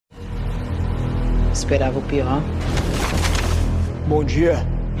Esperava o pior. Bom dia.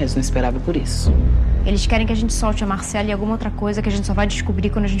 Eles não esperavam por isso. Eles querem que a gente solte a Marcela e alguma outra coisa que a gente só vai descobrir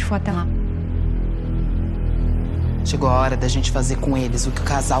quando a gente for até lá. Chegou a hora da gente fazer com eles o que o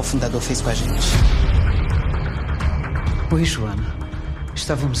casal fundador fez com a gente. Oi, Joana.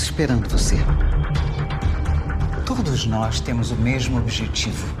 Estávamos esperando você. Todos nós temos o mesmo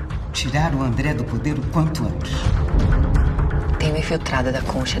objetivo. Tirar o André do poder o quanto antes. Tem uma infiltrada da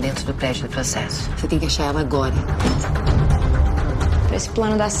Concha dentro do prédio do processo. Você tem que achar ela agora. Pra esse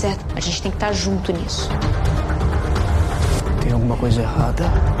plano dar certo, a gente tem que estar junto nisso. Tem alguma coisa errada?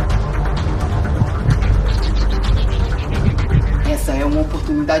 Essa é uma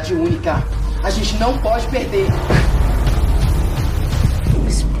oportunidade única. A gente não pode perder. Vou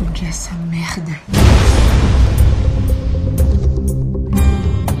explodir essa merda.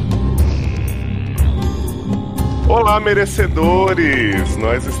 Olá, merecedores!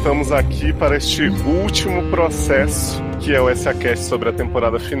 Nós estamos aqui para este último processo, que é o SAcast sobre a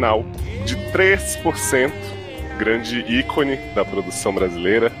temporada final de 3%, grande ícone da produção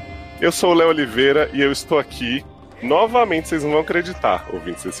brasileira. Eu sou o Léo Oliveira e eu estou aqui, novamente, vocês não vão acreditar,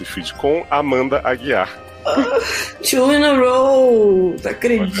 ouvindo esse feed, com Amanda Aguiar. Two in a row! Não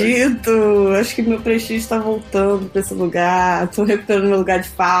acredito! Acho que meu prestígio está voltando para esse lugar. Estou recuperando meu lugar de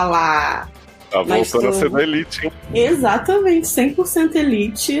fala. Tá voltando a ser da elite, hein? Exatamente, 100%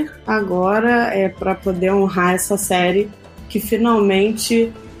 elite. Agora é para poder honrar essa série que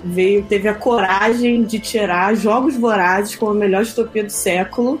finalmente teve a coragem de tirar Jogos Vorazes como a melhor distopia do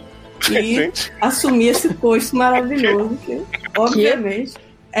século e assumir esse posto maravilhoso que, obviamente,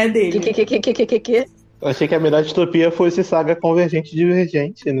 é dele. Que? Eu achei que a melhor distopia fosse Saga Convergente e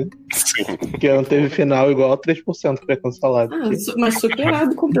Divergente, né? Sim. Que não teve final igual a 3% que foi cancelado. Mas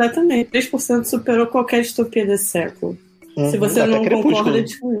superado completamente. 3% superou qualquer distopia desse século. Se você não concorda,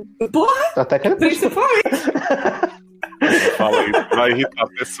 tipo... Porra! Até Crepúsculo. Principalmente. Fala isso, vai irritar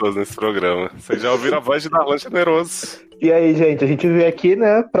pessoas nesse programa. Vocês já ouviram a voz de Darlan Generoso. E aí, gente, a gente veio aqui,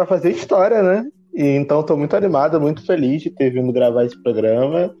 né, pra fazer história, né? E então tô muito animado, muito feliz de ter vindo gravar esse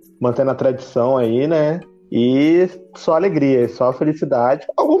programa, mantendo a tradição aí, né? E só alegria, só felicidade.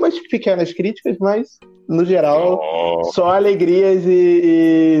 Algumas pequenas críticas, mas no geral, só alegrias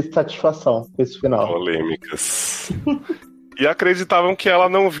e satisfação com esse final. Polêmicas. E acreditavam que ela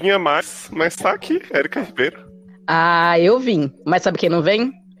não vinha mais, mas tá aqui, Érica Ribeiro. Ah, eu vim. Mas sabe quem não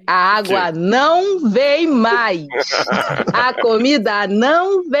vem? A água não vem mais. A comida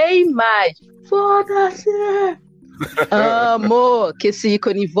não vem mais. Foda-se! Amo que esse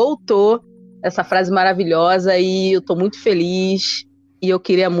ícone voltou. Essa frase maravilhosa. E eu tô muito feliz. E eu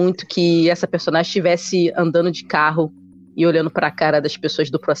queria muito que essa personagem estivesse andando de carro e olhando pra cara das pessoas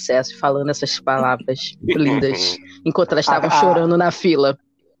do processo, falando essas palavras lindas, enquanto elas estavam chorando na fila.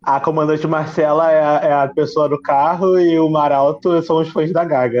 A comandante Marcela é a pessoa do carro e o Maralto são os fãs da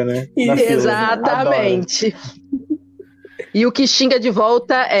Gaga, né? Exatamente. E o que xinga de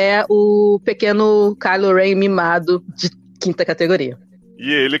volta é o pequeno Kylo Ren mimado de 5ª categoria.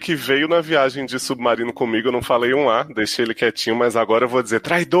 E ele que veio na viagem de submarino comigo, eu não falei um A, deixei ele quietinho, mas agora eu vou dizer: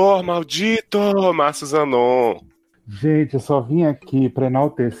 traidor, maldito, Márcio Zanon. Gente, eu só vim aqui pra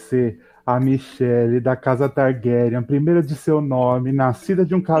enaltecer a Michelle da casa Targaryen, primeira de seu nome, nascida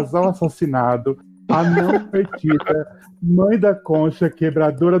de um casal assassinado, anã Pertita, mãe da Concha,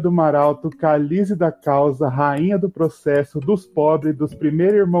 quebradora do Maralto, Calize da causa, rainha do processo, dos pobres, dos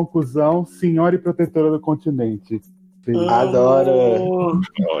primeiro irmão cuzão, senhora e protetora do continente. Adoro!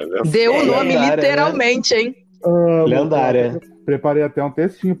 Deu o nome literalmente, hein? Lendária. Preparei até um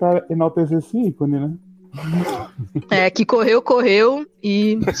textinho pra enaltecer esse ícone, né? Que correu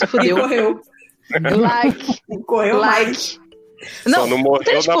e se fudeu. Correu like. Só não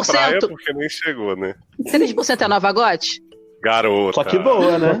morreu 3%. na praia porque nem chegou, né? 3% é a nova GOT? Garota. Só que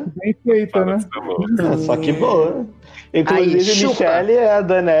boa, né? Bem feita, né? Só que boa. Inclusive, Michelle é a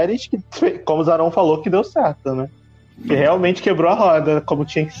Daenerys que, como o Zanon falou, que deu certo, né? Que realmente quebrou a roda, como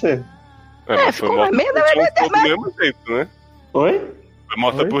tinha que ser. Ficou uma merda, do mesmo jeito, né? Oi? Foi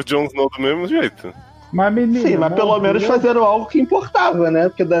morta por Jon Snow do mesmo jeito. Mas, menina, sim, mas pelo menos fazendo algo que importava, né?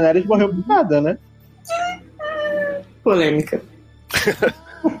 Porque Daenerys morreu por nada, né? Polêmica.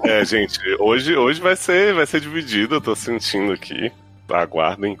 Gente, hoje vai ser dividido, eu tô sentindo aqui.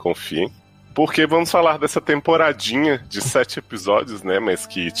 Aguardem, confiem. Porque vamos falar dessa temporadinha de 7 episódios, né? Mas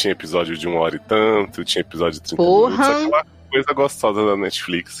que tinha episódio de 1 hora e tanto, tinha episódio de 30 minutos. Aquela coisa gostosa da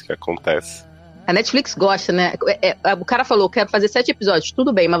Netflix que acontece. A Netflix gosta, né? O cara falou, quero fazer 7 episódios.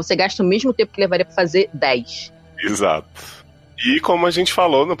 Tudo bem, mas você gasta o mesmo tempo que levaria pra fazer 10. Exato. E como a gente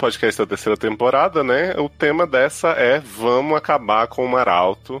falou no podcast da terceira temporada, né? O tema dessa é vamos acabar com o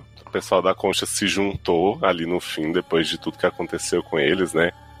Maralto. O pessoal da Concha se juntou ali no fim, depois de tudo que aconteceu com eles,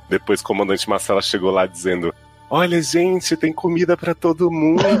 né? Depois o comandante Marcela chegou lá dizendo: olha, gente, tem comida pra todo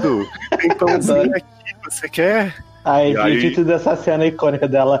mundo. Tem pãozinho aqui, você quer? Ai, acredito dessa cena icônica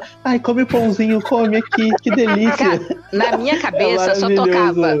dela. Ai, come pãozinho, come aqui, que delícia. Na minha cabeça só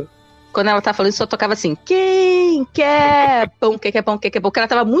tocava. Quando ela tá falando, só tocava assim: quem quer pão, quem quer pão, quem quer pão. Porque ela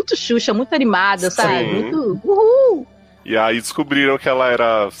tava muito Xuxa, muito animada, sabe? Muito uhul. E aí descobriram que ela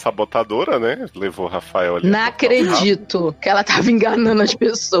era sabotadora, né? Levou o Rafael ali. Não acredito que ela tava enganando as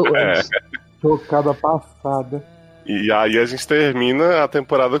pessoas. Chocada passada. E aí a gente termina a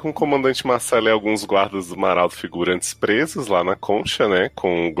temporada com o comandante Marcelo e alguns guardas do Maralto figurantes presos lá na Concha, né?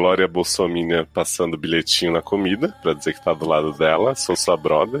 Com Glória Bolsominion passando bilhetinho na comida pra dizer que tá do lado dela, sou sua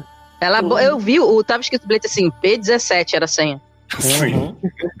brother. Eu vi, tava escrito bilhete assim, P17 era a senha. Sim.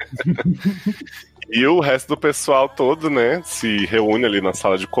 E o resto do pessoal todo, né, se reúne ali na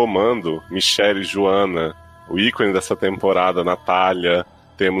sala de comando. Michelle, Joana, o ícone dessa temporada, Natália,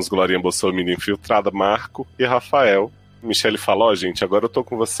 temos Glorinha Bolsominion infiltrada, Marco e Rafael. Michelle fala: ó, gente, agora eu tô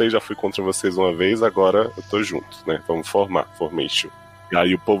com vocês, já fui contra vocês uma vez, agora eu tô junto, né, vamos formation. E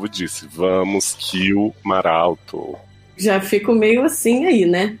aí o povo disse: vamos kill Maralto. Já fico meio assim aí,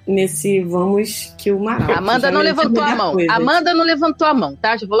 né? Nesse vamos kill Maralto. Amanda não levantou a mão. Amanda não levantou a mão,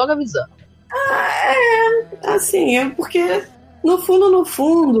 tá? Já vou logo avisando. Assim, é porque no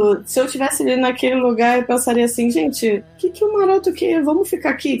fundo, se eu estivesse ali naquele lugar, eu pensaria assim, gente, que o Maralto quer? Vamos ficar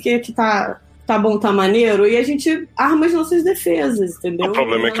aqui, que tá bom, tá maneiro, e a gente arma as nossas defesas, entendeu? O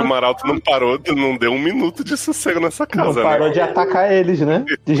problema é que o Maralto não deu um minuto de sossego nessa casa, não parou de atacar eles, né?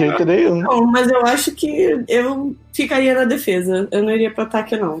 De jeito nenhum. Não, mas eu acho que eu ficaria na defesa. Eu não iria pro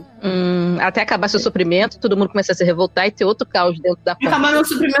ataque, não. Até acabar seu suprimento, todo mundo começar a se revoltar e ter outro caos dentro da ponte. Acabar meu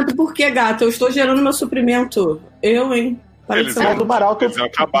suprimento por quê, gata? Eu estou gerando meu suprimento. Hein? Eles iam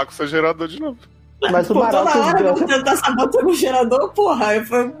acabar com o seu gerador de novo. Mas o Maralto... Toda hora eu vou tentar sabotar meu gerador, porra.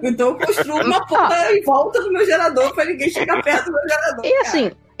 Então eu construo uma porra em volta do meu gerador pra ninguém chegar perto do meu gerador. E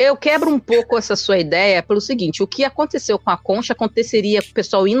assim, eu quebro um pouco essa sua ideia pelo seguinte: o que aconteceu com a Concha aconteceria com o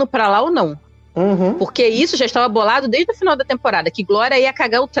pessoal indo pra lá ou não. Porque isso já estava bolado desde o final da temporada, que Glória ia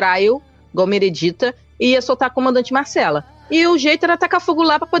cagar o trial, igual Meredita, e ia soltar a comandante Marcela. E o jeito era tacar fogo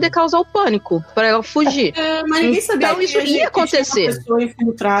lá pra poder causar o pânico, pra ela fugir. Mas ninguém sabia então isso ia acontecer. Uma pessoa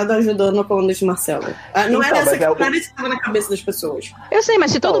infiltrada ajudando a comandante Marcela. Não era essa que estava na cabeça das pessoas. Eu sei,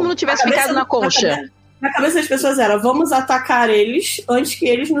 mas se todo mundo tivesse ficado na Concha... Na cabeça das pessoas era: vamos atacar eles antes que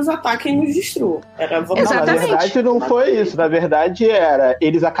eles nos ataquem e nos destruam. Na verdade não foi isso. Na verdade era: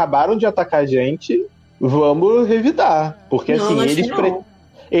 eles acabaram de atacar a gente, vamos revidar. Porque assim,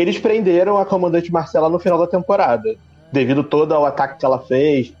 eles prenderam a comandante Marcela no final da temporada. Devido todo ao ataque que ela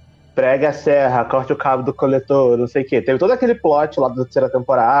fez, prega a serra, corte o cabo do coletor, não sei o quê. Teve todo aquele plot lá da terceira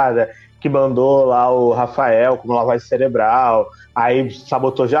temporada, que mandou lá o Rafael com uma lavagem cerebral, aí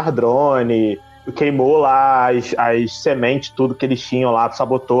sabotou Jardrone, queimou lá as sementes, tudo que eles tinham lá,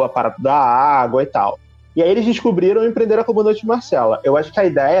 sabotou a parada da água e tal. E aí eles descobriram e prenderam a comandante Marcela. Eu acho que a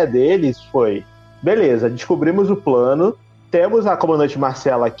ideia deles foi: beleza, descobrimos o plano, temos a comandante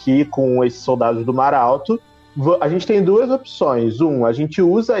Marcela aqui com esses soldados do Maralto. A gente tem duas opções. A gente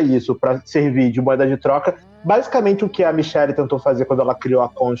usa isso para servir de moeda de troca. Basicamente o que a Michelle tentou fazer quando ela criou a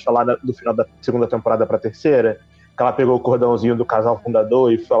Concha lá no final da segunda temporada pra terceira. Que ela pegou o cordãozinho do casal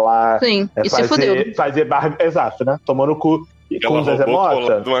fundador e foi lá fazer barra. Exato, né? Tomou no cu com o Zezé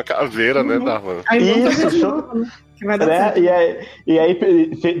Mota. De uma caveira, né, Darman? Isso, e aí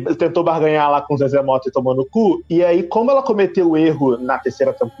tentou barganhar lá com o Zezé Mota e tomou no cu. E aí, como ela cometeu o erro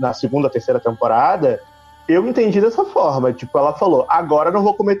na segunda, terceira temporada, eu entendi dessa forma. Tipo, ela falou: agora não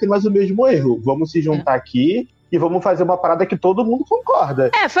vou cometer mais o mesmo erro. Vamos se juntar aqui e vamos fazer uma parada que todo mundo concorda.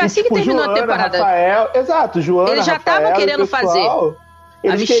 Foi assim que terminou a temporada. Rafael, exato, Joana, eles já estavam querendo fazer.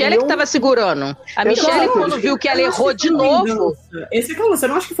 A Michelle que tava segurando. A Michelle, quando viu que ela errou de novo... Esse que você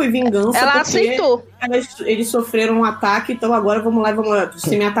não acha que foi vingança? Ela aceitou. Eles sofreram um ataque, então agora vamos lá.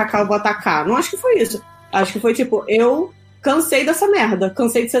 Se me atacar, eu vou atacar. Não acho que foi isso. Acho que foi tipo: eu cansei dessa merda.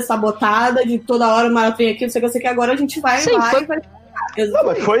 Cansei de ser sabotada, de toda hora o Maralto vem aqui, não sei o que, agora a gente vai lá e vai... Não,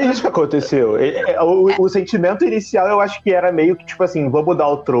 mas foi isso que aconteceu. O sentimento inicial eu acho que era meio que tipo assim: vamos dar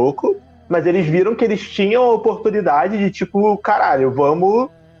o troco. Mas eles viram que eles tinham a oportunidade de tipo: caralho, vamos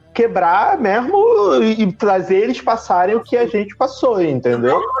quebrar mesmo e fazer eles passarem o que a gente passou,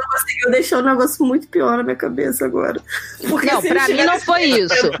 entendeu? Não conseguiu deixar um negócio muito pior na minha cabeça agora. Não, pra mim não foi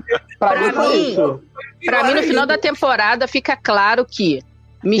isso. Pra mim, no final da temporada fica claro que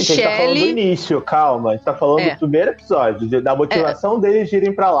Michele... A gente tá falando do início, calma. A gente tá falando do primeiro episódio, da motivação deles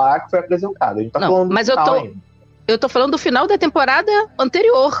irem pra lá, que foi apresentada. A gente tá falando do final ainda. Eu tô falando do final da temporada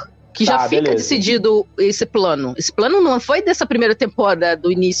anterior, que já fica decidido esse plano. Esse plano não foi dessa primeira temporada,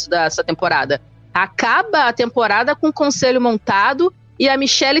 do início dessa temporada. Acaba a temporada com o conselho montado e a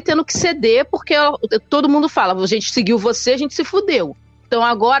Michele tendo que ceder, porque todo mundo fala, a gente seguiu você, a gente se fudeu. Então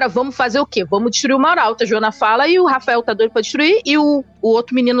agora vamos fazer o quê? Vamos destruir o Maralto. A Joana fala e o Rafael tá doido pra destruir, e o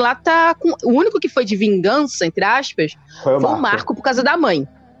outro menino lá tá com... O único que foi de vingança, entre aspas, foi o Marco por causa da mãe.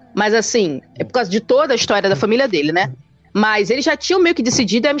 Mas assim, é por causa de toda a história da família dele, né? Mas eles já tinham meio que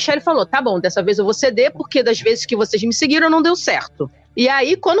decidido, e a Michele falou, tá bom, dessa vez eu vou ceder, porque das vezes que vocês me seguiram não deu certo. E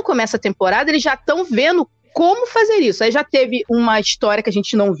aí, quando começa a temporada, eles já estão vendo como fazer isso. Aí já teve uma história que a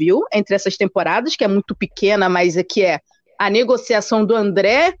gente não viu entre essas temporadas, que é muito pequena, mas que é a negociação do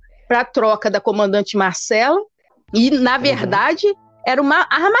André para a troca da comandante Marcela. E, na verdade, era uma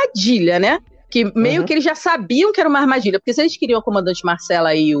armadilha, né? Que meio que eles já sabiam que era uma armadilha. Porque se eles queriam a comandante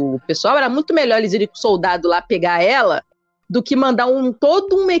Marcela e o pessoal, era muito melhor eles irem com o soldado lá pegar ela do que mandar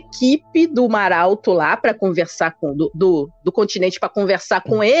toda uma equipe do Maralto lá para conversar com do continente, para conversar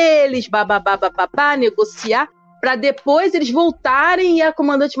com eles, bababá, negociar, para depois eles voltarem e a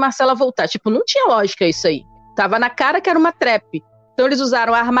comandante Marcela voltar. Tipo, não tinha lógica isso aí. Tava na cara que era uma trap. Então eles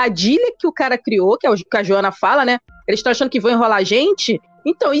usaram a armadilha que o cara criou, que é o que a Joana fala, né? Eles estão achando que vão enrolar a gente.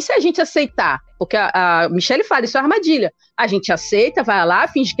 Então, e se a gente aceitar? Porque a Michele fala, isso é armadilha. A gente aceita, vai lá,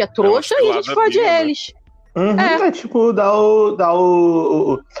 finge que é trouxa e a gente fode eles. É tipo,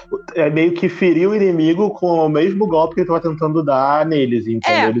 é meio que ferir o inimigo com o mesmo golpe que ele tava tentando dar neles,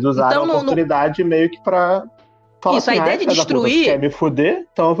 entendeu? Eles usaram a oportunidade meio que pra falar isso, assim, a ideia de destruir... Quer me fuder?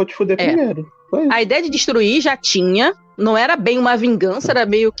 Então eu vou te fuder primeiro. A ideia de destruir já tinha, não era bem uma vingança, era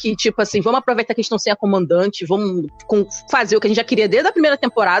meio que, tipo assim, vamos aproveitar que eles estão sem a comandante, vamos fazer o que a gente já queria desde a primeira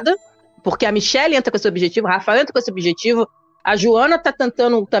temporada, porque a Michele entra com esse objetivo, a Rafael entra com esse objetivo, a Joana tá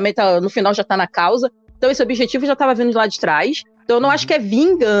tentando, também no final já tá na causa. Então esse objetivo já estava vindo de lá de trás. Então eu não acho que é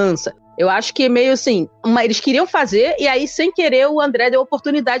vingança. Eu acho que é meio assim, eles queriam fazer e aí sem querer o André deu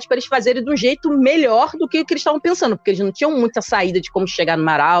oportunidade para eles fazerem de um jeito melhor do que o que eles estavam pensando, porque eles não tinham muita saída de como chegar no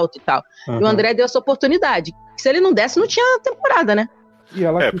Maralto e tal. E o André deu essa oportunidade. Se ele não desse, não tinha temporada, né? E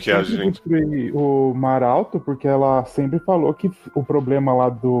ela quis destruir o Maralto, porque ela sempre falou que o problema lá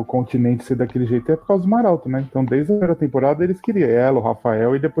do continente ser daquele jeito é por causa do Maralto, né? Então, desde a primeira temporada, eles queriam ela, o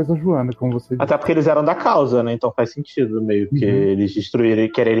Rafael e depois a Joana, como você disse. Até porque eles eram da causa, né? Então faz sentido meio que eles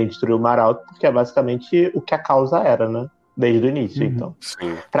quererem destruir o Maralto, porque é basicamente o que a causa era, né? Desde o início, então.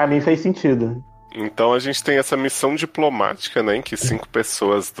 Sim. Pra mim fez sentido. Então a gente tem essa missão diplomática, né, em que 5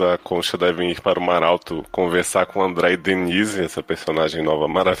 pessoas da Concha devem ir para o Maralto conversar com André e Denise, essa personagem nova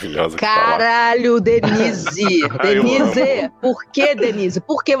maravilhosa. Caralho, Denise! Denise! Por que, Denise?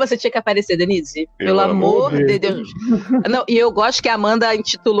 Por que você tinha que aparecer, Denise? Pelo amor de Deus. Não, e eu gosto que a Amanda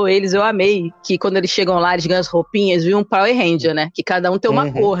intitulou eles, eu amei, que quando eles chegam lá, eles ganham as roupinhas, viu um Power Ranger, né? Que cada um tem uma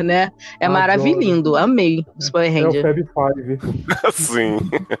cor, né? É maravilhoso, amei os Power Ranger. É o Fab Five. Sim.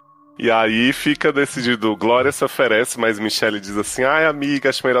 E aí fica decidido, Glória se oferece, mas Michele diz assim, ai amiga,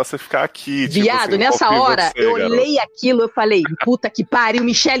 acho melhor você ficar aqui. Viado, tipo assim, nessa hora, eu olhei aquilo, eu falei, puta que pariu,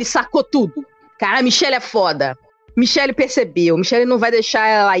 Michele sacou tudo. Cara, a Michele é foda. Michele percebeu, Michele não vai deixar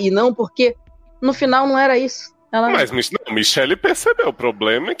ela ir não, porque no final não era isso. Mas não, Michele percebeu, o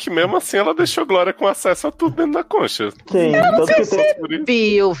problema é que mesmo assim ela deixou Glória com acesso a tudo dentro da Concha. Sim, ela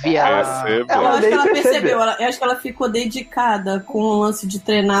percebeu, viado. Eu acho que ela percebeu, eu acho que ela ficou dedicada com o lance de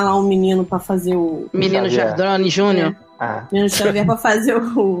treinar lá um menino pra fazer o... Menino Jardrone Júnior. Menino Xavier pra fazer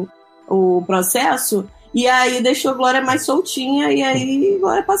o processo, e aí deixou Glória mais soltinha, e aí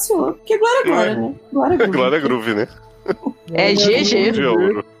Glória passeou. Porque Glória é Glória, né? Glória é Groove, né? É GG. De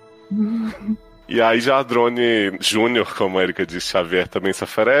ouro. E aí Jardrone Júnior, como a Erika disse, Xavier também se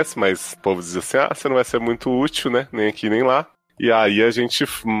oferece, mas o povo diz assim, você não vai ser muito útil, né? Nem aqui, nem lá. E aí a gente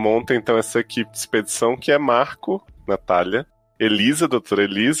monta então essa equipe de expedição que é Marco, Natália, Elisa, doutora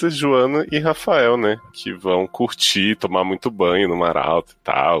Elisa, Joana e Rafael, né? Que vão curtir, tomar muito banho no Maralto e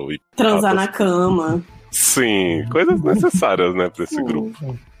tal. E transar na cama. Sim, coisas necessárias, né, pra esse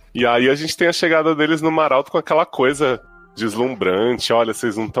grupo. E aí a gente tem a chegada deles no Maralto com aquela coisa deslumbrante, olha,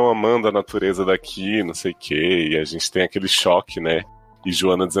 vocês não estão amando a natureza daqui, não sei o quê, e a gente tem aquele choque, né? E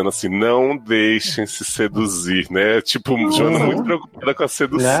Joana dizendo assim, não deixem se seduzir, né? Tipo, Joana muito preocupada com a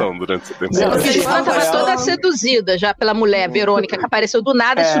sedução durante essa temporada. Joana tava toda seduzida já pela mulher, Verônica, que apareceu do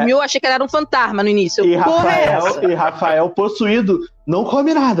nada e sumiu, achei que ela era um fantasma no início. E Rafael possuído não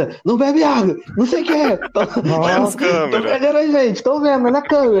come nada, não bebe água, não sei o que. Estão pegando a gente, estão vendo na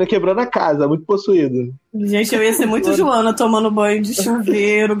câmera, quebrando a casa, muito possuído. Gente, eu ia ser muito Joana tomando banho de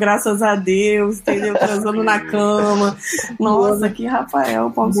chuveiro, graças a Deus, entendeu? Transando na cama. Nossa, que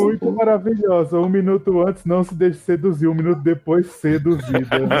Rafael. Muito maravilhosa. 1 minuto antes não se deixe seduzir, 1 minuto depois seduzida.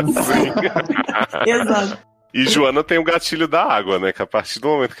 Exato. E Joana tem o gatilho da água, né? Que a partir do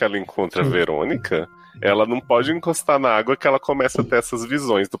momento que ela encontra a Verônica, ela não pode encostar na água que ela começa a ter essas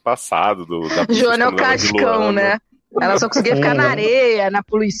visões do passado. Da Joana é o cascão, né? Ela só conseguia ficar na areia, na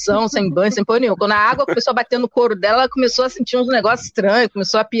poluição, sem banho, sem porra nenhuma. Quando a água começou a bater no couro dela, ela começou a sentir uns negócios estranhos,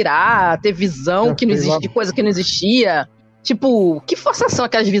 começou a pirar, a ter visão que não existia, de coisa que não existia. Tipo, que forçação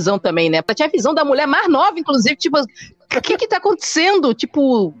aquelas visão também, né? Tinha a visão da mulher mais nova, inclusive, tipo, o que tá acontecendo?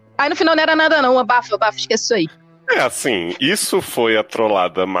 Tipo, aí no final não era nada não, abafa, esquece isso aí. Assim, isso foi a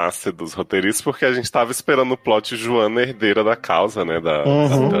trollada master dos roteiristas, porque a gente tava esperando o plot Joana, herdeira da causa, né, da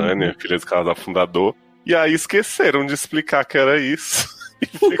Tânia, filha de casa da fundador, e aí esqueceram de explicar que era isso, e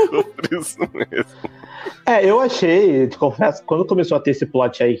ficou por isso mesmo. Eu achei, te confesso, quando começou a ter esse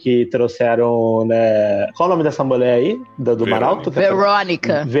plot aí que trouxeram, né, qual o nome dessa mulher aí, do Maralto?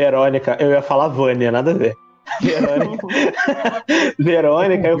 Verônica, eu ia falar Vânia, nada a ver.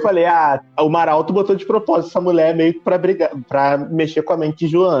 Verônica, eu falei, o Maralto botou de propósito essa mulher meio que pra brigar, pra mexer com a mente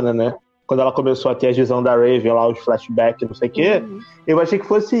de Joana, né? Quando ela começou a ter a visão da Raven lá, os flashbacks, não sei o quê, eu achei que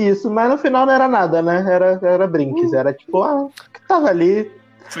fosse isso, mas no final não era nada, né? Era brinques, era tipo, que tava ali.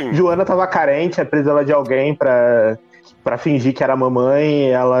 Sim. Joana tava carente, precisava de alguém pra fingir que era mamãe, e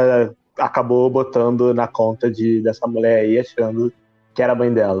ela acabou botando na conta dessa mulher aí, achando que era a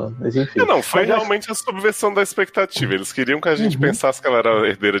mãe dela, mas enfim. Não, foi realmente a subversão da expectativa. Eles queriam que a gente pensasse que ela era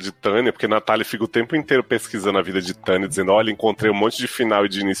herdeira de Tânia, porque Natália fica o tempo inteiro pesquisando a vida de Tânia, dizendo, olha, encontrei um monte de final e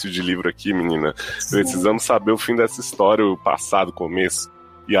de início de livro aqui, menina. Precisamos saber o fim dessa história, o passado, o começo.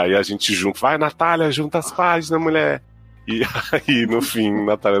 E aí a gente junta, vai, Natália, junta as páginas, mulher. E aí, no fim,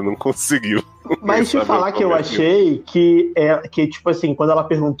 Natália não conseguiu. Mas te falar que eu achei que tipo assim, quando ela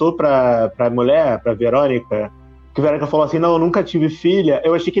perguntou pra mulher, pra Verônica, que a Verônica falou assim, não, eu nunca tive filha,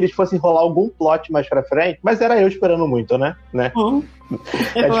 eu achei que eles fossem rolar algum plot mais pra frente, mas era eu esperando muito, né?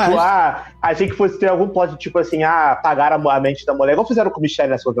 Achei que fosse ter algum plot, tipo assim, apagaram a mente da mulher, igual fizeram com a Michelle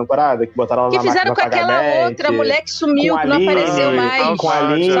na segunda temporada, que botaram ela na máquina fizeram com aquela outra mulher que sumiu, que não apareceu mais. Com a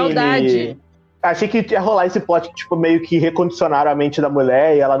Aline. Saudade. Achei que ia rolar esse plot que, tipo, meio que recondicionaram a mente da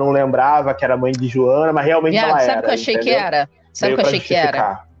mulher e ela não lembrava que era mãe de Joana, mas realmente ela era. Sabe o que eu achei que era? Sabe o que eu achei que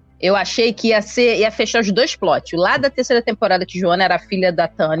era? Eu achei que ia fechar os dois plots. Lá da terceira temporada, que Joana era filha da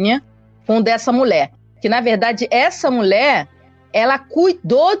Tânia, com dessa mulher. Que, na verdade, essa mulher, ela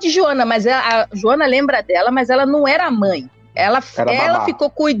cuidou de Joana, mas a Joana lembra dela, mas ela não era mãe. Ela ficou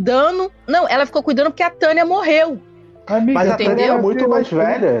cuidando... Não, ela ficou cuidando porque a Tânia morreu. Amiga, mas a Tânia era muito mais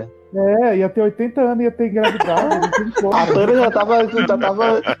velha. Ia ter 80 anos, ia ter engravidado. A Tânia já tava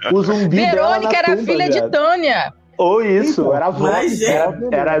o zumbi dela na Verônica era filha de Tânia. Ou isso, era avó,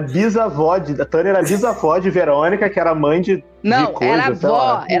 era bisavó a Tânia era bisavó de Verônica, que era mãe de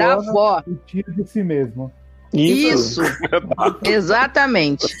coisa, era avó. O tiro de si mesmo. Isso.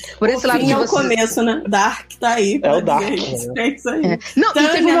 Exatamente. Por esse lado é o começo, né? Dark tá aí. É o Dark. É isso aí. Não, e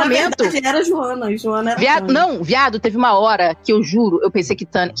teve um momento... era Joana. Joana era viado, não, viado, teve uma hora que eu juro, eu pensei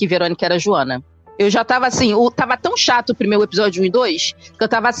que Verônica era Joana. Eu já tava assim, tava tão chato o primeiro episódio 1 e 2, que eu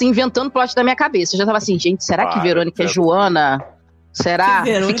tava assim, inventando o plot da minha cabeça. Eu já tava assim, gente, será que Verônica é Joana? Será?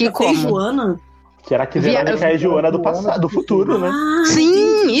 Fiquei como? Joana? Será que Verônica é Joana do passado, do futuro, né?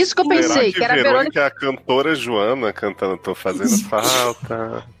 Sim, isso que eu pensei. Que era Verônica é a cantora Joana cantando Tô Fazendo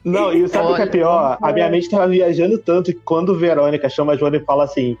Falta. Não, e sabe o que é pior? A minha mente tava viajando tanto que quando Verônica chama a Joana e fala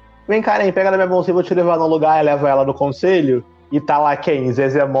assim, vem cá, pega na minha mãozinha, vou te levar num lugar, e leva ela no conselho. E tá lá quem?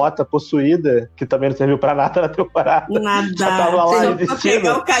 Zezé Mota, possuída, que também não serviu pra nada na temporada. Nada. Tava lá resistindo. Pra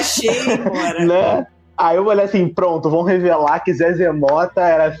pegar o cachê e ir embora. Né? Aí eu falei assim, pronto, vão revelar que Zezé Mota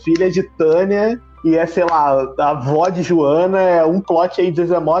era filha de Tânia e sei lá, a avó de Joana. Um plot aí de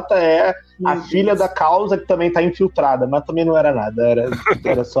Zezé Mota a filha da causa que também tá infiltrada, mas também não era nada,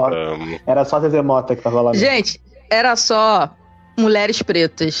 era só Zezé Mota que tava lá. Gente, era só mulheres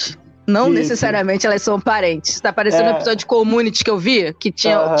pretas. Não necessariamente elas são parentes. Tá parecendo um episódio de Community que eu vi, que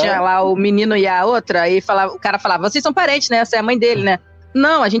tinha lá o menino e a outra, e o cara falava, vocês são parentes, né? Essa é a mãe dele, né?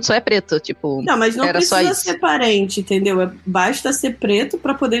 Não, a gente só é preto, tipo... Não, mas não era precisa só isso. ser parente, entendeu? Basta ser preto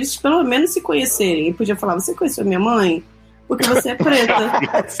pra poder eles pelo menos se conhecerem. E podia falar, você conheceu minha mãe? Porque você é preta.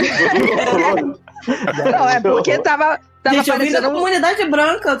 Não, é porque Gente, eu vim da comunidade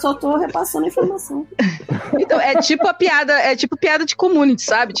branca, eu só tô repassando a informação. Então, é tipo piada de community,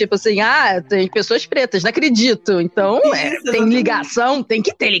 sabe? Tipo assim, tem pessoas pretas, não acredito. Então, tem ligação, tem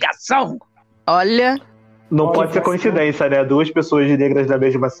que ter ligação. Olha... Não pode ser coincidência, né? 2 pessoas negras da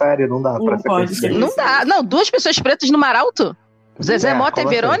mesma série, não dá pra ser coincidência. Não dá. Não, 2 pessoas pretas no Maralto? Zezé Mota e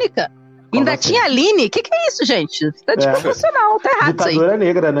Verônica? Ainda tinha a Aline? Que é isso, gente? Tá desproporcional, tá errado isso aí. Ditadura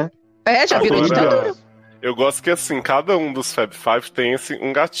negra, né? Já virou ditadura. Eu gosto que, assim, cada um dos Fab Five tem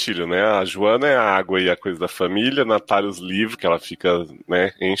um gatilho, né? A Joana é a água e a coisa da família, a Natália os livros, que ela fica,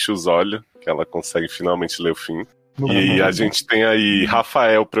 né, enche os olhos, que ela consegue finalmente ler o fim. E a gente tem aí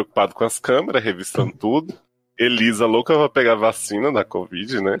Rafael preocupado com as câmeras, revistando tudo. Elisa louca pra pegar vacina da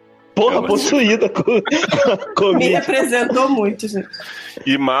Covid, né? Porra, possuída com Covid. Me representou muito, gente.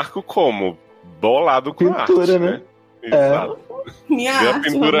 E Marco como? Bolado com pintura, arte, né? Exato. Minha e a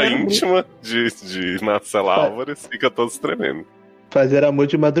arte, pintura íntima de Marcela Álvares fica todos tremendo. Fazer amor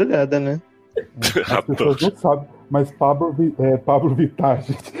de madrugada, né? As pessoas não sabem, mas Pablo Vittar,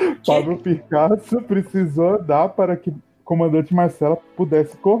 gente. Pablo Picasso precisou dar para que o comandante Marcela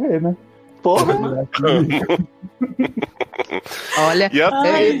pudesse correr, né? Porra! Olha,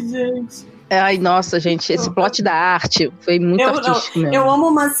 gente. Ai, nossa, gente, esse plot da arte foi muito artístico mesmo. Eu amo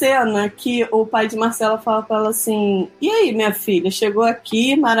uma cena que o pai de Marcela fala pra ela assim: e aí, minha filha, chegou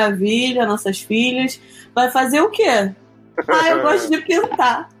aqui, maravilha, nossas filhas, vai fazer o quê? Eu gosto de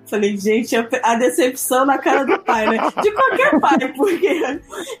pintar. Falei, gente, a decepção na cara do pai, né? De qualquer pai, porque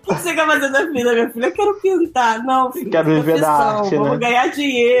o que você quer fazer da vida, minha filha? Eu quero pintar. Não, filho, quero viver da arte, vamos ganhar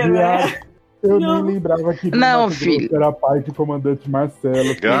dinheiro, né? Eu nem lembrava que filho. Era pai de comandante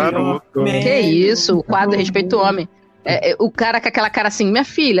Marcelo. Garoto. Que isso, o quadro Respeito o Homem. O cara com aquela cara assim, minha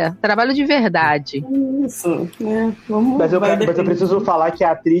filha, trabalho de verdade. Isso, né? Mas eu preciso falar que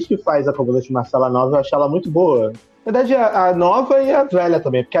a atriz que faz a comandante Marcela nova, eu acho ela muito boa. Na verdade, a nova e a velha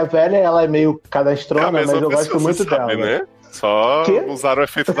também, porque a velha ela é meio cadastrona, mas eu gosto muito dela. Né? Só usaram o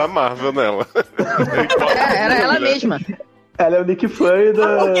efeito da Marvel nela. Era ela mesma. Ela é o Nick Fury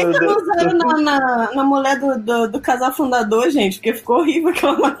da... Por que não usaram na mulher do casal fundador, gente? Porque ficou horrível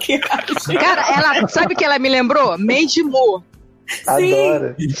aquela maquiagem. Cara, sabe o que ela me lembrou? Mandy Moore.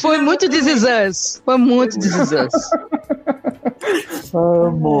 Adoro. Foi muito This Is Us. Foi muito This Is Us.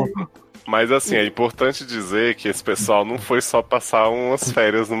 Amor. Mas assim, é importante dizer que esse pessoal não foi só passar umas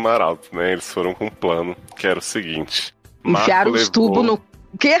férias no Maralto, né? Eles foram com um plano, que era o seguinte. Enfiaram os tubos no...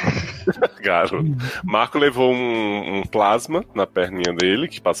 Quê? Garoto. Marco levou um plasma na perninha dele,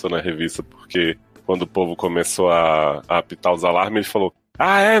 que passou na revista, porque quando o povo começou a apitar os alarmes, ele falou: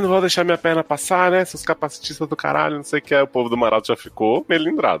 não vou deixar minha perna passar, né? Seus capacitistas do caralho, não sei o que. Aí o povo do Maralto já ficou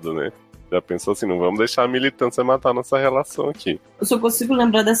melindrado, né? Já pensou assim, não vamos deixar a militância matar nossa relação aqui. Eu só consigo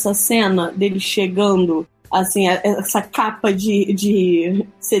lembrar dessa cena dele chegando, assim, essa capa de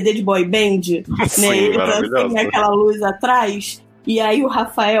CD de boy band, Sim, né? Ele tá assim, aquela luz atrás. E aí o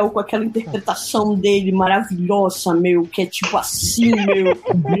Rafael, com aquela interpretação dele maravilhosa, meu, que é tipo assim, meu,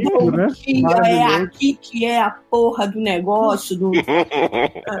 é aqui que é a porra do negócio.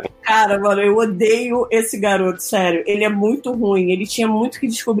 Cara, mano, eu odeio esse garoto, sério. Ele é muito ruim, ele tinha muito que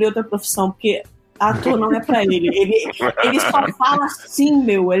descobrir outra profissão, porque ator não é pra ele. Ele só fala assim,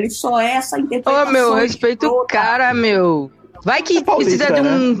 meu, ele só é essa interpretação. Meu, respeito o cara, meu. Vai que precisa de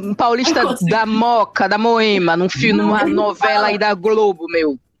um paulista da Moca, da Moema, numa novela aí da Globo,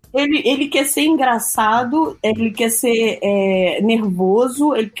 meu. Ele quer ser engraçado, ele quer ser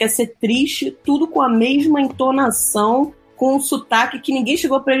nervoso, ele quer ser triste, tudo com a mesma entonação, com um sotaque que ninguém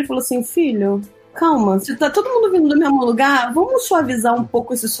chegou pra ele e falou assim: filho, calma, se tá todo mundo vindo do mesmo lugar, vamos suavizar um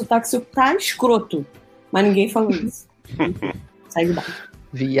pouco esse sotaque, você tá escroto. Mas ninguém falou isso. Sai de baixo.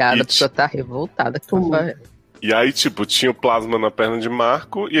 Viada, a pessoa tá revoltada com o Rafael. E aí, tinha o plasma na perna de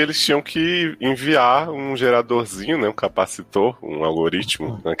Marco e eles tinham que enviar um geradorzinho, né, um capacitor, um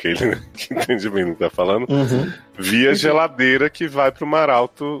algoritmo, aquele que entende bem o que tá falando, via geladeira que vai pro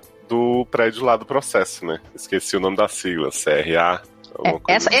Maralto do prédio lá do processo, né? Esqueci o nome da sigla, CRA.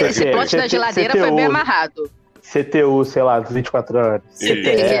 Esse plot da geladeira foi bem amarrado. CTU, sei lá, 24 horas.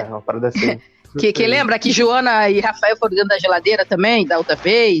 Uma parada assim. Que lembra que Joana e Rafael foram dentro da geladeira também, da outra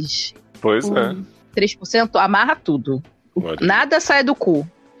vez? Pois é. 3% amarra tudo. Nada sai do cu.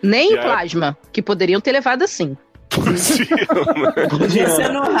 Nem o plasma, que poderiam ter levado assim. Podia ser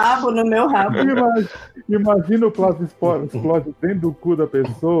no rabo, no meu rabo. Imagina o plasma explode dentro do cu da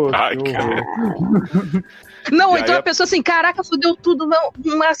pessoa. Ai, cara. Não, então a pessoa assim, caraca, fudeu tudo,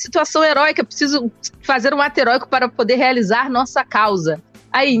 uma situação heróica, preciso fazer um ato heróico para poder realizar nossa causa.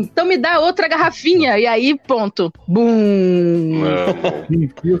 Aí, então me dá outra garrafinha. E aí, ponto. Bum!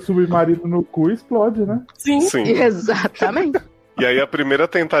 E o submarino no cu explode, né? Sim. Exatamente. E aí a primeira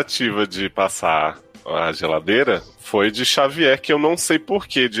tentativa de passar a geladeira foi de Xavier, que eu não sei por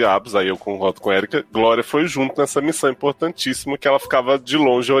que diabos, aí eu concordo com a Erika, Glória foi junto nessa missão importantíssima, que ela ficava de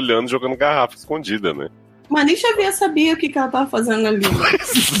longe olhando, jogando garrafa escondida, né? Mas nem Xavier sabia o que ela tava fazendo ali.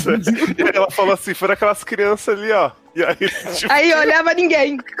 E aí ela falou assim, foram aquelas crianças ali, ó. E aí, tipo... Aí olhava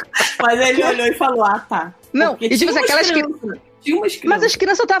ninguém. Mas ele olhou e falou, tá. Não, porque e tipo, aquelas crianças... Tinha umas crianças. Mas as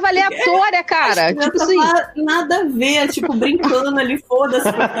crianças estavam aleatórias, cara. Tipo assim. Nada a ver, tipo, brincando ali, foda-se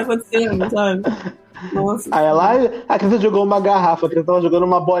o que tá acontecendo, sabe? Nossa. Aí a criança jogou uma garrafa, a criança tava jogando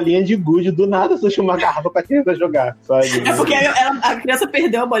uma bolinha de gude, do nada você tinha uma garrafa pra criança jogar, sabe? É porque a criança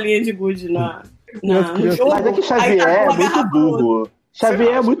perdeu a bolinha de gude no jogo. Mas é que Xavier é muito burro.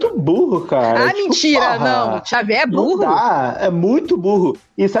 Xavier é muito burro, cara. Ah, mentira, não. Xavier é burro? Não dá, é muito burro.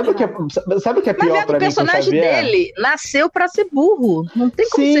 E sabe o que é pior mas pra mim? O personagem dele nasceu pra ser burro. Não tem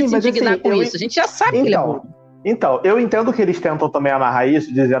como você se indignar com isso. A gente já sabe que ele é burro. Então, eu entendo que eles tentam também amarrar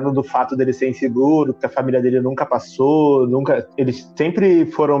isso, dizendo do fato dele ser inseguro, que a família dele nunca passou, eles sempre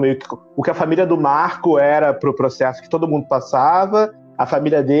foram meio que... O que a família do Marco era pro processo que todo mundo passava, a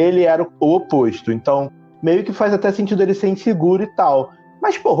família dele era o oposto. Então, meio que faz até sentido ele ser inseguro e tal.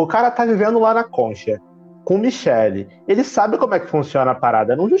 Mas, porra, o cara tá vivendo lá na Concha, com Michelle. Ele sabe como é que funciona a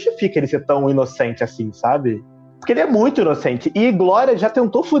parada. Não justifica ele ser tão inocente assim, sabe? Porque ele é muito inocente. E Glória já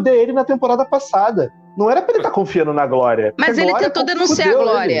tentou fuder ele na temporada passada. Não era pra ele estar confiando na Glória. Mas ele tentou denunciar a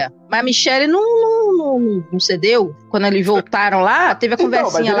Glória. Ele. Mas a Michelle não cedeu. Quando eles voltaram lá, teve a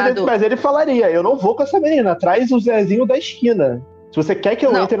conversinha lá do... Mas ele falaria, eu não vou com essa menina. Traz o Zezinho da esquina. Se você quer que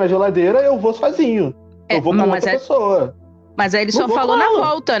eu entre na geladeira, eu vou sozinho. Eu vou com outra pessoa. Mas aí ele só falou na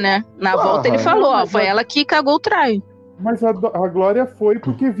volta, né? Na volta ele falou, ó, foi ela que cagou o traio. Mas a Glória foi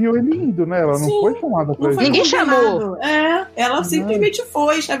porque viu ele indo, né? Ela não foi chamada pra isso. Ninguém chamou. Ela simplesmente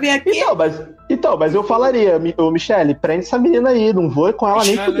foi, Xavier aqui. Então, mas eu falaria, Michelle, prende essa menina aí, não vou com ela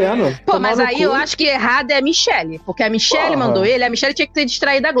nem fudendo. Pô, mas aí eu acho que errado é a Michelle, porque a Michelle mandou ele, a Michelle tinha que ter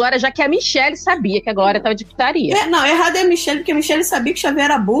distraído a Glória, já que a Michelle sabia que a Glória tava de putaria. Errado é a Michelle, porque a Michelle sabia que Xavier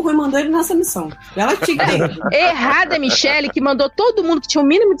era burro e mandou ele nessa missão. Ela tinha que ter. Errado é a Michelle, que mandou todo mundo que tinha o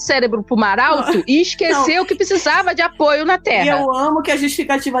mínimo de cérebro pro Maralto e esqueceu que precisava de apoio na Terra. E eu amo que a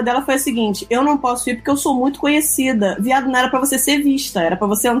justificativa dela foi a seguinte: eu não posso ir porque eu sou muito conhecida. Viado, não era pra você ser vista, era pra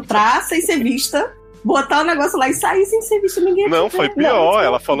você entrar sem ser vista, botar o negócio lá e sair sem ser visto. Ninguém não, foi pior.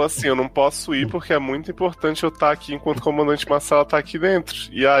 Ela falou assim, eu não posso ir porque é muito importante eu estar aqui enquanto o comandante Marcela tá aqui dentro.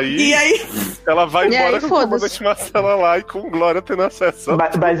 E aí ela vai embora com o comandante Marcela lá e com Glória tendo acesso.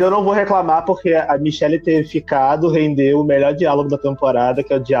 Mas eu não vou reclamar porque a Michelle ter ficado rendeu o melhor diálogo da temporada,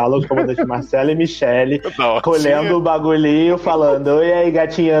 que é o diálogo do comandante Marcela e Michelle colhendo o bagulhinho, falando, e aí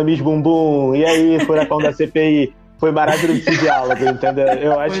gatinha, Miss Bumbum, e aí furacão da CPI. Foi maravilhoso esse diálogo, entendeu?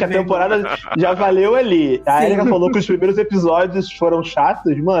 Eu acho que a temporada já valeu ali. A Erika falou que os primeiros episódios foram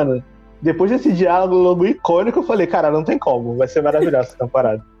chatos, mano. Depois desse diálogo logo icônico, eu falei, cara, não tem como. Vai ser maravilhosa essa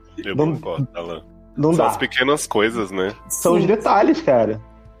temporada. Eu concordo, Alan. Não São dá. as pequenas coisas, né? São os detalhes, cara.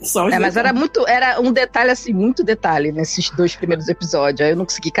 Mas era um detalhe, assim, muito detalhe nesses 2 primeiros episódios. Aí eu não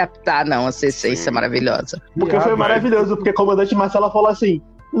consegui captar, não, essa essência maravilhosa. Porque foi maravilhoso, porque a comandante Marcela falou assim,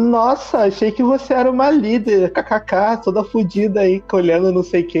 nossa, achei que você era uma líder, kkk, toda fodida aí, colhendo não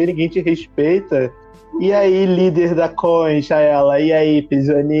sei o que, ninguém te respeita. E aí, líder da Concha, ela, e aí,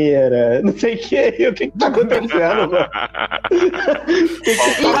 prisioneira, não sei o que tá acontecendo, mano?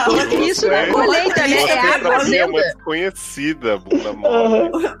 Isso não é colheita, né? É água é desconhecida, bunda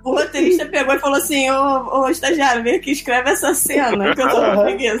mole. O roteirista pegou e falou assim, ô estagiário, vem aqui, escreve essa cena, que eu tô com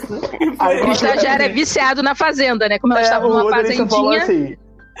preguiça. O estagiário é viciado na fazenda, né? Como ela estava numa fazendinha. Assim,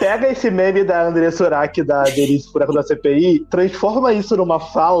 pega esse meme da Andrea Surak, da Denise Furaco da CPI, transforma isso numa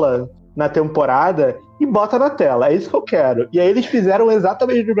fala na temporada e bota na tela. É isso que eu quero. E aí eles fizeram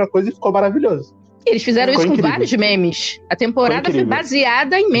exatamente a mesma coisa e ficou maravilhoso. Eles fizeram isso com vários memes. A temporada foi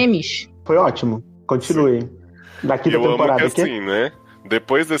baseada em memes. Foi ótimo. Continuem. Daqui da temporada. Amo que assim, né?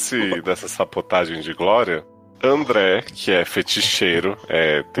 Depois dessa sabotagem de Glória, André, que é feticheiro,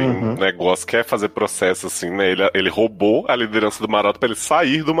 tem um negócio, quer fazer processo assim, né? Ele roubou a liderança do Maralto pra ele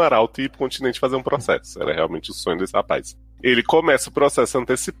sair do Maralto e ir pro continente fazer um processo. Era realmente o sonho desse rapaz. Ele começa o processo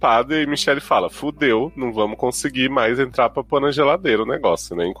antecipado e aí Michelle fala, fudeu, não vamos conseguir mais entrar pra pôr na geladeira o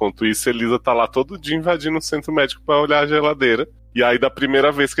negócio, né? Enquanto isso, Elisa tá lá todo dia invadindo o centro médico pra olhar a geladeira. E aí, da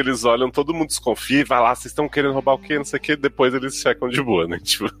primeira vez que eles olham, todo mundo desconfia, vai lá, vocês estão querendo roubar o quê, não sei o quê, depois eles checam de boa, né?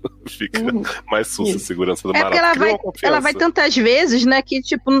 Tipo... Fica mais sussa a segurança do É porque Marato. ela vai tantas vezes, né, que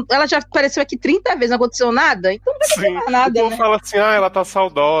tipo, ela já apareceu aqui 30 vezes, não aconteceu nada, então não deve ter mais nada, o povo né? fala assim, ela tá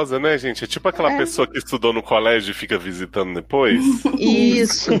saudosa, né, gente? É tipo aquela pessoa que estudou no colégio e fica visitando depois.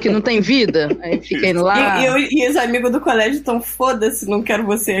 Isso, que não tem vida, aí fica indo lá. E os amigos do colégio estão, foda-se, não quero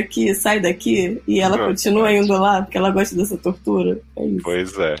você aqui, sai daqui. E ela continua indo lá, porque ela gosta dessa tortura. É isso.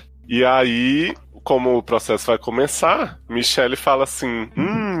 Pois é. E aí, como o processo vai começar, Michelle fala assim,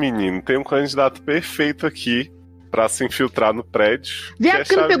 menino, tem um candidato perfeito aqui pra se infiltrar no prédio. Viado,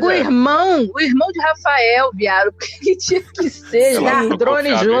 que não pegou o irmão de Rafael, viado, porque tinha que ser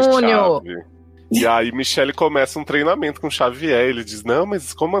Jardrone Júnior. E aí Michelle começa um treinamento com Xavier. Ele diz, não,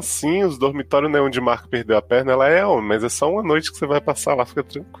 mas como assim? Os dormitórios não é onde Marco perdeu a perna? Ela é, mas é só uma noite que você vai passar lá, fica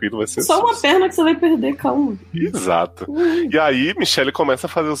tranquilo, vai ser só uma perna que você vai perder, calma. Exato. E aí Michelle começa a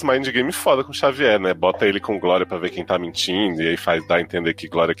fazer os mind game foda com Xavier, né? Bota ele com Glória pra ver quem tá mentindo, e aí dá a entender que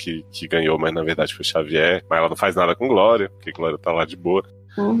Glória que ganhou, mas na verdade foi Xavier. Mas ela não faz nada com Glória, porque Glória tá lá de boa.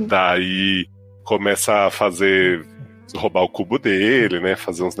 Daí começa a roubar o cubo dele, né?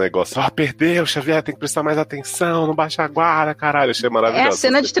 Fazer uns negócios. Perdeu, Xavier, tem que prestar mais atenção, não baixa a guarda, caralho. Achei maravilhoso. É a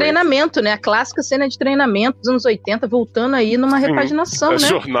cena de treinamento, né? A clássica cena de treinamento dos anos 80, voltando aí numa repaginação, né? A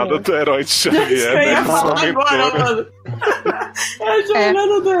jornada do herói de Xavier, né? É a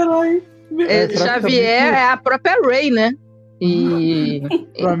jornada do herói. Xavier é a própria Rey, né? E...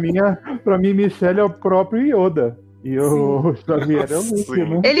 pra mim, Michelle é o próprio Yoda. E o Xavier é o Luke,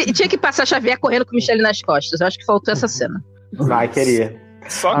 né? Ele tinha que passar Xavier correndo com Michelle nas costas. Eu acho que faltou essa cena. Queria.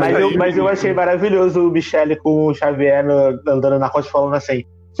 Mas mas eu achei maravilhoso o Michelle com o Xavier andando na costa falando assim,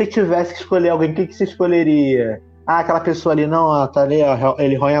 se tivesse que escolher alguém, o que você escolheria? Aquela pessoa ali, não, tá ali, ó,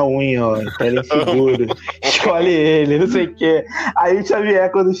 ele rói a unha, ó, tá ele inseguro. Escolhe ele, não sei o quê. Aí o Xavier,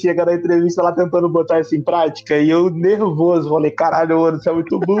 quando chega na entrevista, lá tentando botar isso em prática, e eu nervoso, falei, caralho, você é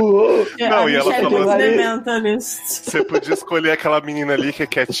muito burro. Não, e ela falou assim, você podia escolher aquela menina ali que é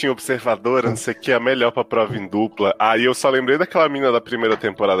quietinha, observadora, não sei o que, a melhor pra prova em dupla. Aí eu só lembrei daquela menina da primeira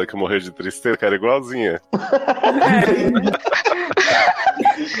temporada que morreu de tristeza, que era igualzinha.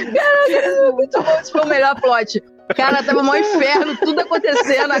 Caraca, muito bom, esse foi o melhor plot. Cara, tava um inferno, tudo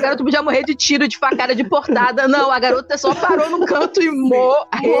acontecendo. A garota podia morrer de tiro, de facada, de portada. Não, a garota só parou no canto e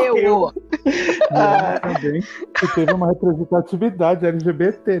morreu. Também que teve uma representatividade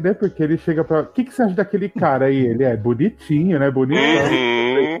LGBT, né? Porque ele chega pra... O que você acha daquele cara aí? Ele é bonitinho, né? Bonitão.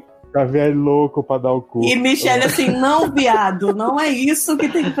 Xavier louco pra dar o cu. E Michelle assim, não, viado, não é isso que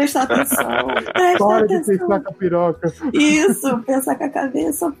tem que prestar atenção. Para de pensar com a piroca. Isso, pensar com a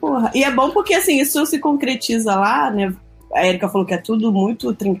cabeça, porra. E é bom porque assim, isso se concretiza lá, né? A Erika falou que é tudo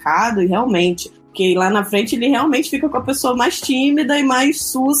muito trincado, e realmente, porque lá na frente ele realmente fica com a pessoa mais tímida e mais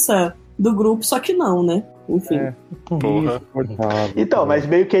sussa do grupo, só que não, né? Enfim. Então, mas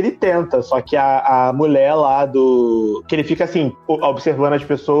meio que ele tenta, só que a mulher lá que ele fica assim, observando as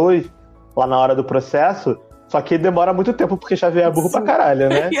pessoas lá na hora do processo, só que demora muito tempo porque Xavier é burro pra caralho,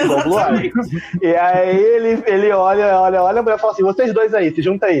 né? E aí ele olha, a mulher fala assim, vocês dois aí, se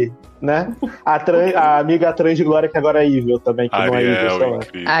junta aí, né? A amiga trans de Glória, que agora é Evil também, que não é Evil.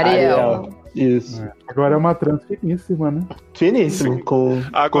 Ariel. Isso. Agora é uma trans finíssima, né? Finíssimo.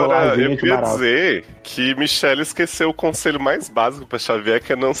 Agora, eu queria dizer que Michelle esqueceu o conselho mais básico pra Xavier,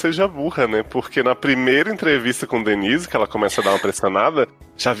 que é não seja burra, né? Porque na primeira entrevista com Denise, que ela começa a dar uma pressionada,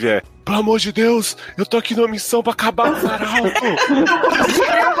 Xavier, pelo amor de Deus, eu tô aqui numa missão pra acabar com o Arauto.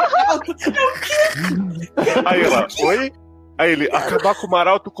 Aí ela, oi? Aí ele, acabar com o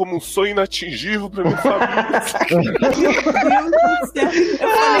Maralto como um sonho inatingível pra minha família.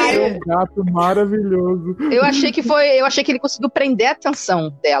 É um gato maravilhoso. Eu achei que ele conseguiu prender a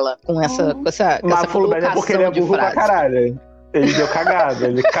atenção dela com essa colocação. Mas é porque ele é burro pra caralho. Ele deu cagada,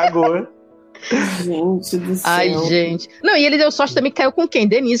 ele cagou. Gente do céu. Ai, gente. Não, e ele deu sorte também que caiu com quem?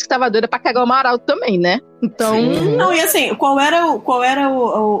 Denise, que tava doida pra cagar o Maralto também, né? Então. Sim. Não, e assim, qual era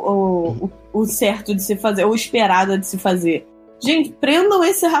o certo de se fazer, ou o esperado de se fazer? Gente, prendam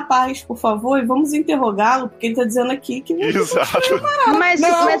esse rapaz, por favor, e vamos interrogá-lo, porque ele tá dizendo aqui que... Exato. Mas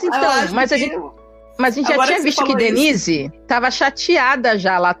a gente já tinha visto que Denise tava chateada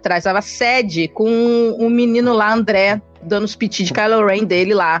já lá atrás, tava sede com o menino lá, André, dando os piti de Kylo Ren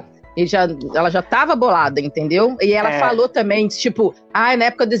dele lá. Ela já tava bolada, entendeu? E ela falou também, tipo, na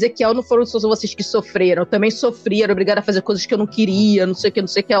época do Ezequiel não foram só vocês que sofreram, eu também sofri, era obrigada a fazer coisas que eu não queria, não sei o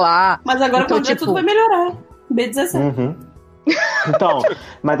que lá. Mas agora então, tudo vai melhorar. B17. Então,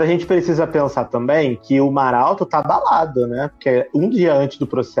 mas a gente precisa pensar também que o Maralto tá abalado, né? Porque um dia antes do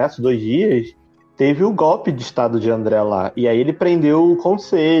processo, 2 dias, teve o golpe de estado de André lá. E aí ele prendeu o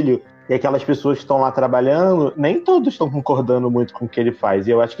conselho. E aquelas pessoas que estão lá trabalhando, nem todos estão concordando muito com o que ele faz.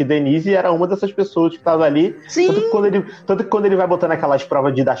 E eu acho que Denise era uma dessas pessoas que estava ali. Sim. Tanto que quando ele vai botando aquelas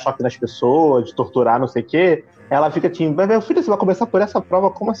provas de dar choque nas pessoas, de torturar, não sei o quê, ela fica tipo, meu filho, você vai começar por essa prova?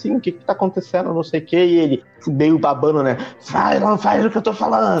 Como assim? O que tá acontecendo? Não sei o quê. E ele meio babando, né? Faz o que eu tô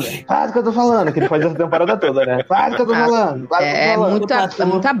falando. Faz o que eu tô falando. Que ele faz essa temporada toda, né? Faz o que eu tô falando.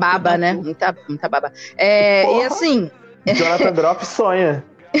 Muita baba, né? Muita baba. E assim... Jonathan Groff sonha.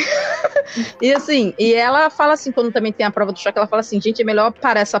 E assim, e ela fala assim, quando também tem a prova do choque, ela fala assim, gente, é melhor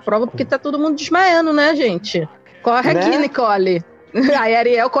parar essa prova porque tá todo mundo desmaiando, né, gente? Corre aqui, Nicole. Aí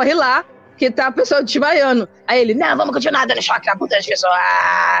Ariel corre lá, que tá a pessoa desmaiando. Aí ele, não, vamos continuar dando choque na puta das pessoas.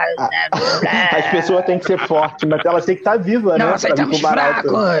 As pessoas têm que ser fortes, mas elas têm que estar vivas, né? Nós estamos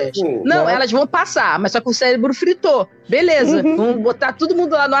fracos. Não, elas vão passar, mas só que o cérebro fritou. Beleza, vamos botar todo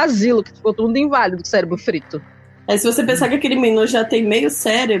mundo lá no asilo, que ficou todo mundo inválido com o cérebro frito. Se você pensar que aquele menino já tem meio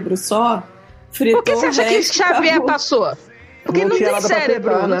cérebro só, fritou. Por que você acha que Xavier passou? Porque não tem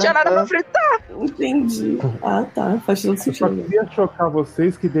cérebro, fritar, né? Não tinha nada pra fritar. Entendi. Ah, tá. Faz todo sentido. Eu só queria chocar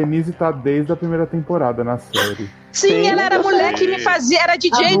vocês que Denise tá desde a primeira temporada na série. Sim, ela era a mulher que me fazia, era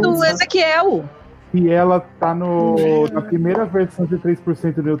DJ do Ezequiel. E ela tá na primeira versão de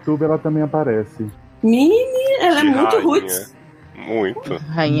 3% no YouTube, ela também aparece. Mini, ela é muito roots. Muito.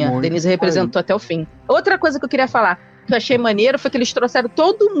 Rainha. Denise representou até o fim. Outra coisa que eu queria falar, que eu achei maneiro, foi que eles trouxeram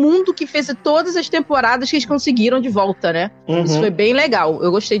todo mundo que fez todas as temporadas que eles conseguiram de volta, né? Isso foi bem legal.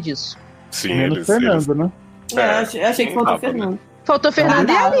 Eu gostei disso. Sim, menos Fernando, né? Achei que faltou Fernando. Faltou Fernando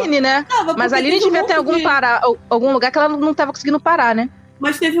e a Aline, né? Mas a Aline devia ter algum lugar que ela não tava conseguindo parar, né?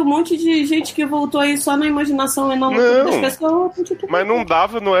 Mas teve um monte de gente que voltou aí só na imaginação e não das pessoas. Mas não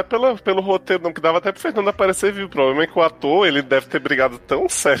dava, não é pelo roteiro, não, que dava até pro Fernando aparecer vivo. O problema é que o ator, ele deve ter brigado tão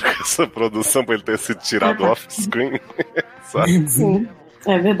sério com essa produção pra ele ter sido tirado off-screen. Sim,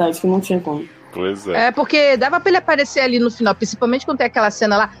 é verdade, que não tinha como. Pois é. É, porque dava pra ele aparecer ali no final, principalmente quando tem aquela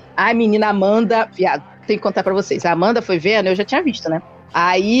cena lá. Ai, menina Amanda, viado, tenho que contar pra vocês. A Amanda foi ver, né? Eu já tinha visto, né?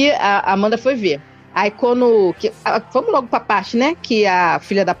 Aí a Amanda foi ver. Aí quando... vamos logo pra parte, né? Que a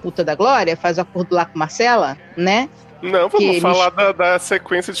filha da puta da Glória faz o acordo lá com Marcela, né? Não, vamos falar da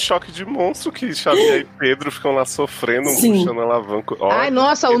sequência de choque de monstro que Xavier e Pedro ficam lá sofrendo, puxando a alavanca. Ai,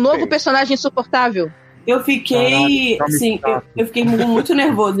 nossa, o novo personagem insuportável. Eu fiquei... Sim, eu fiquei muito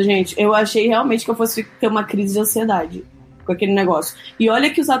nervoso, gente. Eu achei realmente que eu fosse ter uma crise de ansiedade com aquele negócio. E olha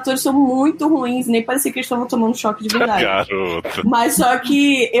que os atores são muito ruins, nem parecia que eles estavam tomando choque de verdade. Garota. Mas só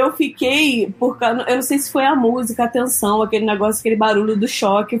que eu fiquei, eu não sei se foi a música, a tensão, aquele negócio, aquele barulho do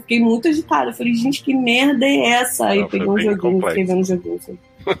choque, eu fiquei muito agitada. Eu falei, gente, que merda é essa? Aí peguei um joguinho, fiquei vendo o joguinho.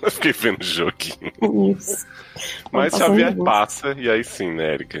 Fiquei vendo o joguinho. Isso. Mas Xavier passa, e aí sim,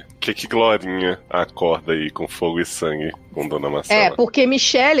 né, Erika? Que Glorinha acorda aí com fogo e sangue com Dona Marcela? Porque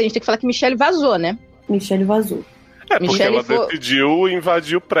Michelle, a gente tem que falar que Michelle vazou, né? Michelle vazou. Porque Michelle ela decidiu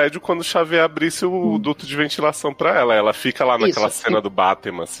invadir o prédio quando o Xavier abrisse o duto de ventilação pra ela. Ela fica lá naquela cena do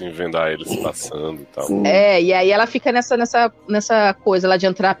Batman, assim, vendo a eles passando e tal. E aí ela fica nessa coisa lá de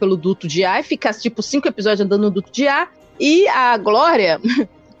entrar pelo duto de ar e ficar, tipo, 5 episódios andando no duto de ar. E a Glória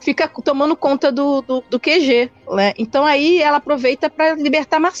fica tomando conta do QG, né? Então aí ela aproveita pra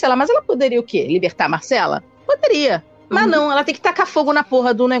libertar a Marcela. Mas ela poderia o quê? Libertar a Marcela? Poderia. Mas não, ela tem que tacar fogo na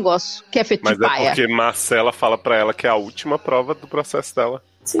porra do negócio, que é feito de paia. Mas é porque Marcela fala pra ela que é a última prova do processo dela.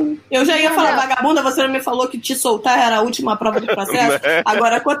 Sim. Eu já ia falar, vagabunda, você não me falou que te soltar era a última prova do processo?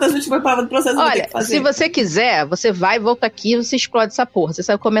 Agora, quantas últimas provas do processo eu vou ter que fazer? Se você quiser, você vai, volta aqui, você explode essa porra, você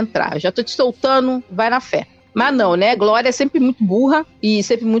sabe como entrar. Eu já tô te soltando, vai na fé. Mas não, né? Glória é sempre muito burra e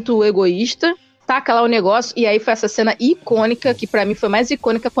sempre muito egoísta. Taca lá o negócio, e aí foi essa cena icônica, que pra mim foi mais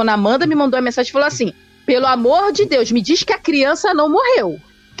icônica, quando a Amanda me mandou a mensagem e falou assim: pelo amor de Deus, me diz que a criança não morreu.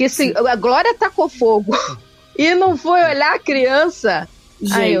 Que se a Glória tacou fogo e não foi olhar a criança.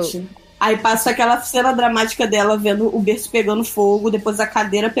 Gente, aí passa aquela cena dramática dela vendo o berço pegando fogo, depois a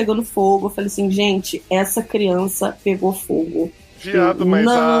cadeira pegando fogo. Eu falei assim, gente, essa criança pegou fogo. Viado, mas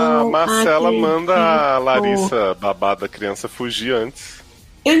a Marcela manda a Larissa, babá da criança, fugir antes.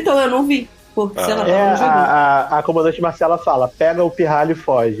 Então eu não vi. A comandante Marcela fala, pega o pirralho e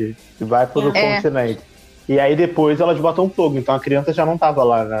foge. E vai pro continente. E aí depois elas botam fogo. Então a criança já não tava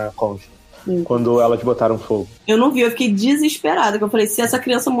lá na concha. Quando elas botaram fogo. Eu não vi, eu fiquei desesperada. Que eu falei, se essa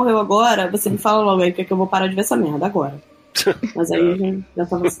criança morreu agora, você me fala logo aí, porque eu vou parar de ver essa merda agora. Mas aí já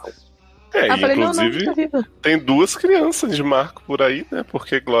tava salvo. Inclusive, tem 2 crianças de Marco por aí, né?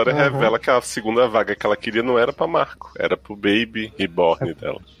 Porque Glória revela que a segunda vaga que ela queria não era pra Marco, era pro Baby Reborn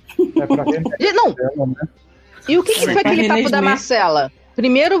dela. Não. E o que foi aquele papo da Marcela?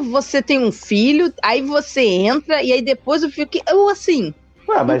 Primeiro você tem um filho, aí você entra, e aí depois eu fico assim,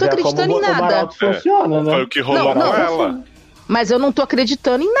 Ué, não tô acreditando em nada. O Maralto funciona, né? Foi o que rolou com ela. Mas eu não tô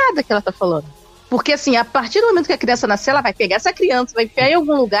acreditando em nada que ela tá falando. Porque assim, a partir do momento que a criança nascer, ela vai pegar essa criança, vai enfiar em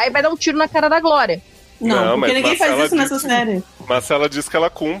algum lugar e vai dar um tiro na cara da Glória. Não, porque ninguém faz isso nessa série. Marcela diz que ela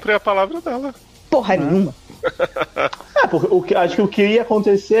cumpre a palavra dela. Porra nenhuma. Porque acho que o que ia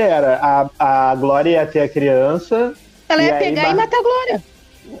acontecer era a Glória ia ter a criança. Ela ia pegar e matar a Glória.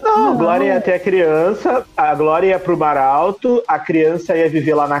 Não, a Glória ia ter a criança, a Glória ia pro Maralto, a criança ia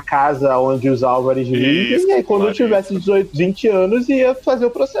viver lá na casa onde os Álvares vivem, e aí quando tivesse 18, 20 anos ia fazer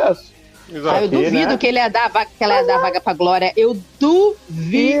o processo. Eu duvido que ele ia dar que ela ia dar vaga pra Glória. Eu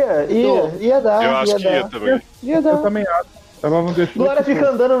duvido. Ia dar. Eu acho que ia também. Ia dar. Eu também acho. Ela não deixou. Glória fica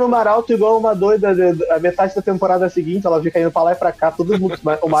andando no Maralto igual uma doida. A metade da temporada seguinte, ela fica indo pra lá e pra cá, todo mundo.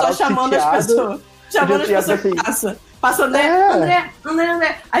 O Maralto só chamando as pessoas. Chamando as pessoas que passam. Passa André.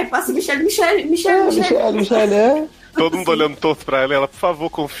 Aí passa Michelle. Todo mundo olhando torto pra ela e ela, por favor,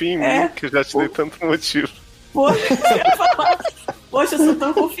 confia em mim, que eu já te dei tanto motivo. Poxa, eu sou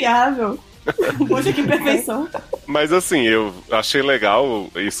tão confiável. Poxa, que perfeição. Mas assim, eu achei legal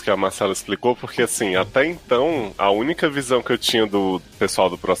isso que a Marcela explicou, porque assim, até então, a única visão que eu tinha do pessoal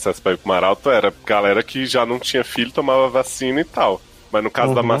do processo para ir pro Maralto era galera que já não tinha filho, tomava vacina e tal. Mas no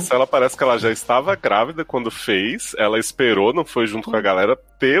caso da Marcela, parece que ela já estava grávida quando fez, ela esperou, não foi junto com a galera,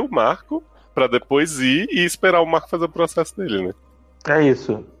 ter o Marco, pra depois ir e esperar o Marco fazer o processo dele, né? É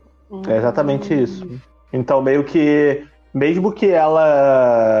isso. É exatamente isso. Então, meio que, mesmo que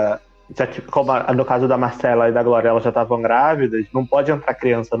ela, já, como no caso da Marcela e da Glória, elas já estavam grávidas, não pode entrar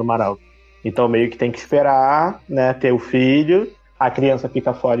criança no Maralto. Então, meio que tem que esperar, né, ter o filho, a criança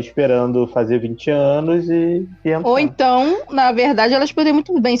fica fora esperando fazer 20 anos e entrar. Ou então, na verdade, elas poderiam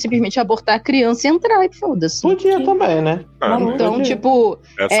muito bem simplesmente abortar a criança e entrar e foda-se. Podia também, né? Então, podia. Tipo...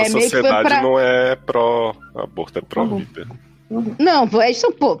 Essa sociedade não é pró-aborto, é pró-vida. Não, eles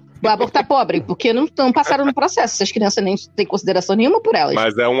são abortar pobre, porque não passaram no processo. Essas crianças nem têm consideração nenhuma por elas.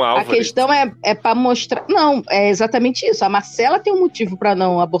 Mas é um alvo. A questão é pra mostrar... Não, é exatamente isso. A Marcela tem um motivo pra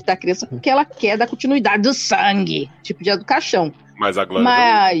não abortar a criança, porque ela quer dar continuidade do sangue. Tipo, dia do caixão. Mas a Glória...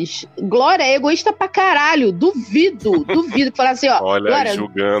 Mas Glória é egoísta pra caralho. Duvido que falar assim, ó... Olha, Glória,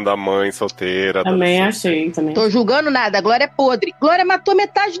 julgando a mãe solteira. Também achei. Tô julgando nada. A Glória é podre. Glória matou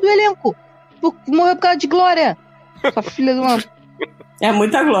metade do elenco. Morreu por causa de Glória. Sua filha de uma... É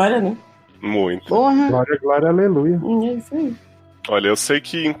muita glória, né? Muito. Porra. Glória, aleluia. É isso aí. Olha, eu sei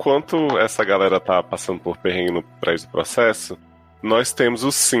que enquanto essa galera tá passando por perrengue no processo, nós temos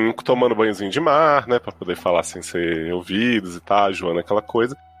os 5 tomando banhozinho de mar, né? Pra poder falar sem ser ouvidos e tal, Joana, aquela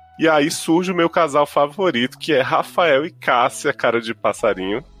coisa. E aí surge o meu casal favorito, que é Rafael e Cássia, cara de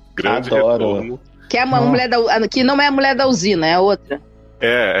passarinho. Grande retorno. Que é uma mulher que não é a mulher da usina, é a outra.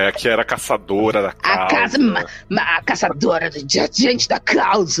 É a que era caçadora da causa. A caçadora de gente da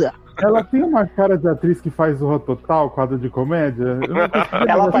causa. Ela tem uma cara de atriz que faz o Total, quadro de comédia.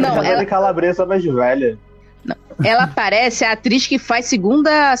 Ela parece a Dani Calabresa mais velha. Não. Ela parece a atriz que faz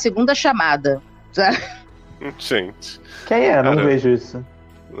segunda chamada. Gente. Quem é? Não vejo isso.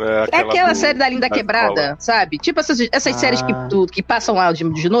 É aquela série da Linda Quebrada, sabe? Tipo essas séries que passam lá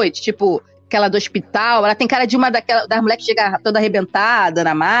de noite, tipo... Aquela do hospital, ela tem cara de uma das mulheres que chega toda arrebentada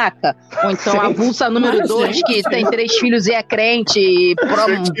na maca, ou então a avulsa número 2, que tem 3 filhos e é crente, e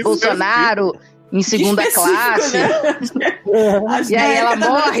Bolsonaro em segunda classe. Né? E aí ela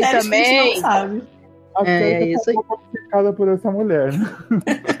morre também. É isso aí. Complicada por essa mulher.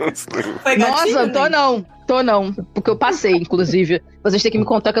 Nossa, tô não, porque eu passei, inclusive. Vocês têm que me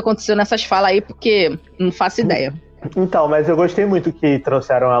contar o que aconteceu nessas falas aí, porque não faço ideia. Então, mas eu gostei muito que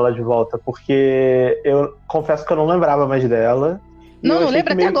trouxeram ela de volta, porque eu confesso que eu não lembrava mais dela. Não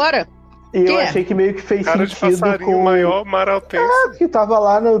lembro até agora. E eu achei que meio que fez cara sentido com o maior maraltense. Que tava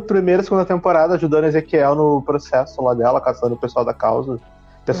lá na primeira e segunda temporada ajudando Ezequiel no processo lá dela, caçando o pessoal da causa.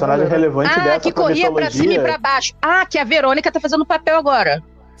 Personagem relevante dessa que corria pra cima e pra baixo. Que a Verônica tá fazendo o papel agora.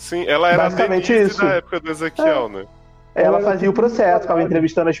 Sim, ela era basicamente isso na época do Ezequiel, né? Ela fazia o processo, ficava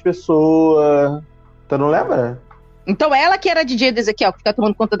entrevistando as pessoas. Tu não lembra? Então ela que era a DJ do Ezequiel, que ficava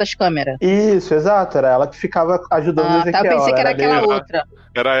tomando conta das câmeras. Isso, exato. Era ela que ficava ajudando o Ezequiel. Tá, eu pensei que era aquela outra.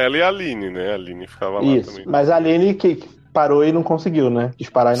 Era ela e a Aline, né? A Aline ficava lá isso, também. Mas a Aline que parou e não conseguiu, né? Quis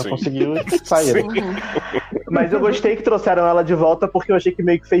parar e não conseguiu e saíram. Mas eu gostei que trouxeram ela de volta porque eu achei que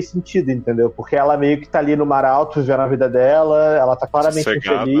meio que fez sentido, entendeu? Porque ela meio que tá ali no Maralto, vivendo a vida dela, ela tá claramente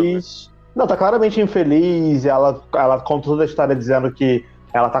infeliz. Né? Não, tá claramente infeliz, ela conta toda a história dizendo que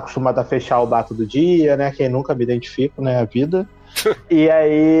ela tá acostumada a fechar o bar todo dia, né? Quem nunca me identifica, né? A vida. E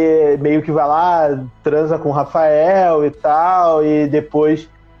aí, meio que vai lá, transa com o Rafael e tal, e depois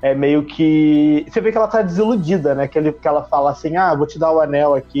é meio que... Você vê que ela tá desiludida, né? Que ela fala assim, vou te dar o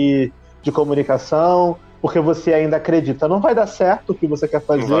anel aqui de comunicação, porque você ainda acredita. Não vai dar certo o que você quer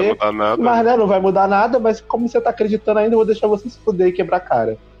fazer. Não vai mudar nada. Mas, né, não vai mudar nada, mas como você tá acreditando ainda, eu vou deixar você se fuder e quebrar a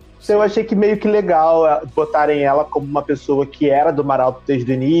cara. Então eu achei que meio que legal botarem ela como uma pessoa que era do Mar Alto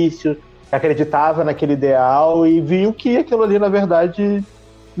desde o início, acreditava naquele ideal e viu que aquilo ali, na verdade,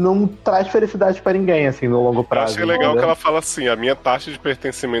 não traz felicidade pra ninguém, assim, no longo prazo. Eu achei legal que ela fala assim, a minha taxa de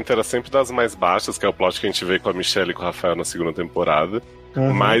pertencimento era sempre das mais baixas, que é o plot que a gente vê com a Michelle e com o Rafael na segunda temporada.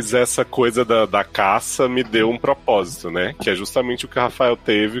 Mas essa coisa da caça me deu um propósito, né? Que é justamente o que o Rafael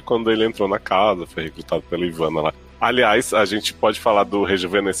teve quando ele entrou na casa, foi recrutado pela Ivana lá. Aliás, a gente pode falar do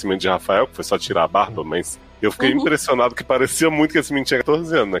rejuvenescimento de Rafael, que foi só tirar a barba, mas eu fiquei impressionado que parecia muito que esse menino tinha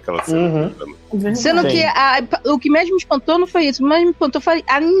 14 anos naquela cena. Sendo que o que mais me espantou não foi isso, mas me espantou foi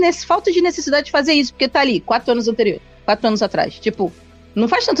a falta de necessidade de fazer isso, porque tá ali, 4 anos atrás. Tipo, não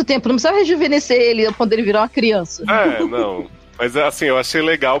faz tanto tempo, não precisava rejuvenescer ele quando ele virou uma criança. Não. Mas assim, eu achei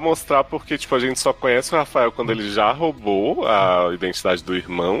legal mostrar porque, tipo, a gente só conhece o Rafael quando ele já roubou a identidade do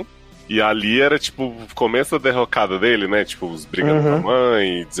irmão. E ali era, tipo, o começo da derrocada dele, né? Tipo, os brigando com a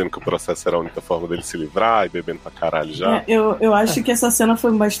mãe, dizendo que o processo era a única forma dele se livrar e bebendo pra caralho já. Eu acho que essa cena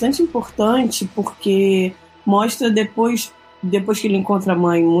foi bastante importante porque mostra depois que ele encontra a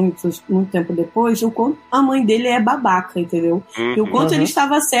mãe muito tempo depois, o quanto a mãe dele é babaca, entendeu? E o quanto ele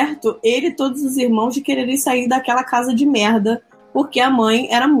estava certo, ele e todos os irmãos, de quererem sair daquela casa de merda, porque a mãe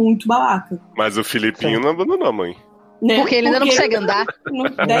era muito babaca. Mas o Filipinho não abandonou a mãe. Né? Porque ele ainda não consegue andar.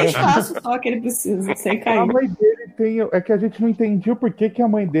 10 passos só que ele precisa, sem cair. A mãe dele é que a gente não entendia por que a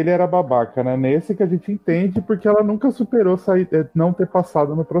mãe dele era babaca, né? Nesse que a gente entende, porque ela nunca superou não ter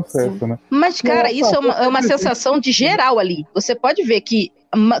passado no processo, né? Mas, cara, isso é uma sensação de geral ali. Você pode ver que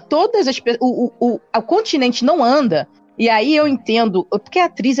todas as pessoas. O continente não anda. E aí eu entendo. Porque a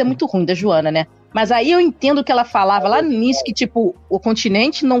atriz é muito ruim, da Joana, né? Mas aí eu entendo que ela falava lá no início que, tipo, o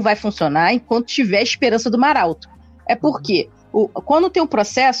continente não vai funcionar enquanto tiver esperança do Mar Alto. É porque quando tem um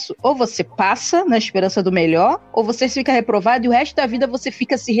processo, ou você passa na esperança do melhor, ou você fica reprovado e o resto da vida você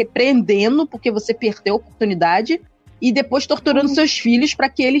fica se repreendendo porque você perdeu a oportunidade e depois torturando seus filhos para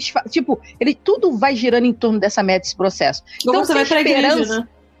que eles... tudo vai girando em torno dessa merda, desse processo. Então você vai pra igreja, né?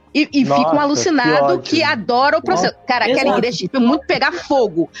 E ficam alucinados que adoram o processo. Cara, aquela igreja tipo, muito pegar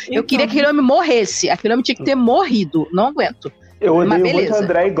fogo. Eu queria que aquele homem morresse. Aquele homem tinha que ter morrido. Não aguento. Eu odeio muito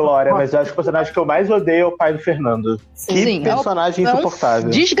André e Glória, mas eu acho que o personagem que eu mais odeio é o pai do Fernando. Que personagem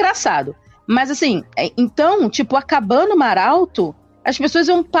insuportável. Desgraçado. Mas assim, então, tipo, acabando o Mar Alto, as pessoas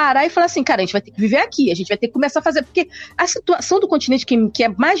vão parar e falar assim, cara, a gente vai ter que viver aqui, a gente vai ter que começar a fazer, porque a situação do continente que é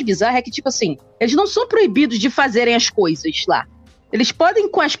mais bizarra é que, tipo assim, eles não são proibidos de fazerem as coisas lá. Eles podem,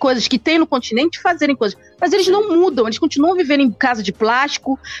 com as coisas que tem no continente, fazerem coisas. Mas eles não mudam. Eles continuam vivendo em casa de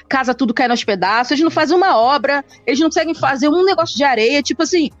plástico, casa tudo cai aos pedaços. Eles não fazem uma obra. Eles não conseguem fazer um negócio de areia. Tipo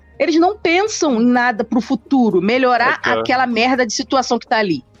assim, eles não pensam em nada pro futuro. Melhorar aquela merda de situação que tá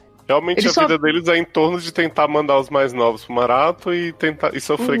ali. Realmente eles a vida deles é em torno de tentar mandar os mais novos pro Mar Alto e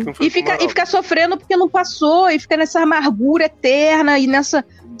sofrer que não foi e ficar sofrendo porque não passou. E fica nessa amargura eterna e nessa...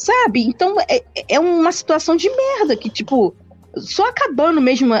 Sabe? Então, é uma situação de merda que, tipo... Só acabando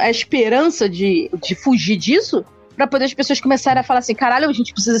mesmo a esperança de fugir disso, pra poder as pessoas começarem a falar assim, caralho, a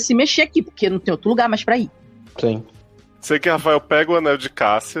gente precisa se mexer aqui, porque não tem outro lugar mais pra ir. Sim. Sei que Rafael pega o anel de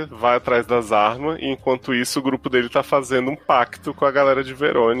Cássia, vai atrás das armas, e enquanto isso o grupo dele tá fazendo um pacto com a galera de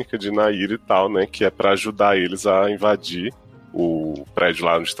Verônica, de Nair e tal, né, que é pra ajudar eles a invadir o prédio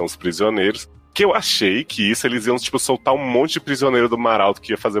lá onde estão os prisioneiros. Que eu achei que eles iam, tipo, soltar um monte de prisioneiro do Mar Alto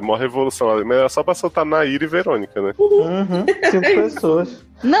que ia fazer uma revolução lá, mas era só pra soltar Nair e Verônica, né? 5 pessoas.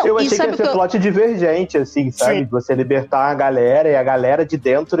 Não, eu achei que ia ser plot divergente, assim, sabe? Sim. Você libertar a galera e a galera de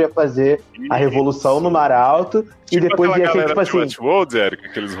dentro ia fazer a revolução no Mar Alto e depois ia ser, tipo assim... Westworld, Érica,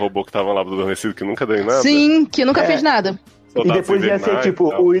 aqueles robôs que estavam lá do adormecido que nunca deu em nada. Sim, que nunca fez nada. E depois ia ser,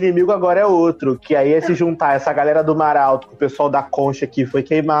 tipo, o inimigo agora é outro, que aí ia se juntar essa galera do Mar Alto, com o pessoal da Concha que foi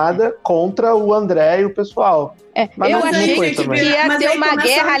queimada, contra o André e o pessoal. Eu achei que ia ter uma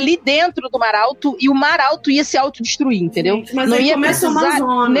guerra ali dentro do Mar Alto e o Mar Alto ia se autodestruir, entendeu? Mas não ia precisar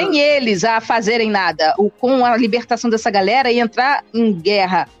nem eles a fazerem nada. Com a libertação dessa galera, ia entrar em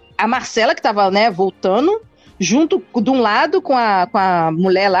guerra a Marcela, que tava, né, voltando, junto de um lado com a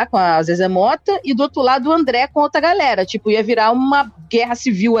mulher lá, com a Zezé Mota, e do outro lado o André com outra galera. Tipo, ia virar uma guerra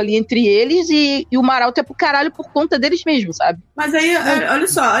civil ali entre eles e o Mar Alto é pro caralho por conta deles mesmos, sabe? Mas aí, olha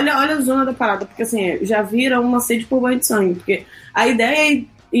só, olha a zona da parada, porque assim, já vira uma sede por banho de sangue, porque a ideia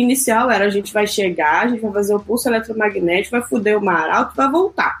inicial era a gente vai chegar, a gente vai fazer o pulso eletromagnético, vai foder o Mar Alto, vai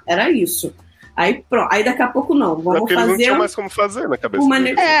voltar. Era isso. Aí pronto, aí daqui a pouco não. Vamos porque fazer. Eles não tinham mais como fazer na cabeça.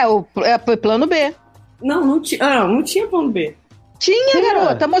 Foi plano B. Não tinha plano B. Tinha,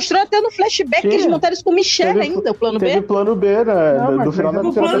 garota. Mostrou até no flashback que eles montaram isso com o Michelle ainda, o plano B. Teve plano B, né? No final da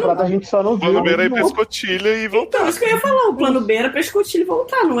terceira temporada a gente só não viu. O plano B era ir pra escotilha e voltar. Então, isso que eu ia falar. O plano B era pra escotilha e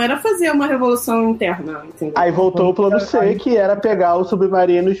voltar. Não era fazer uma revolução interna, entendeu? Aí voltou o plano C, que era pegar o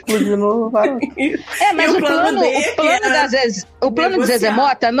submarino e explodir no varal. Mas o plano de Zezé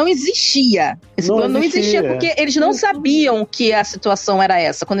Mota não existia. Esse plano não existia porque eles não sabiam que a situação era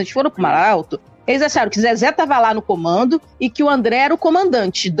essa. Quando eles foram pro Mar Alto, eles acharam que Zezé tava lá no comando e que o André era o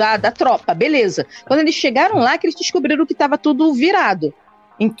comandante da tropa, beleza. Quando eles chegaram lá, que eles descobriram que tava tudo virado.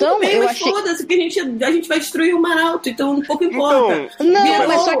 Então, tudo bem, eu mas achei... foda-se, que a gente vai destruir o Mar Alto, então um pouco importa.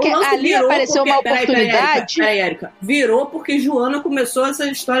 Mas só que ali apareceu uma oportunidade... Peraí, Érica. Virou porque Joana começou essa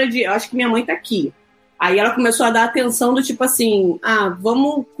história de, eu acho que minha mãe tá aqui. Aí ela começou a dar atenção do tipo assim,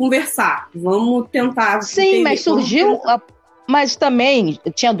 vamos conversar, vamos tentar... Sim, entender, mas surgiu... Mas também,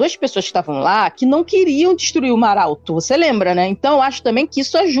 tinha 2 pessoas que estavam lá que não queriam destruir o Mar Alto, você lembra, né? Então, eu acho também que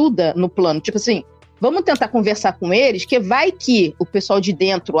isso ajuda no plano. Tipo assim, vamos tentar conversar com eles, que vai que o pessoal de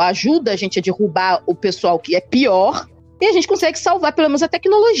dentro ajuda a gente a derrubar o pessoal que é pior, e a gente consegue salvar pelo menos a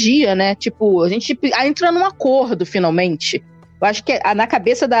tecnologia, né? Tipo, a gente entra num acordo, finalmente. Eu acho que na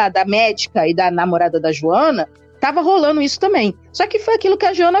cabeça da médica e da namorada da Joana, tava rolando isso também. Só que foi aquilo que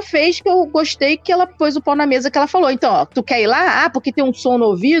a Joana fez, que eu gostei, que ela pôs o pau na mesa, que ela falou. Então, ó, tu quer ir lá? Porque tem um som no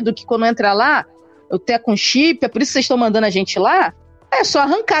ouvido, que quando entra lá, eu tenho com chip, é por isso que vocês estão mandando a gente lá? É só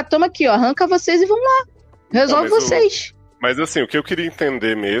arrancar, toma aqui, ó, arranca vocês e vão lá. Resolve vocês. Mas assim, o que eu queria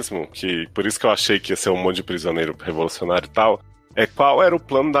entender mesmo, que por isso que eu achei que ia ser um monte de prisioneiro revolucionário e tal, é qual era o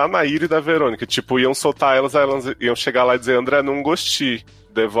plano da Anaíra e da Verônica. Tipo, iam soltar elas, aí elas iam chegar lá e dizer, André, não gostei,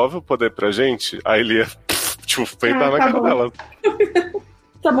 devolve o poder pra gente? Aí ele ia... Tipo, peitar na cara dela.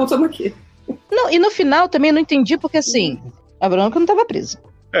 Tá bom, tamo aqui. Não, e no final também eu não entendi, porque assim, a Verônica não tava presa.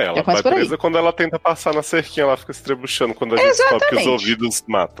 Ela vai presa quando ela tenta passar na cerquinha, ela fica se trebuchando quando a gente descobre que os ouvidos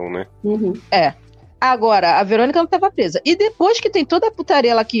matam, né? Uhum. Agora, a Verônica não tava presa. E depois que tem toda a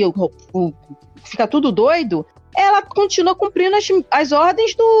putaria lá que fica tudo doido, ela continua cumprindo as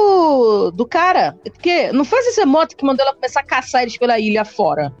ordens do cara. Porque não foi esse moto que mandou ela começar a caçar eles pela ilha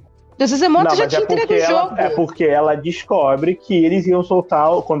fora. Esse moto já tinha entregue o jogo. É porque ela descobre que eles iam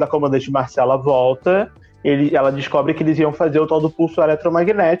soltar, quando a comandante Marcela volta, ela descobre que eles iam fazer o tal do pulso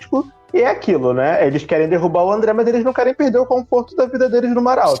eletromagnético, e é aquilo, né? Eles querem derrubar o André, mas eles não querem perder o conforto da vida deles no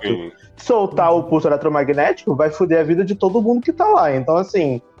Mar Alto. Sim. Soltar o pulso eletromagnético vai foder a vida de todo mundo que tá lá. Então,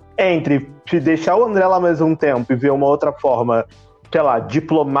 assim, entre deixar o André lá mais um tempo e ver uma outra forma, sei lá,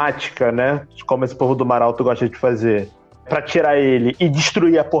 diplomática, né? Como esse povo do Mar Alto gosta de fazer, pra tirar ele e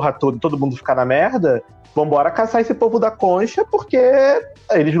destruir a porra toda e todo mundo ficar na merda, vambora caçar esse povo da concha, porque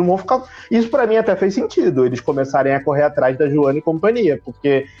eles não vão ficar... Isso pra mim até fez sentido, eles começarem a correr atrás da Joana e companhia,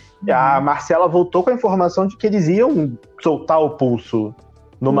 porque a Marcela voltou com a informação de que eles iam soltar o pulso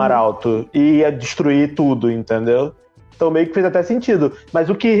no Mar Alto e ia destruir tudo, entendeu? Então meio que fez até sentido. Mas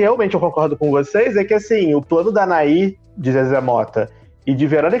o que realmente eu concordo com vocês é que, assim, o plano da Anaí, de Zezé Mota, e de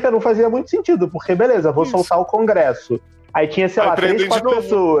Verônica não fazia muito sentido, porque beleza, vou soltar o Congresso. Aí tinha, sei lá, 3, 4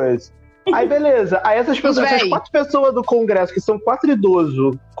 pessoas. Aí beleza, aí essas 4 pessoas do Congresso, que são 4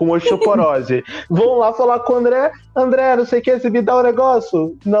 idosos com osteoporose, vão lá falar com o André, não sei o que, você me dá um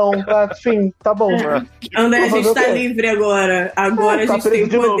negócio? Não, enfim, tá bom. André, a gente tá livre agora. Agora a gente tem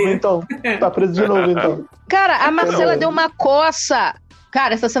de poder. Novo, então. Tá preso de novo, então. Cara, a Marcela deu uma coça.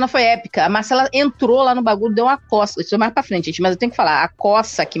 Cara, essa cena foi épica. A Marcela entrou lá no bagulho, deu uma coça. Isso é mais pra frente, gente, mas eu tenho que falar. A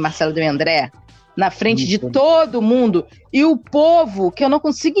coça que Marcela deu em André, na frente de todo mundo. E o povo, que eu não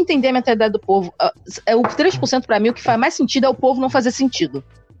consigo entender a mentalidade do povo. O 3% pra mim, o que faz mais sentido é o povo não fazer sentido.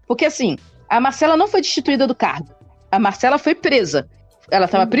 Porque assim, a Marcela não foi destituída do cargo. A Marcela foi presa. Ela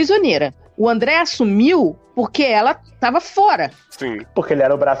tava prisioneira. O André assumiu porque ela tava fora. Sim. Porque ele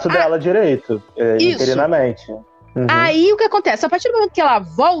era o braço dela direito, interinamente. Aí o que acontece? A partir do momento que ela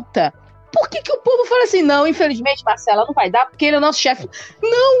volta, por que o povo fala assim, não, infelizmente, Marcela, não vai dar, porque ele é o nosso chefe?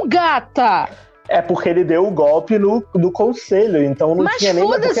 Não, gata! É porque ele deu o golpe no conselho, então não tinha nem...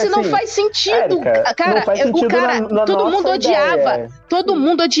 Mas foda-se, não faz sentido. Érica, cara, não faz sentido o cara, todo mundo odiava. Todo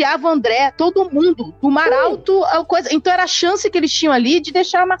mundo odiava o André, todo mundo. Do Mar Alto, coisa. Então era a chance que eles tinham ali de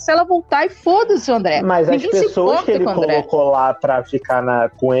deixar a Marcela voltar e foda-se o André. Mas ninguém as pessoas que ele colocou lá pra ficar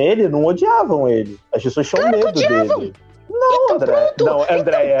com ele não odiavam ele. As pessoas tinham medo dele. Não, André. Não,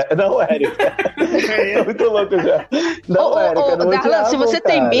 Andréia. Não, Érica. Tô muito louco já. Não, Érica, não Darlan, odiava, se você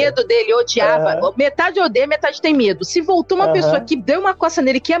cara. tem medo dele, odiava, metade odeia, metade tem medo. Se voltou uma pessoa que deu uma coça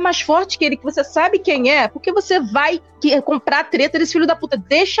nele, que é mais forte que ele, que você sabe quem é, porque você vai comprar a treta desse filho da puta.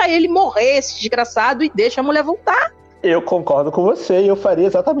 Deixa ele morrer, esse desgraçado, e deixa a mulher voltar. Eu concordo com você e eu faria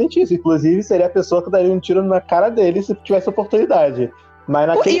exatamente isso. Inclusive, seria a pessoa que daria um tiro na cara dele se tivesse oportunidade. Mas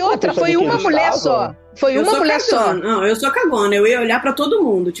naquele E outra, foi uma mulher só. Foi uma mulher só. Não, eu sou cagona. Eu ia olhar pra todo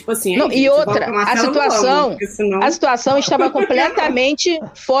mundo. Tipo assim. Não, e outra, a situação estava completamente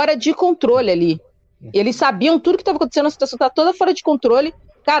fora de controle ali. Eles sabiam tudo que estava acontecendo, a situação estava toda fora de controle.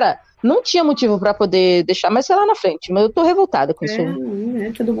 Cara, não tinha motivo pra poder deixar, mas sei lá na frente. Mas eu tô revoltada com isso.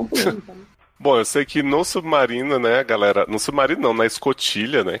 Tudo bom por mim, tá? Bom, eu sei que no submarino, né, galera... No submarino não, na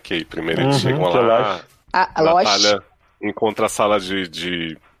escotilha, né, que aí primeiro eles chegam lá... A Natália encontra a sala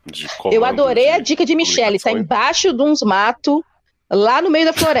de comando. Eu adorei a dica de Michelle. Tá embaixo de uns matos, lá no meio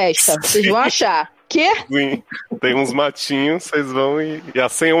da floresta. Vocês vão achar. Quê? Sim, tem uns matinhos, vocês vão e a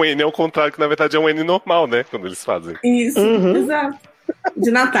senha um N é o contrário, que na verdade é um N normal, né, quando eles fazem. Isso, exato. De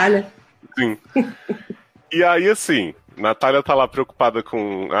Natália. Sim. E aí, assim... Natália tá lá preocupada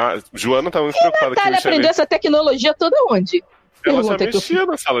com... Joana tá muito preocupada com Natália aprendeu essa tecnologia toda onde? Ela já mexia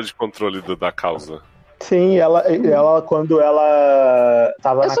na sala de controle da causa. Sim, ela quando ela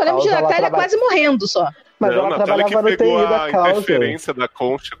tava na causa... Eu só lembro de Natália quase morrendo só. Mas ela Natália trabalhava que no pegou TI da a causa. interferência da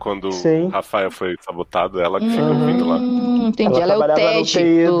Concha quando o Rafael foi sabotado, ela que fica ouvindo lá. Entendi, ela é o teste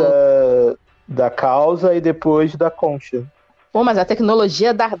no TI da causa e depois da Concha. Pô, mas a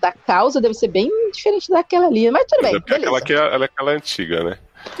tecnologia da causa deve ser bem diferente daquela ali. Mas tudo bem, beleza. Ela é aquela antiga, né?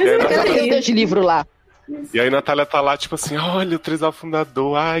 Tem os livros lá. E aí Natália tá lá, tipo assim, olha, o Trisal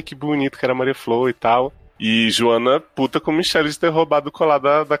fundador, ai, que bonito que era Maria Flor e tal. E Joana puta com Michelle de ter roubado o colar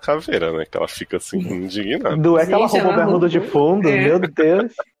da caveira, né? Que ela fica assim, indignada. Não é que ela roubou bermuda de fundo? Meu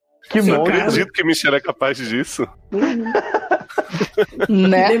Deus. Que Não monstro. acredito que Michelle é capaz disso.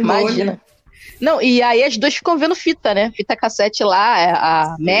 Né? Imagina. Não, e aí as duas ficam vendo fita, né? Fita cassete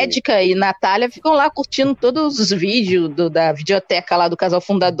lá, a médica e Natália ficam lá curtindo todos os vídeos da videoteca lá do casal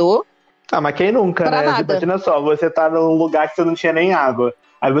fundador. Mas quem nunca, pra né? nada. Imagina só, você tá num lugar que você não tinha nem água.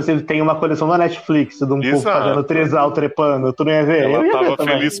 Aí você tem uma coleção da Netflix de um povo fazendo trisal, trepando, tu não ia ver? Ela ia tava ver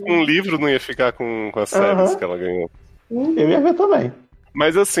feliz com um livro, não ia ficar com as séries que ela ganhou. Eu ia ver também.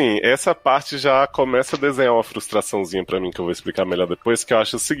 Mas assim, essa parte já começa a desenhar uma frustraçãozinha pra mim, que eu vou explicar melhor depois, que eu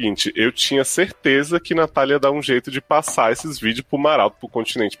acho o seguinte, eu tinha certeza que Natália ia dar um jeito de passar esses vídeos pro Maralto, pro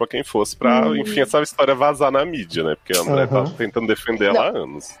Continente, pra quem fosse, pra, enfim, essa história vazar na mídia, né? Porque a André tá tentando defender ela há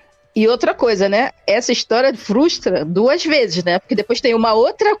anos. E outra coisa, né? Essa história frustra duas vezes, né? Porque depois tem uma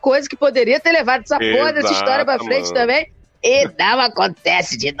outra coisa que poderia ter levado essa porra dessa história pra frente também, e não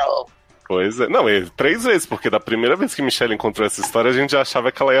acontece de novo. Pois é. Não, 3 vezes, porque da primeira vez que Michelle encontrou essa história, a gente já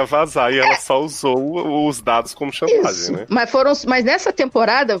achava que ela ia vazar e ela só usou os dados como chantagem, né? Mas nessa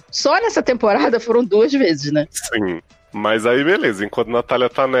temporada, só nessa temporada foram 2 vezes, né? Sim. Mas aí, beleza. Enquanto a Natália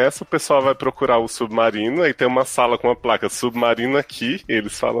tá nessa, o pessoal vai procurar o submarino, aí tem uma sala com uma placa submarino aqui, e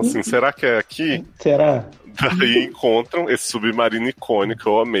eles falam assim, será que é aqui? Será? Daí encontram esse submarino icônico,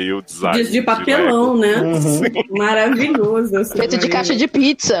 eu amei o design. De papelão, né? Maravilhoso. Feito de caixa de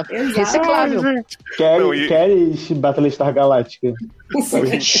pizza. Reciclável. Queres Batalha Star Galáctica?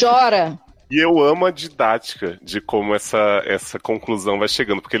 Chora. E eu amo a didática de como essa conclusão vai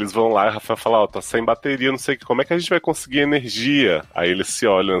chegando, porque eles vão lá e o Rafael fala, tá sem bateria, não sei o que, como é que a gente vai conseguir energia? Aí eles se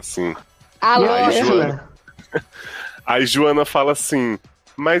olham assim. Aí Joana fala assim,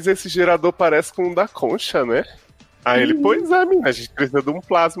 mas esse gerador parece com o da Concha, né? Aí ele, pois é, menina, a gente precisa de um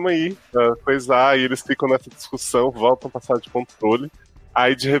plasma aí, pra coisar, aí eles ficam nessa discussão, voltam pra sala de controle,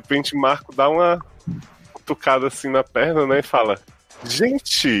 aí de repente Marco dá uma cutucada assim na perna, né, e fala,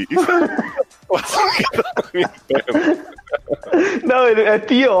 gente, isso Não, ele é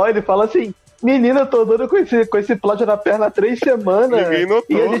pior, ele fala assim, menina, eu tô doido com esse plot na perna há 3 semanas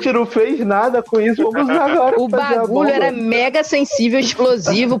e a gente não fez nada com isso, vamos usar agora. O bagulho era mega sensível,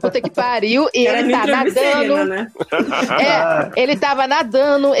 explosivo, puta que pariu, e ele tá nadando. Né? Ele tava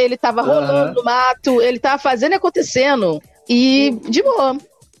nadando, ele tava rolando no mato, ele tava fazendo e acontecendo, e de boa.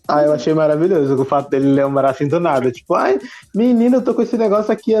 Eu achei maravilhoso o fato dele lembrar assim do nada. Tipo, menina, eu tô com esse negócio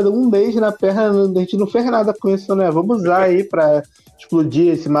aqui há 1 mês na perna, a gente não fez nada com isso, né? Vamos usar aí pra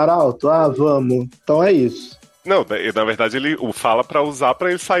explodir esse mar alto? Vamos. Então é isso. Não, na verdade ele fala pra usar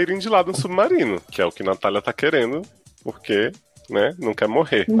pra eles saírem de lá do submarino, que é o que Natália tá querendo, porque, né, não quer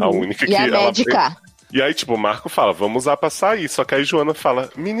morrer. A única que a ela médica. E aí, tipo, o Marco fala, vamos usar pra sair. Só que aí Joana fala,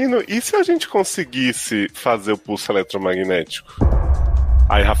 menino, e se a gente conseguisse fazer o pulso eletromagnético?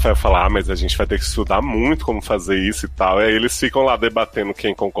 Aí Rafael fala, mas a gente vai ter que estudar muito como fazer isso e tal. E aí eles ficam lá debatendo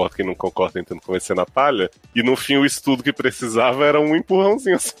quem concorda, quem não concorda, tentando convencer a Natália. E no fim o estudo que precisava era um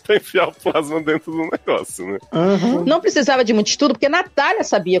empurrãozinho assim pra enfiar o plasma dentro do negócio, né? Não precisava de muito estudo, porque a Natália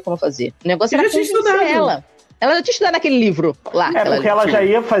sabia como fazer. O negócio era convencer ela. Ela já tinha estudado naquele livro lá. Porque ela já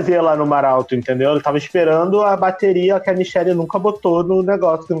ia fazer lá no Mar Alto, entendeu? Ela tava esperando a bateria que a Michelle nunca botou no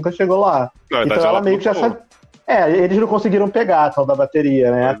negócio, que nunca chegou lá. Na verdade, então ela meio que já sabia. Eles não conseguiram pegar a tal da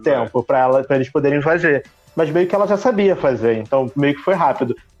bateria, né, a tempo, pra eles poderem fazer. Mas meio que ela já sabia fazer, então meio que foi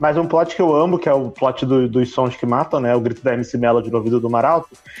rápido. Mas um plot que eu amo, que é o plot dos sons que matam, né, o grito da MC Melody no ouvido do Mar Alto,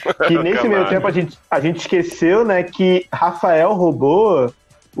 que nesse meio tempo a gente esqueceu, né, que Rafael roubou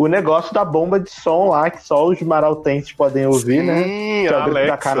o negócio da bomba de som lá, que só os maraltenses podem ouvir, né, que é o grito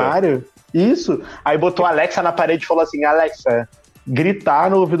da Canário. Isso, aí botou a Alexa na parede e falou assim, Alexa,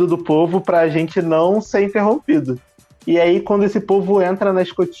 gritar no ouvido do povo pra gente não ser interrompido. E aí, quando esse povo entra na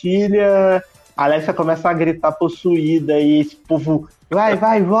escotilha, a Alexa começa a gritar possuída, e esse povo, vai,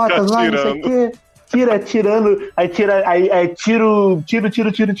 volta, vai, não sei o quê. Tirando, aí tiro,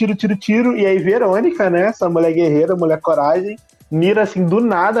 e aí Verônica, né, essa mulher guerreira, mulher coragem, mira assim do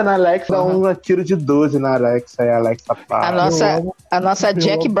nada na Alexa, dá um tiro de 12 na Alexa, e a Alexa para. A nossa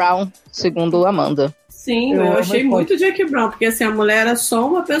Jack Brown, segundo Amanda. Sim, eu achei muito Jack Brown, porque assim, a mulher era só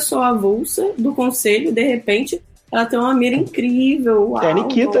uma pessoa avulsa do conselho, de repente ela tem uma mira incrível. Uau, é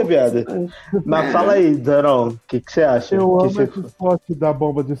Nikita, viada. Mas fala aí, Daron, o que você acha? Eu amo esse spot da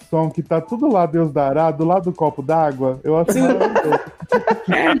bomba de som, que tá tudo lá, Deus dará, do lado do copo d'água. Eu acho maravilhoso.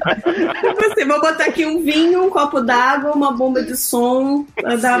 Vou botar aqui um vinho, um copo d'água, uma bomba de som,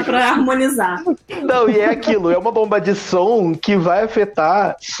 dá pra harmonizar. Não, e é aquilo, é uma bomba de som que vai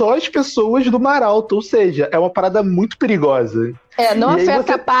afetar só as pessoas do Mar Alto, ou seja, é uma parada muito perigosa. Não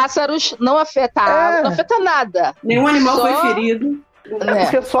afeta pássaros, não afeta água, não afeta nada. Nenhum animal foi ferido.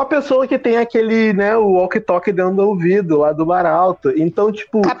 Porque só a pessoa que tem aquele, né, o walkie-talkie dentro do ouvido lá do Mar Alto. Então,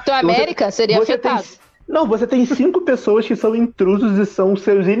 tipo... Capitão América seria afetado. Você tem 5 pessoas que são intrusos e são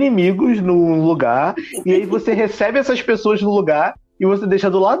seus inimigos no lugar, e aí você recebe essas pessoas no lugar e você deixa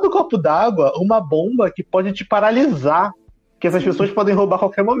do lado do copo d'água uma bomba que pode te paralisar, que essas pessoas podem roubar a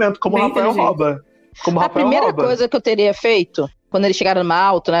qualquer momento, como o Rafael rouba. A primeira coisa que eu teria feito, quando eles chegaram no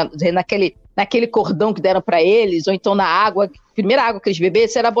alto, né, naquele cordão que deram pra eles, ou então na água, primeira água que eles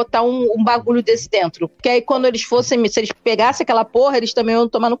bebessem, era botar um bagulho desse dentro. Porque aí quando eles fossem, se eles pegassem aquela porra, eles também iam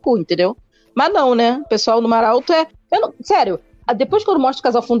tomar no cu, entendeu? Mas não, né? O pessoal no Mar Alto sério, depois quando mostra o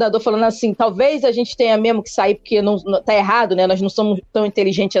casal fundador falando assim, talvez a gente tenha mesmo que sair porque não tá errado, né? Nós não somos tão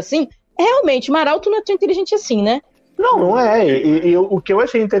inteligentes assim. Realmente, o Mar Alto não é tão inteligente assim, né? Não é. E o que eu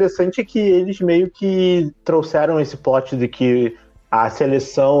achei interessante é que eles meio que trouxeram esse plot de que a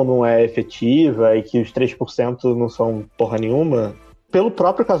seleção não é efetiva e que os 3% não são porra nenhuma, pelo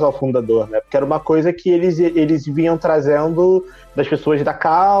próprio casal fundador, né? Porque era uma coisa que eles vinham trazendo das pessoas da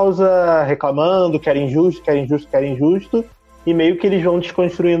causa, reclamando que era injusto, e meio que eles vão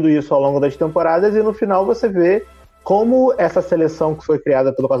desconstruindo isso ao longo das temporadas, e no final você vê como essa seleção que foi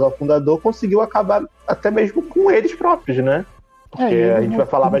criada pelo casal fundador conseguiu acabar até mesmo com eles próprios, né? Porque a gente vai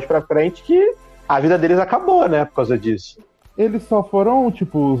falar mais pra frente que a vida deles acabou, né, por causa disso. Eles só foram,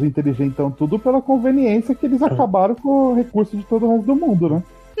 tipo, os inteligentão tudo pela conveniência que eles acabaram com o recurso de todo o resto do mundo, né?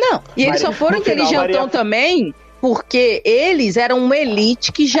 Não, e eles só foram inteligentão também porque eles eram uma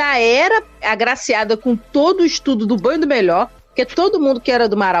elite que já era agraciada com todo o estudo do bom e do melhor, porque todo mundo que era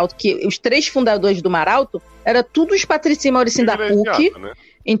do Mar Alto, que os 3 fundadores do Mar Alto, era tudo os Patricinho e Mauricinho da PUC, né?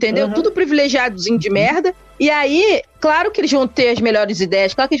 Entendeu? Tudo privilegiadozinho de merda. E aí, claro que eles vão ter as melhores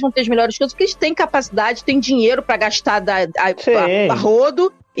ideias, claro que eles vão ter as melhores coisas, porque eles têm capacidade, têm dinheiro pra gastar a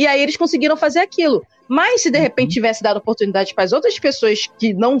rodo, e aí eles conseguiram fazer aquilo. Mas se de repente tivesse dado oportunidade para as outras pessoas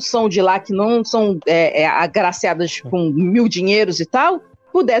que não são de lá, que não são agraciadas com 1000 dinheiros e tal,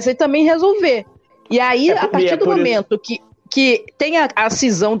 pudessem também resolver. E aí, a partir do momento que tem a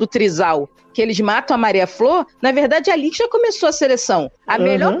cisão do trisal, que eles matam a Maria Flor, na verdade ali já começou a seleção. A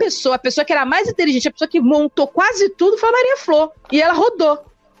melhor pessoa, a pessoa que era mais inteligente, a pessoa que montou quase tudo foi a Maria Flor. E ela rodou,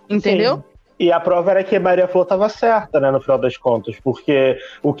 entendeu? Sim. E a prova era que a Maria Flor estava certa, né, no final das contas, porque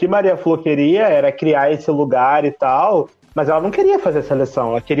o que Maria Flor queria era criar esse lugar e tal, mas ela não queria fazer seleção,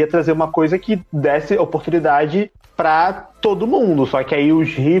 ela queria trazer uma coisa que desse oportunidade para todo mundo, só que aí os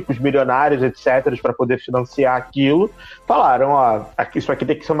ricos, milionários, etc., para poder financiar aquilo, falaram, isso aqui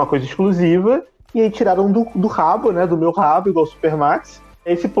tem que ser uma coisa exclusiva, e aí tiraram do rabo, né, do meu rabo, igual o Supermax,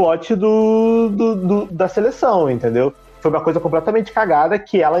 esse plot da seleção, entendeu? Foi uma coisa completamente cagada,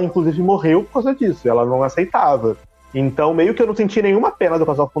 que ela inclusive morreu por causa disso, ela não aceitava. Então, meio que eu não senti nenhuma pena do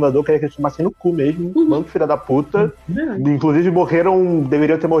casal fundador, queria que eles tomassem no cu mesmo, mano, filha da puta. Inclusive,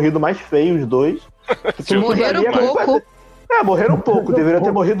 deveriam ter morrido mais feios os dois. Morreram pouco. Morreram pouco, deveriam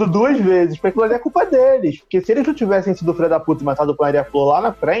ter morrido 2 vezes, porque aquilo ali é culpa deles. Porque se eles não tivessem sido filha da puta e matado o Maria Flor lá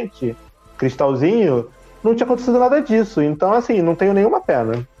na frente, Cristalzinho, não tinha acontecido nada disso. Então, assim, não tenho nenhuma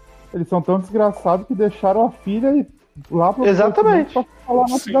pena. Eles são tão desgraçados que deixaram a filha e lá pro Exatamente. Pra falar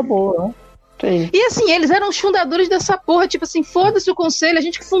uma vida boa, né? Sim. E assim, eles eram os fundadores dessa porra, tipo assim, foda-se o conselho, a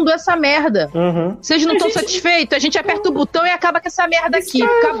gente que fundou essa merda. Vocês não estão satisfeitos? A gente aperta o botão e acaba com essa merda aqui.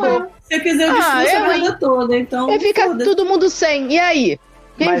 Acabou. Se eu quiser, eu destruo essa merda toda, então... E fica todo mundo sem, e aí?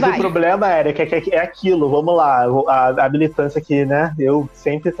 Quem vai? O problema é que é aquilo, vamos lá, a militância aqui, né? Eu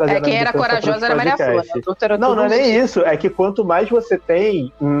sempre trazendo quem era corajosa era Maria Flor, né? Não é nem isso, é que quanto mais você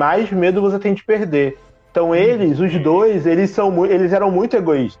tem, mais medo você tem de perder. Então eles, os dois, eles eram muito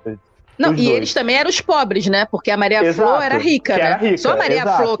egoístas. Não, e eles também eram os pobres, né? Porque a Maria Flor era rica, né? Rica, só a Maria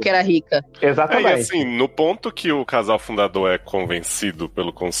Flor que era rica. Exatamente. E assim, no ponto que o casal fundador é convencido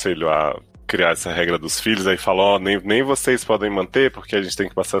pelo conselho a criar essa regra dos filhos, aí fala, nem vocês podem manter, porque a gente tem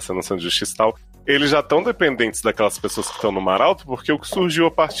que passar essa noção de justiça e tal. Eles já estão dependentes daquelas pessoas que estão no Mar Alto, porque o que surgiu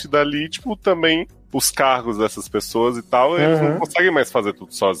a partir dali, tipo, também os cargos dessas pessoas e tal, eles não conseguem mais fazer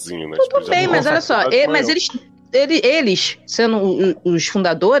tudo sozinho, né? Tudo bem, mas olha só, eles, sendo os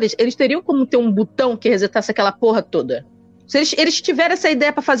fundadores, eles teriam como ter um botão que resetasse aquela porra toda. Se eles tiverem essa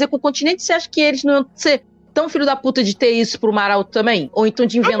ideia pra fazer com o continente, você acha que eles não iam ser tão filho da puta de ter isso pro Mar Alto também? Ou então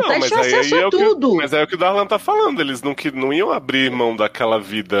de inventar, eles tinham acesso a tudo. Mas é o que o Darlan tá falando, eles não iam abrir mão daquela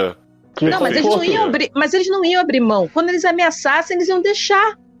vida. Não, mas eles não iam abrir mão. Quando eles ameaçassem, eles iam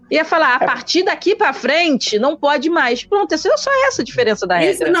deixar. Ia falar, a partir daqui pra frente, não pode mais. Pronto, é só essa a diferença da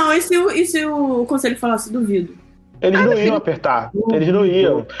regra. E se o conselho falasse duvido? Eles não iam apertar. Eles não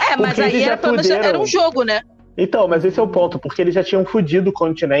iam. Mas aí era um jogo, né? Então, mas esse é o ponto, porque eles já tinham fudido o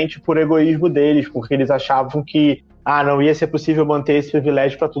continente por egoísmo deles, porque eles achavam que não ia ser possível manter esse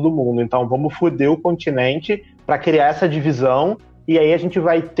privilégio pra todo mundo. Então, vamos fuder o continente pra criar essa divisão, e aí a gente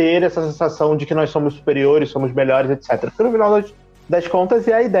vai ter essa sensação de que nós somos superiores, somos melhores, etc. Porque no final das contas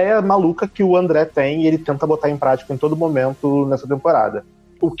é a ideia maluca que o André tem e ele tenta botar em prática em todo momento nessa temporada.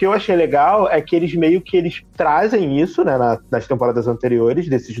 O que eu achei legal é que eles trazem isso, né, nas temporadas anteriores,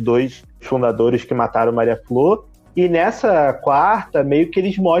 desses 2 fundadores que mataram Maria Flor, e nessa quarta, meio que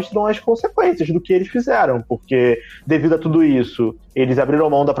eles mostram as consequências do que eles fizeram, porque devido a tudo isso, eles abriram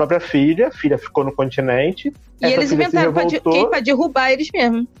mão da própria filha, a filha ficou no continente. E eles inventaram pra derrubar eles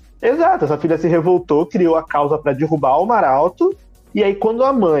mesmos. Exato, essa filha se revoltou, criou a causa pra derrubar o Mar Alto, e aí quando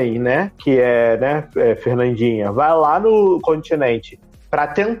a mãe, né, que é Fernandinha, vai lá no continente pra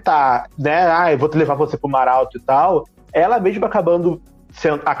tentar, né, eu vou te levar você pro Mar Alto e tal, ela mesma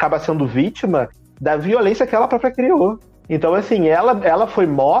acaba sendo vítima da violência que ela própria criou. Então, assim, ela foi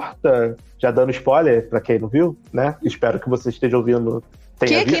morta, já dando spoiler pra quem não viu, né, espero que você esteja ouvindo.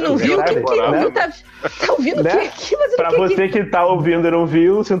 Quem não viu, tá ouvindo né? o que aqui? Pra você que tá ouvindo e não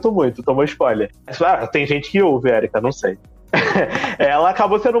viu, sinto muito, tomou spoiler. Tem gente que ouve, Érica, não sei. Ela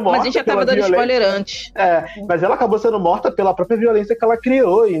acabou sendo morta. Mas a gente já tava dando spoiler antes. Mas ela acabou sendo morta pela própria violência que ela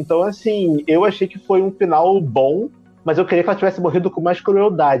criou. Então, assim, eu achei que foi um final bom, mas eu queria que ela tivesse morrido com mais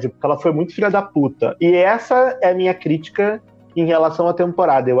crueldade, porque ela foi muito filha da puta. E essa é a minha crítica em relação à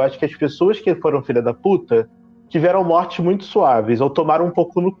temporada. Eu acho que as pessoas que foram filha da puta tiveram mortes muito suaves, ou tomaram um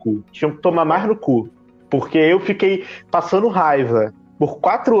pouco no cu. Tinham que tomar mais no cu. Porque eu fiquei passando raiva por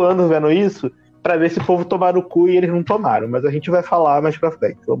 4 anos vendo isso, pra ver se o povo tomar no cu, e eles não tomaram. Mas a gente vai falar mais pra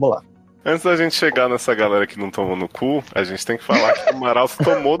frente. Vamos lá. Antes da gente chegar nessa galera que não tomou no cu, a gente tem que falar que o Mar Alto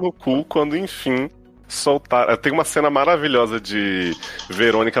tomou no cu quando, enfim, soltaram. Tem uma cena maravilhosa de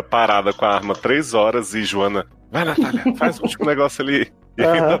Verônica parada com a arma 3 horas e Joana, vai, Natália, faz o último negócio ali. E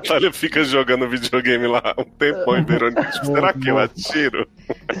aí a Natália fica jogando videogame lá um tempão e Verônica, será que eu atiro?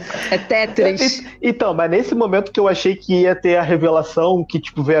 É Tetris. Então, mas nesse momento que eu achei que ia ter a revelação que,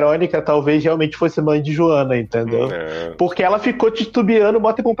 tipo, Verônica talvez realmente fosse mãe de Joana, entendeu? Porque ela ficou titubeando,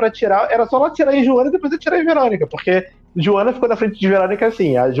 bota pra atirar, era só ela atirar em Joana e depois atirar em Verônica, porque Joana ficou na frente de Verônica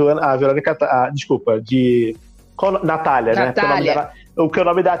assim, a Verônica, Natália, né? Porque o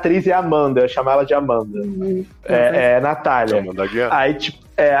nome da atriz é Amanda, eu chamo ela de Amanda. É Natália.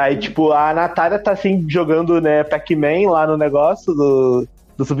 Aí, tipo, a Natália tá assim, jogando, né, Pac-Man lá no negócio do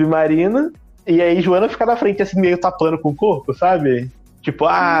submarino, e aí Joana fica na frente, assim, meio tapando com o corpo, sabe? Tipo,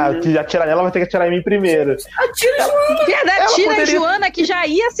 se atirar nela, vai ter que atirar em mim primeiro. Atira em Joana! Verdade, tira a Joana que já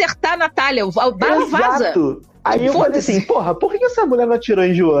ia acertar a Natália. O bala vaza. Exato. Aí eu falei assim, porra, por que essa mulher não atirou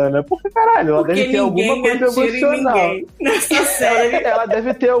em Joana? Porque, caralho, ela deve ter alguma coisa emocional. Nessa série. Ela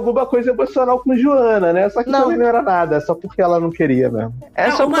deve ter alguma coisa emocional com Joana, né? Só que também não era nada, é só porque ela não queria mesmo.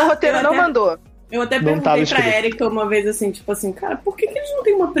 É só porque o roteiro não mandou. Eu até perguntei pra Erika uma vez assim, tipo assim, cara, por que eles não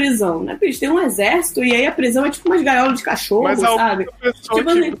têm uma prisão, né? Porque eles têm um exército e aí a prisão é tipo umas gaiolas de cachorro, mas sabe? Mas a pessoa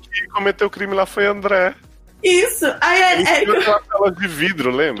tipo que cometeu o crime lá foi André. Isso! Aí a Erika... Ele tinha uma tela de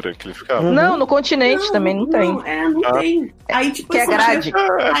vidro, lembra? Que ele ficava? Não, no continente também não tem. Não tem. Aí, tipo, que é grade.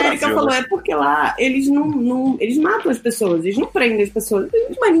 A Erika falou, é porque lá eles não eles matam as pessoas, eles não prendem as pessoas.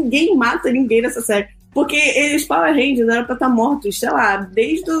 Mas ninguém mata ninguém nessa série. Porque eles, Power Rangers, eram pra estar mortos, sei lá,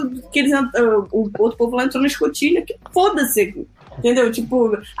 desde que eles, o outro povo lá entrou na escotilha, que foda-se, entendeu?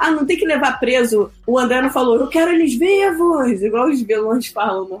 Tipo, não tem que levar preso. O André não falou, eu quero eles vivos, igual os vilões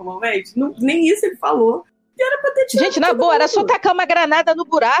falam normalmente. Não, nem isso ele falou. E era pra ter tirado. Gente, na boa, era só tacar uma granada no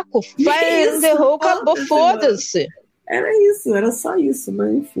buraco. Vai, enterrou, acabou, foda-se. Era isso, era só isso,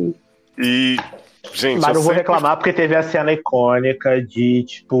 mas enfim. E, gente, mas não vou reclamar porque teve a cena icônica de,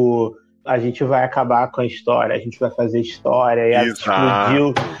 tipo... A gente vai acabar com a história, a gente vai fazer história. E ela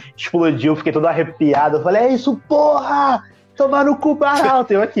explodiu, fiquei todo arrepiado. Eu falei, é isso, porra! Tomar no cu,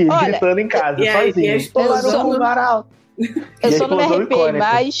 Maralto. Eu aqui, gritando em casa, sozinho. Tomar no cu, Maralto. Eu só não me arrepiei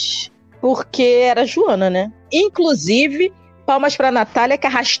mais porque era Joana, né? Inclusive, palmas pra Natália, que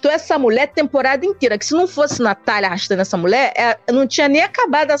arrastou essa mulher a temporada inteira. Que se não fosse Natália arrastando essa mulher, não tinha nem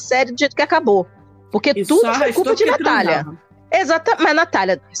acabado a série do jeito que acabou. Porque tudo foi culpa de Natália. Exato, mas a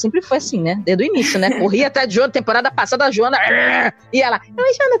Natália sempre foi assim, né? Desde o início, né? Corria atrás de Joana, temporada passada, a Joana. E ela,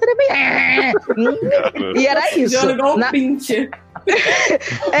 oi, Joana, tudo bem? E era isso. Joana igual um pinte.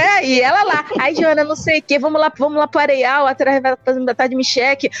 E ela lá. Aí, Joana, não sei o quê, vamos lá pro areal, atrás da batalha de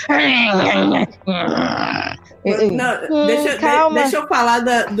Micheque. Deixa eu falar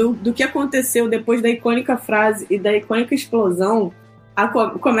do que aconteceu depois da icônica frase e da icônica explosão.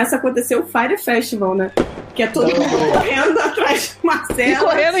 Começa a acontecer o Fire Festival, né? Que é todo mundo correndo atrás de Marcelo. E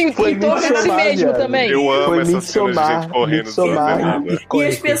correndo em torno de si mesmo também. Eu amo essa cena de gente correndo. E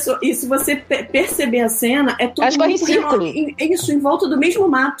as pessoas, e se você perceber a cena, é todo mundo em círculo. Isso, em volta do mesmo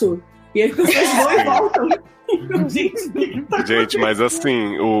mato. E as pessoas vão e voltam. Gente, mas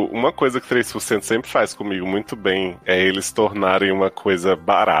assim, uma coisa que 3% sempre faz comigo muito bem é eles tornarem uma coisa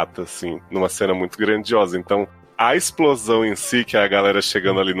barata, assim, numa cena muito grandiosa. Então, a explosão em si, que é a galera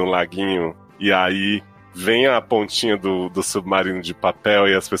chegando ali no laguinho, e aí vem a pontinha do submarino de papel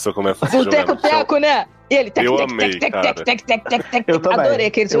e as pessoas começam a se jogar no chão. Teco, né? E ele, eu amei, cara. Eu também. Adorei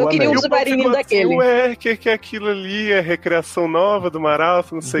aquele. Eu queria um submarininho daquele. Ué, que é aquilo ali? É recriação nova do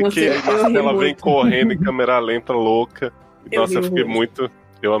Maralto, não sei o que. Ela vem correndo em câmera lenta, louca. Nossa, eu fiquei muito...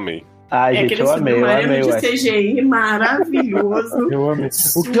 Eu amei. Ai, gente, eu amei. De CGI maravilhoso. Eu amei.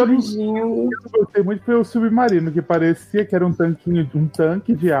 O que eu gostei muito foi o submarino, que parecia que era um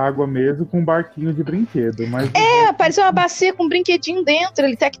tanque de água mesmo, com um barquinho de brinquedo. Mas parecia uma bacia com um brinquedinho dentro,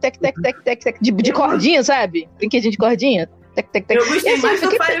 ele tec, de cordinha, sabe? Brinquedinho de cordinha. Eu gostei mais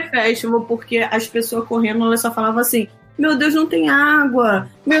do Fire Festival, porque as pessoas correndo, elas só falavam assim: meu Deus, não tem água.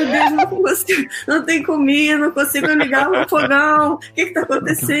 Meu Deus, não tem comida, não consigo ligar o fogão. O que tá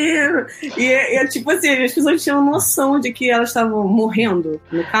acontecendo? E tipo assim, as pessoas tinham noção de que elas estavam morrendo,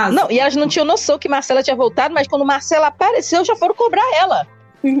 no caso. Não, e elas não tinham noção que Marcela tinha voltado, mas quando Marcela apareceu, já foram cobrar ela.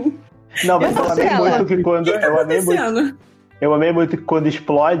 Não, mas eu amei muito que quando... Eu amei muito que quando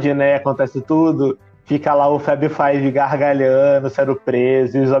explode, né, acontece tudo, fica lá o Fab Five gargalhando, sendo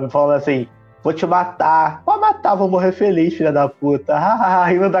preso, e os homens falando assim: vou te matar. Pode matar, vou morrer feliz, filha da puta.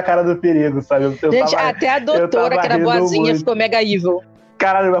 Rindo da cara do perigo, sabe? Gente, até a doutora, que era boazinha, muito. Ficou mega evil.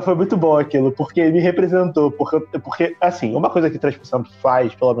 Caralho, mas foi muito bom aquilo, porque me representou. Porque assim, uma coisa que 3%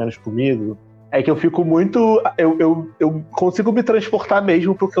 faz, pelo menos comigo, é que eu fico muito... Eu consigo me transportar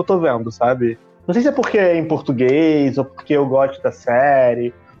mesmo pro que eu tô vendo, sabe? Não sei se é porque é em português, ou porque eu gosto da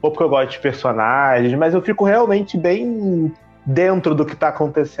série, ou porque eu gosto de personagens, mas eu fico realmente bem dentro do que tá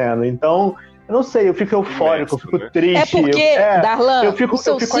acontecendo. Então... Eu não sei, eu fico eufórico, eu fico triste. É porque, Darlan, eu fico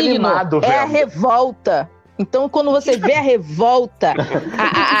signo animado, é a revolta. Então, quando você vê a revolta,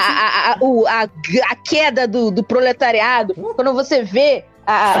 a queda do proletariado, quando você vê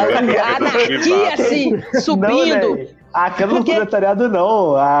a anarquia assim, subindo... Não, a queda do proletariado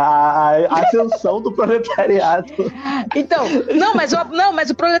não, a ascensão do proletariado. Então, mas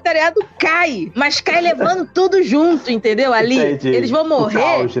o proletariado cai, mas cai levando tudo junto, entendeu? Ali, entendi. Eles vão morrer... O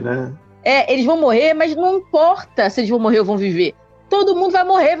caos, né? Eles vão morrer, mas não importa se eles vão morrer ou vão viver. todo mundo vai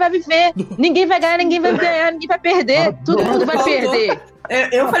morrer, vai viver. Ninguém vai ganhar, ninguém vai perder. Todo mundo vai perder.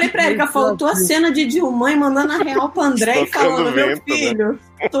 Eu falei pra Erika, faltou a cena de Dilma mandando a real pra André e falando, meu filho,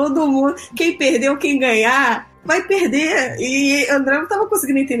 todo mundo, quem perdeu, quem ganhar, vai perder. E André não tava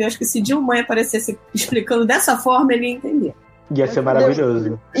conseguindo entender. Acho que se Dilma aparecesse explicando dessa forma, ele ia entender. Ia ser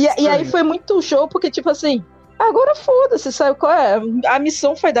maravilhoso. E aí foi muito show, porque tipo assim, agora foda-se, sabe qual é? A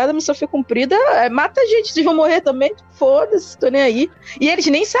missão foi dada, a missão foi cumprida, mata a gente, vocês vão morrer também, foda-se, tô nem aí. E eles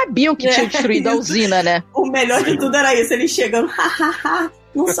nem sabiam que tinha destruído a usina, né? O melhor de tudo era isso, eles chegando,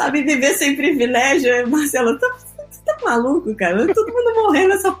 não sabe viver sem privilégio. Marcelo, você tá maluco, cara? Todo mundo morrendo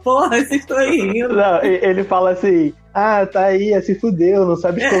nessa porra, vocês estão aí rindo. Não, ele fala assim, tá aí, se fudeu, não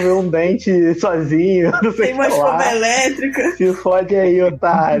sabe escover um dente sozinho, não sei. Tem uma escova elétrica. Se fode aí,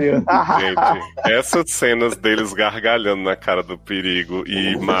 otário. Gente, essas cenas deles gargalhando na cara do perigo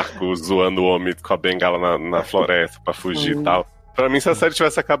e Marco zoando o homem com a bengala na floresta pra fugir e tal. Pra mim, se a série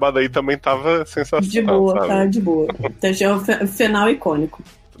tivesse acabado aí, também tava sensacional. De boa, sabe? tá de boa. Então já é o final icônico.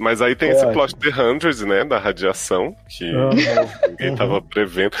 Mas aí tem esse plot The 100, né, da radiação, que ninguém tava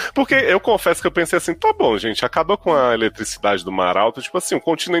prevendo. Porque eu confesso que eu pensei assim, tá bom, gente, acaba com a eletricidade do Mar Alto. Tipo assim, o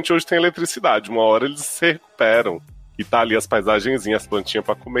continente hoje tem eletricidade, uma hora eles se recuperam. E tá ali as paisagenzinhas, as plantinhas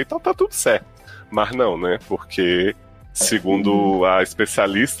pra comer, então tá tudo certo. Mas não, né, porque, segundo a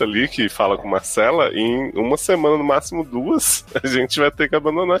especialista ali que fala com Marcela, em uma semana, no máximo 2, a gente vai ter que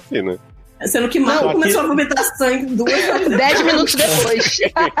abandonar aqui, né? Sendo que Marco começou a vomitar sangue 10 minutos depois.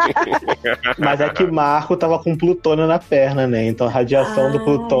 Mas é que Marco tava com plutônio na perna, né? Então a radiação do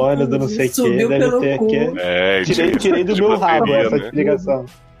plutônio, do não sei o que, deve ter aqui. Tirei do meu rabo essa explicação.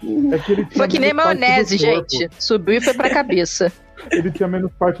 Foi que nem maionese, gente. Subiu e foi pra cabeça. Ele tinha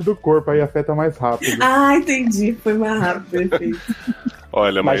menos parte do corpo, aí afeta mais rápido. Entendi. Foi mais rápido, perfeito.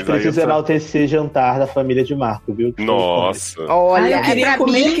 Olha, mas precisa enaltecer jantar da família de Marco, viu? Nossa. Olha, eu queria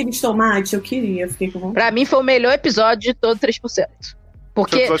comer aqueles tomates, fiquei com vontade. Pra mim foi o melhor episódio de todo 3%.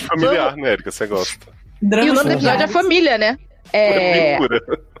 Porque episódio familiar, né, Erika? Você gosta. E o nome do episódio é família, né?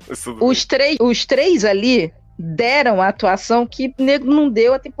 Os três ali deram a atuação que o nego não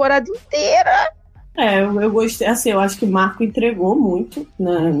deu a temporada inteira. Eu gostei, assim, eu acho que o Marco entregou muito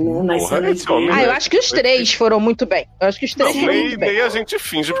nas cenas dele. Eu acho que os três foram muito bem. Eu acho que os três foram muito bem. Nem a gente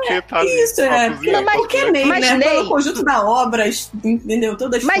finge, porque tá... Isso, porque Ney, né? Pelo conjunto da obra, entendeu?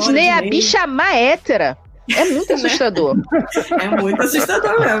 Todas mas Ney, a bicha má hétera. É muito assustador. É muito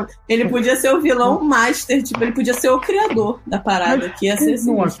assustador mesmo. Ele podia ser o vilão master, tipo, ele podia ser o criador da parada. Que ia ser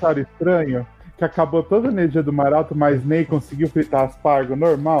não acharam estranho? Que acabou toda a energia do Mar Alto, mas Ney conseguiu fritar aspargo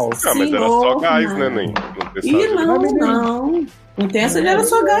normal. Mas era só gás, né, Ney? Não tem essa de era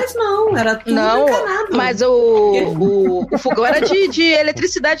só gás, não. Era tudo encanado. Mas o fogão era de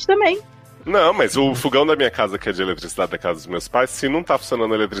eletricidade também. Não, mas o fogão da minha casa, que é de eletricidade da casa dos meus pais, se não tá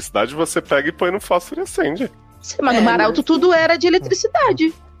funcionando a eletricidade, você pega e põe no fósforo e acende. Sim, mas no Mar Alto tudo era de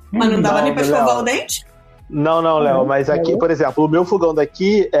eletricidade. Mas não dava nem pra escovar o dente? Não, Léo, mas aqui, por exemplo, o meu fogão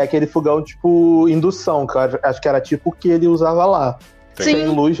daqui é aquele fogão tipo indução, que eu acho que era tipo o que ele usava lá. Sim. Sem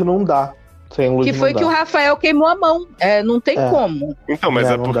luz não dá. Que foi que o Rafael queimou a mão. Não tem como. Então, mas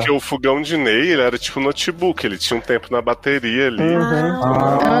é porque o fogão de Ney, ele era tipo notebook, ele tinha um tempo na bateria ali.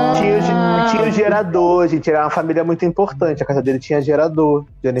 Tinha o gerador, gente, era uma família muito importante. A casa dele tinha gerador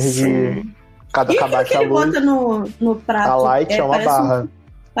de energia. Cada acabasse a luz. Bota no prato? A light é uma barra.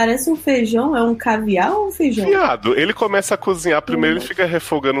 Parece um feijão, é um caviar ou um feijão? Viado, ele começa a cozinhar, primeiro ele fica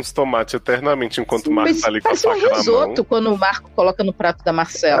refogando os tomates eternamente, enquanto o Marco tá ali com a faca na mão. Parece um risoto quando o Marco coloca no prato da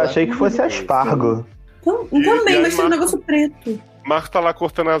Marcela. Eu achei que fosse aspargo. Também, mas tem um negócio preto. Marco tá lá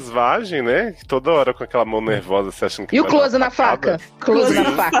cortando as vagens, né? Toda hora com aquela mão nervosa, você achando que... E o close na faca? Close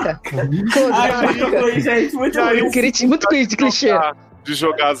na faca. Close na faca. Gente, muito clichê. De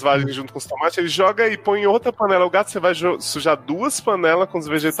jogar as vagens junto com os tomates, ele joga e põe em outra panela. O gato, você vai sujar 2 panelas com os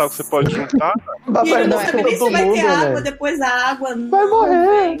vegetais que você pode juntar. E ele não sabe nem se vai ter água, depois a água vai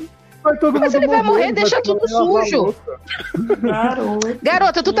morrer. Vai todo Mas ele vai morrer, deixa tudo sujo.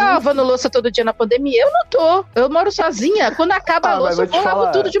 Garota, tu tá lavando louça todo dia na pandemia? Eu não tô. Eu moro sozinha. Quando acaba a louça, eu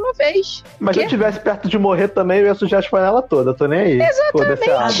lavo tudo de uma vez. Mas se eu estivesse perto de morrer também, eu ia sujar as panelas todas. Tô nem aí.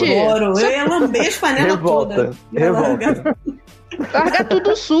 Exatamente. Eu ia lamber as panelas todas. Revolta. Largar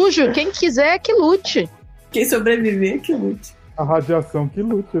tudo sujo. Quem quiser que lute. Quem sobreviver que lute. A radiação que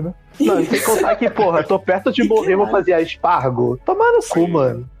lute, né? Não, tem que contar que, porra, tô perto de morrer, vou fazer espargo. Tomar no cu,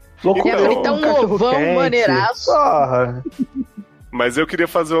 mano. Vou comer fritar um ovão maneiraço. Porra. Mas eu queria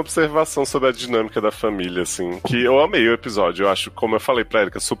fazer uma observação sobre a dinâmica da família, assim. Que eu amei o episódio. Eu acho, como eu falei pra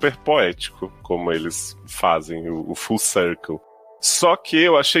Erika, super poético como eles fazem o full circle. Só que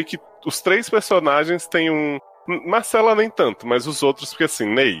eu achei que os 3 personagens têm Marcela nem tanto, mas os outros, porque assim,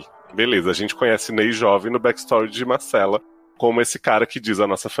 Ney, beleza, a gente conhece Ney jovem no backstory de Marcela, como esse cara que diz a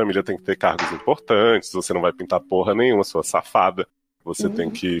nossa família tem que ter cargos importantes, você não vai pintar porra nenhuma, sua safada, você tem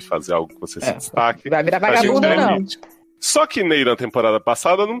que fazer algo que você se destaque. Vai virar vagabunda, não. Só que Ney na temporada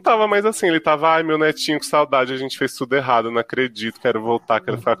passada não tava mais assim, ele tava, ai meu netinho, com saudade, a gente fez tudo errado, não acredito, quero voltar,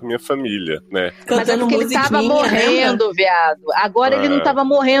 quero ficar com minha família, né? Mas é porque ele tava morrendo, viado. Agora ele não tava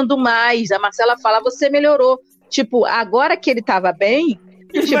morrendo mais. A Marcela fala, você melhorou. Tipo, agora que ele tava bem,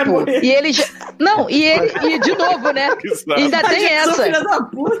 tipo, e ele já... Não, e de novo, né? Ainda tem essa. Filha da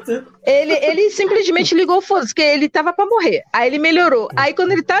puta. Ele simplesmente ligou o foda-se, porque ele tava pra morrer. Aí ele melhorou. Aí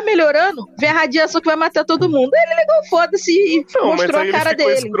quando ele tá melhorando, vem a radiação que vai matar todo mundo. Aí ele ligou o foda-se e mostrou a cara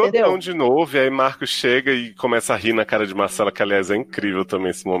dele, entendeu? De novo, e aí Marcos chega e começa a rir na cara de Marcela, que aliás é incrível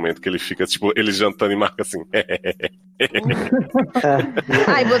também esse momento, que ele fica, tipo, ele jantando e marca assim.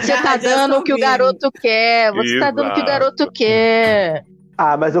 Ai, você tá dando o que o garoto quer. Você tá dando o que o garoto quer.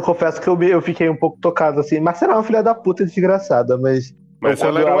 Ah, mas eu confesso que eu fiquei um pouco tocado, assim. Marcela é uma filha da puta desgraçada, mas... Mas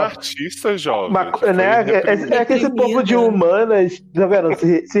ela era uma artista jovem. Né? É que esse povo de humanas, tá vendo?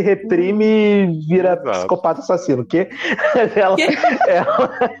 Se reprime e vira psicopata assassino. Que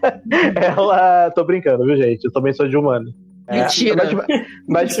ela... Tô brincando, viu, gente? Eu também sou de humana. Mentira.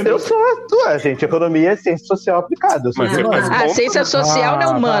 Mas eu sou, gente. Economia é ciência social aplicada. A ciência social não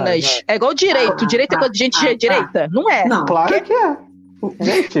é humanas. É igual direito. Direito é quando gente é direita. Não é. Não, claro que é.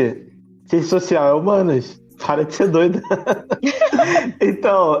 Gente, ciência social é humanas. Para de ser doida.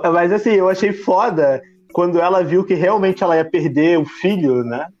 Então, mas assim, eu achei foda quando ela viu que realmente ela ia perder o filho,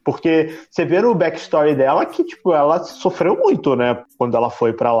 né? Porque você vê no backstory dela que, tipo, ela sofreu muito, né? Quando ela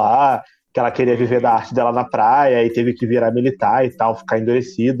foi pra lá, que ela queria viver da arte dela na praia e teve que virar militar e tal, ficar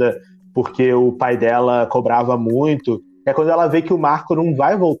endurecida, porque o pai dela cobrava muito. É quando ela vê que o Marco não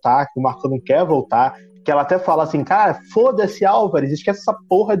vai voltar, que o Marco não quer voltar, que ela até fala assim, cara, foda-se Álvares, esquece essa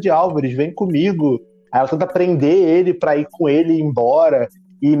porra de Álvares, vem comigo. Aí ela tenta prender ele pra ir com ele e ir embora.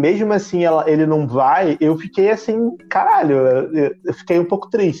 E mesmo assim ele não vai, eu fiquei assim, caralho, eu fiquei um pouco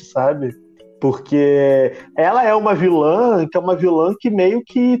triste, sabe? Porque ela é uma vilã, que é uma vilã que meio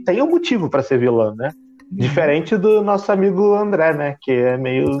que tem um motivo pra ser vilã, né? Diferente do nosso amigo André, né? Que é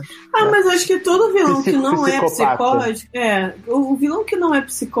meio... mas acho que todo vilão que não é psicótico... O vilão que não é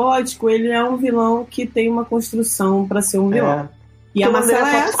psicótico, ele é um vilão que tem uma construção pra ser um vilão. E a Marcela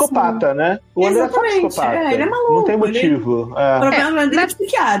é psicopata, né? O André é psicopata. Ele é maluco. Não tem motivo. O problema dele é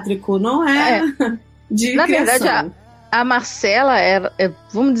psiquiátrico, não é de Na criação. verdade, a Marcela era,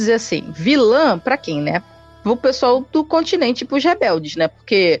 vamos dizer assim, vilã pra quem, né? Pro pessoal do continente, pros rebeldes, né?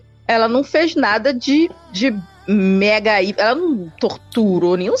 Porque ela não fez nada de mega... Ela não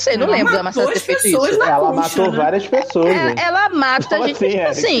torturou, nem não sei, não lembro da Marcela ter feito isso. Ela matou várias pessoas. Ela mata a gente, tipo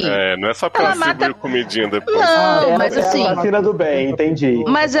assim... não é só pra ela distribuir comidinha depois. Não, mas assim... É a vacina do bem, entendi.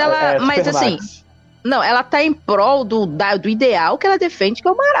 Mas ela... mas assim... Não, ela tá em prol do ideal que ela defende, que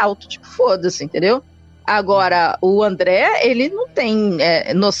é o mar alto. Tipo, foda-se, entendeu? Agora, o André, ele não tem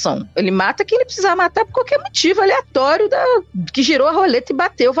noção. Ele mata quem ele precisar matar por qualquer motivo aleatório que girou a roleta e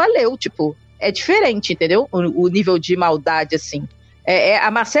bateu, valeu, tipo... É diferente, entendeu? O nível de maldade, assim. A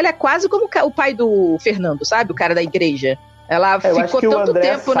Marcela é quase como o pai do Fernando, sabe? O cara da igreja. Ela ficou tanto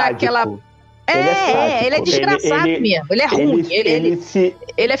tempo naquela... Ele é desgraçado mesmo. Ele é ruim.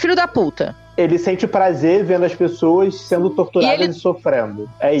 Ele é filho da puta. Ele sente prazer vendo as pessoas sendo torturadas e sofrendo.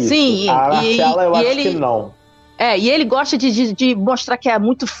 É isso. Sim, a Marcela, eu acho que não. E ele gosta de mostrar que é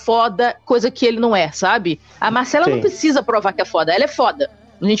muito foda, coisa que ele não é, sabe? A Marcela não precisa provar que é foda. Ela é foda.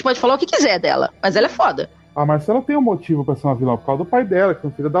 A gente pode falar o que quiser dela, mas ela é foda. A Marcela tem um motivo pra ser uma vilã, por causa do pai dela, que é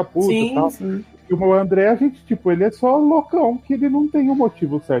um filho da puta e tal. Sim. E o André, a gente, tipo, ele é só loucão, que ele não tem um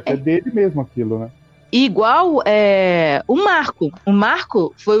motivo certo. É dele mesmo aquilo, né? Igual o Marco. O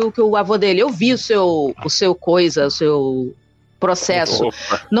Marco foi o que o avô dele... Eu vi o seu processo.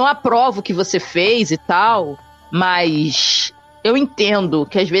 Opa. Não aprovo o que você fez e tal, mas... Eu entendo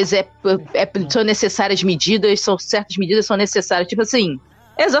que às vezes são necessárias medidas, certas medidas são necessárias. Tipo assim,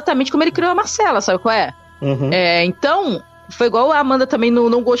 exatamente como ele criou a Marcela, sabe qual é? Uhum. Então, foi igual a Amanda também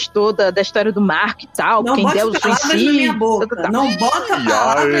não gostou da história do Marco e tal. Não quem bota deu palavras na minha boca. Não bota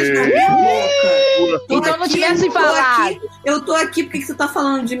palavras na minha boca. Então não tivesse falado. Eu tô aqui, por que você tá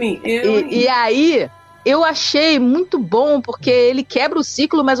falando de mim? E aí... Eu achei muito bom, porque ele quebra o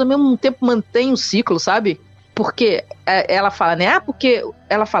ciclo, mas ao mesmo tempo mantém o ciclo, sabe? Porque ela fala, né? Porque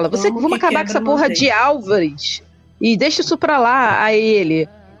ela fala, vamos acabar com essa porra de Álvares e deixa isso pra lá. Aí ele,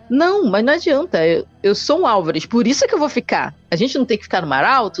 não, mas não adianta, eu sou um Álvares, por isso é que eu vou ficar. A gente não tem que ficar no mar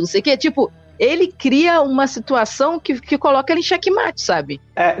alto, não sei o quê. Tipo, ele cria uma situação que coloca ele em xeque-mate, sabe?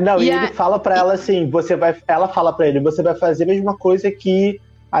 E ele fala pra ela assim, ela fala pra ele, você vai fazer a mesma coisa que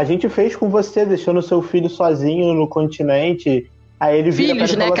a gente fez com você, deixando seu filho sozinho no continente. Aí ele vira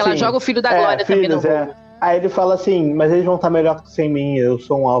filhos, né? Fala que assim, ela joga o filho da Glória também no jogo. Aí ele fala assim, mas eles vão estar melhor que sem mim, eu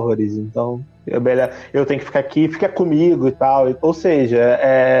sou um Álvares, então eu tenho que ficar aqui, fica comigo e tal. Ou seja,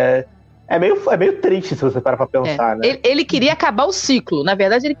 é meio triste se você parar pra pensar, né? Ele queria acabar o ciclo. Na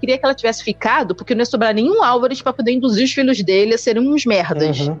verdade, ele queria que ela tivesse ficado, porque não ia sobrar nenhum Álvares pra poder induzir os filhos dele a serem uns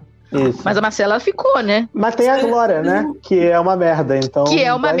merdas. Isso. Mas a Marcela ficou, né? Mas tem a Glória, né? Que é uma merda, então... Que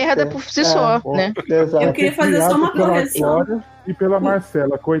é uma merda por si só, né? Exato. Eu queria fazer só uma correção. E pela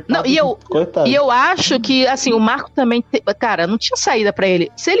Marcela, coitada. Não, e eu acho que, assim, o Marco também... Cara, não tinha saída pra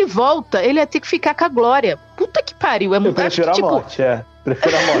ele. Se ele volta, ele ia ter que ficar com a Glória. Puta que pariu. Eu prefiro a morte,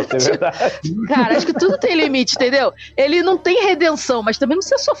 Prefiro a morte, é verdade. Cara, acho que tudo tem limite, entendeu? Ele não tem redenção, mas também não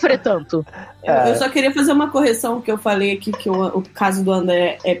precisa sofrer tanto. Eu só queria fazer uma correção que eu falei aqui, que o caso do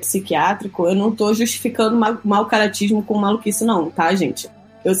André é psiquiátrico. Eu não tô justificando mau caratismo com maluquice, não, tá, gente?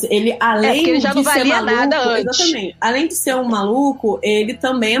 Ele, além ele já de não valia ser maluco, nada antes. Exatamente. Além de ser um maluco, ele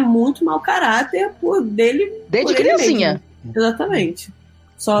também é muito mau caráter desde criancinha. Exatamente.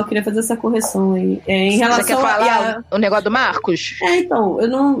 Só queria fazer essa correção aí. Em relação Você quer falar o negócio do Marcos? Então, eu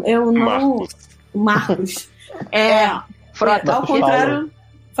não... Marcos. Frota. Ao contrário,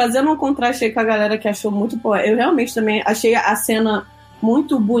 fazendo um contraste aí com a galera que achou muito poético. Eu realmente também achei a cena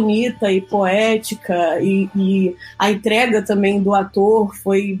muito bonita e poética, e a entrega também do ator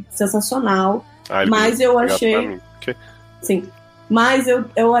foi sensacional. Mas eu achei... Sim. Mas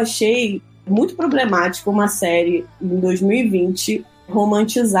eu achei muito problemático uma série em 2020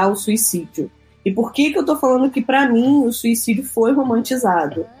 romantizar o suicídio. E por que eu tô falando que pra mim o suicídio foi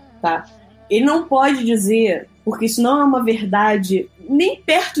romantizado, tá? Ele não pode dizer, porque isso não é uma verdade nem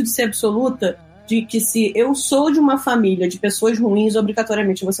perto de ser absoluta, de que se eu sou de uma família de pessoas ruins,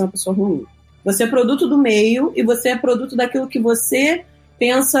 obrigatoriamente você é uma pessoa ruim. Você é produto do meio e você é produto daquilo que você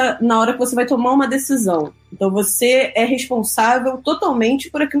pensa na hora que você vai tomar uma decisão. Então você é responsável totalmente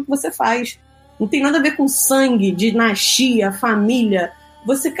por aquilo que você faz. Não tem nada a ver com sangue, dinastia, família.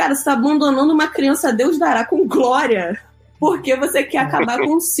 Você tá abandonando uma criança a Deus dará com glória, porque você quer acabar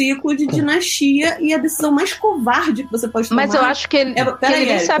com um ciclo de dinastia, e a decisão mais covarde que você pode tomar... Mas eu acho que ele, ele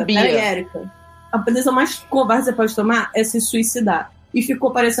nem sabia. Érica. A decisão mais covarde que você pode tomar é se suicidar. E ficou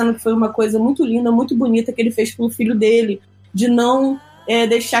parecendo que foi uma coisa muito linda, muito bonita que ele fez pelo filho dele, de não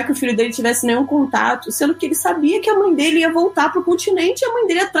deixar que o filho dele tivesse nenhum contato, sendo que ele sabia que a mãe dele ia voltar pro continente e a mãe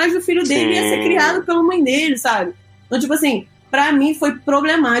dele atrás do filho dele ia ser criado pela mãe dele, sabe? Então, tipo assim, pra mim foi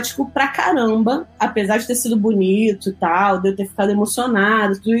problemático pra caramba, apesar de ter sido bonito e tal, de eu ter ficado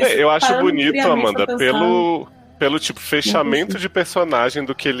emocionado, tudo isso. Eu acho bonito, Amanda, pelo tipo fechamento de personagem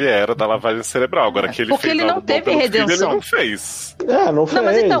do que ele era da lavagem cerebral. Agora que ele porque fez ele não teve redenção. Filho, ele não fez. Não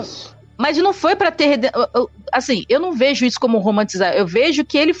fez. Não, mas não foi pra ter redenção. Assim, eu não vejo isso como romantizar. Eu vejo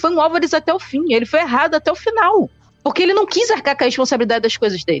que ele foi um Álvares até o fim. Ele foi errado até o final. Porque ele não quis arcar com a responsabilidade das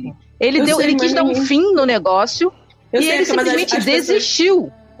coisas dele. Ele quis dar um fim no negócio e ele simplesmente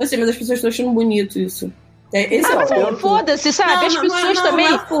desistiu. Eu sei, mas as pessoas estão achando bonito isso. Foda-se, sabe? As pessoas também.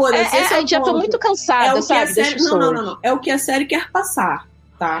 A gente já tá muito cansada, sabe? Não. É o que a série quer passar,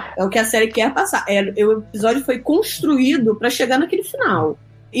 tá? É o que a série quer passar. O episódio foi construído pra chegar naquele final.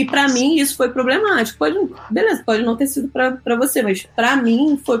 E pra mim isso foi problemático. Beleza, pode não ter sido pra você, mas pra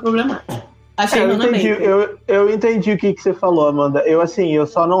mim foi problemático. Eu entendi o que você falou, Amanda. Eu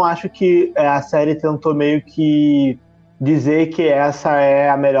só não acho que a série tentou meio que dizer que essa é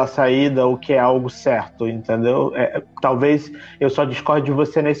a melhor saída ou que é algo certo, entendeu? Talvez eu só discorde de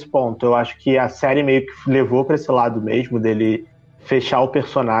você nesse ponto. Eu acho que a série meio que levou pra esse lado mesmo, dele fechar o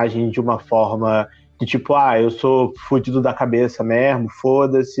personagem de uma forma de tipo, eu sou fudido da cabeça mesmo,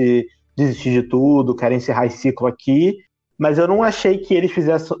 foda-se, desisti de tudo, quero encerrar esse ciclo aqui. Mas eu não achei que eles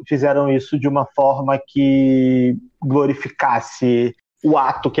fizeram isso de uma forma que glorificasse o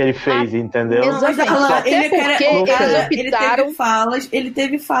ato que ele fez, entendeu? Ele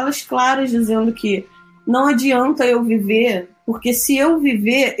teve falas claras dizendo que não adianta eu viver, porque se eu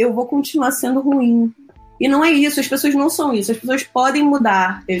viver, eu vou continuar sendo ruim. E não é isso, as pessoas não são isso, as pessoas podem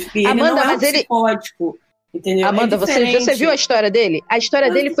mudar. Amanda, não é psicótico. Entendeu? Amanda, você viu a história dele? A história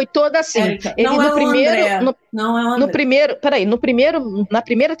dele foi toda assim. Érica, ele na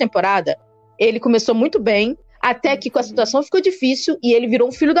primeira temporada, ele começou muito bem, até que a situação ficou difícil e ele virou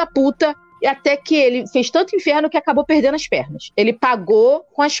um filho da puta, e até que ele fez tanto inferno que acabou perdendo as pernas. Ele pagou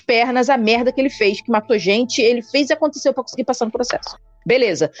com as pernas a merda que ele fez, que matou gente, ele fez e aconteceu pra conseguir passar no processo.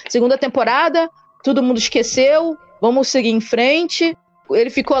 Beleza. Segunda temporada, todo mundo esqueceu, vamos seguir em frente. Ele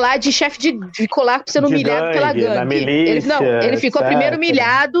ficou lá de chefe ficou lá sendo humilhado gangue, pela gangue. na milícia, ele ficou primeiro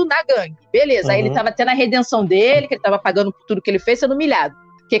humilhado na gangue. Beleza, aí ele tava tendo a redenção dele, que ele tava pagando por tudo que ele fez, sendo humilhado.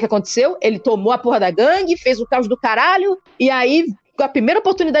 O que aconteceu? Ele tomou a porra da gangue, fez o caos do caralho, e aí, a primeira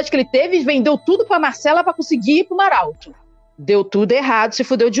oportunidade que ele teve, vendeu tudo pra Marcela pra conseguir ir pro Mar Alto. Deu tudo errado, se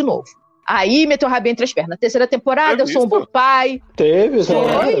fudeu de novo. Aí meteu o rabinho entre as pernas. Na terceira temporada, eu sou um bom pai. Teve.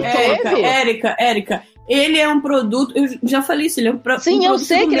 Érica, ele é um produto, eu já falei isso, ele é um produto. Sim, eu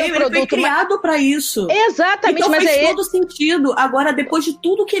sei que ele é um produto. Ele foi criado pra isso. Exatamente, então mas faz todo sentido. Agora, depois de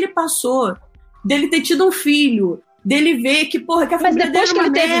tudo que ele passou, dele ter tido um filho, dele ver que, porra, que a família dele depois que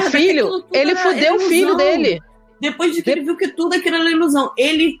ele teve filho, ele fudeu o filho dele. Depois de que ele viu que tudo aquilo era ilusão.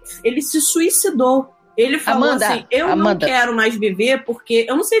 Ele se suicidou. Ele falou assim, eu não quero mais viver porque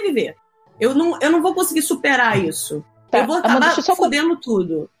eu não sei viver. Eu não vou conseguir superar isso. Tá, eu vou acabar fudendo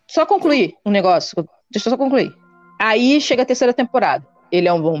tudo. Só concluir um negócio. Deixa eu só concluir. Aí chega a terceira temporada. Ele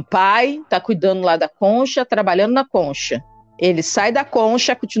é um bom pai, tá cuidando lá da Concha, trabalhando na Concha. Ele sai da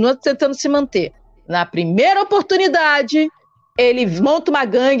Concha, continua tentando se manter. Na primeira oportunidade, ele monta uma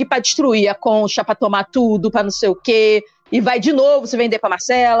gangue pra destruir a Concha, pra tomar tudo, pra não sei o quê. E vai de novo se vender pra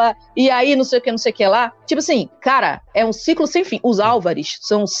Marcela, e aí não sei o que lá. Tipo assim, cara, é um ciclo sem fim. Os Álvares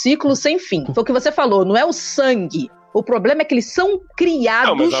são um ciclo sem fim. Foi o que você falou, não é o sangue. O problema é que eles são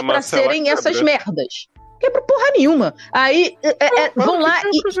criados pra serem essas merdas. Quebra porra nenhuma. Aí, vão lá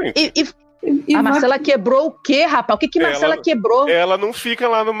e a Marcela quebrou o quê, rapaz? O que Marcela quebrou? Ela não fica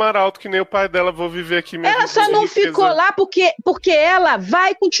lá no Mar Alto que nem o pai dela, vou viver aqui mesmo. Ela só não ficou lá porque ela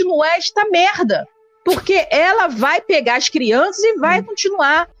vai continuar esta merda. Porque ela vai pegar as crianças e vai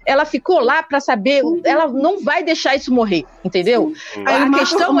continuar. Ela ficou lá pra saber, ela não vai deixar isso morrer, entendeu? Aí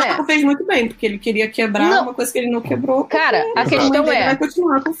o Marco fez muito bem, porque ele queria quebrar uma coisa que ele não quebrou. Cara, a questão vai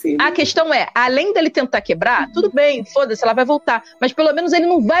continuar com o filho. A questão é, além dele tentar quebrar, tudo bem, foda-se, ela vai voltar. Mas pelo menos ele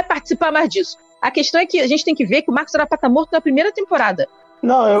não vai participar mais disso. A questão é que a gente tem que ver que o Marcos era pra estar morto na primeira temporada.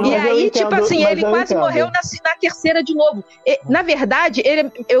 Não, e aí, tipo assim, ele quase morreu na terceira de novo. Na verdade,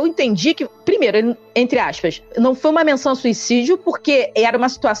 eu entendi que, primeiro, entre aspas, não foi uma menção a suicídio, porque era uma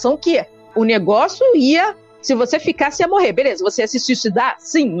situação que o negócio ia, se você ficasse, ia morrer. Beleza, você ia se suicidar?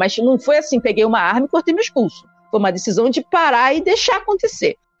 Sim, mas não foi assim, peguei uma arma e cortei meus pulsos. Foi uma decisão de parar e deixar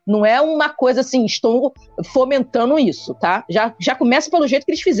acontecer. Não é uma coisa assim, estou fomentando isso, tá? Já começa pelo jeito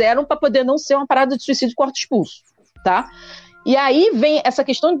que eles fizeram para poder não ser uma parada de suicídio corta os pulsos, tá? E aí vem essa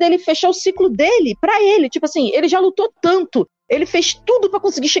questão dele fechar o ciclo dele pra ele. Tipo assim, ele já lutou tanto. Ele fez tudo pra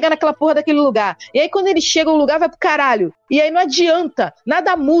conseguir chegar naquela porra daquele lugar. E aí quando ele chega, o lugar vai pro caralho. E aí não adianta.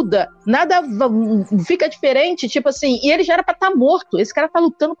 Nada muda. Nada fica diferente. Tipo assim, e ele já era pra estar morto. Esse cara tá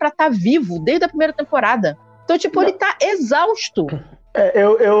lutando pra estar vivo desde a primeira temporada. Então, tipo, ele tá exausto.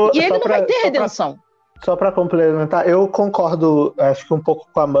 E ele não vai ter redenção. Só pra complementar, eu concordo, acho que um pouco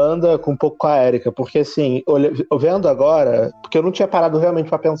com a Amanda, um pouco com a Érica, porque assim, vendo agora, porque eu não tinha parado realmente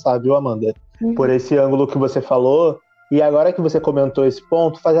pra pensar, viu, Amanda? Por esse ângulo que você falou, e agora que você comentou esse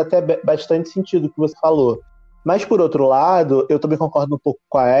ponto, faz até bastante sentido o que você falou. Mas por outro lado, eu também concordo um pouco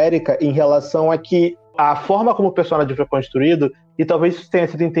com a Érica em relação a que a forma como o personagem foi construído, e talvez isso tenha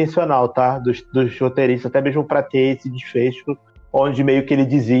sido intencional, tá? Dos roteiristas, até mesmo pra ter esse desfecho, onde meio que ele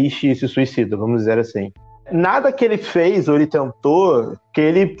desiste e se suicida, vamos dizer assim. Nada que ele fez ou ele tentou, que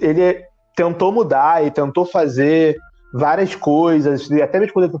ele tentou mudar e tentou fazer várias coisas, e até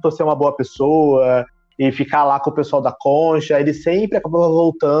mesmo quando ele tentou ser uma boa pessoa e ficar lá com o pessoal da Concha, ele sempre acabava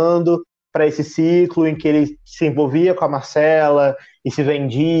voltando para esse ciclo em que ele se envolvia com a Marcela e se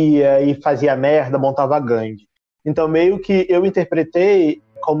vendia e fazia merda, montava gangue. Então meio que eu interpretei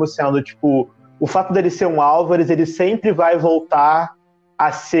como sendo, tipo, o fato dele ser um Álvares, ele sempre vai voltar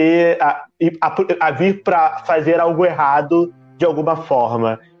a vir para fazer algo errado de alguma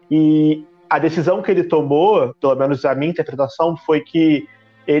forma. E a decisão que ele tomou, pelo menos a minha interpretação, foi que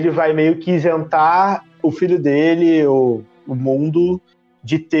ele vai meio que isentar o filho dele, o mundo,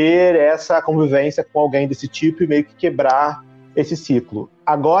 de ter essa convivência com alguém desse tipo e meio que quebrar esse ciclo.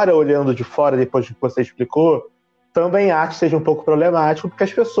 Agora, olhando de fora, depois que você explicou, também acho que seja um pouco problemático, porque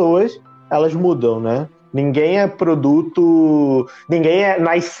as pessoas, elas mudam, né? Ninguém é produto,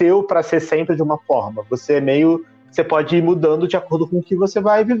 nasceu para ser sempre de uma forma. Você pode ir mudando de acordo com o que você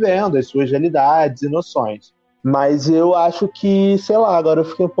vai vivendo, as suas realidades e noções. Mas eu acho que, sei lá, agora eu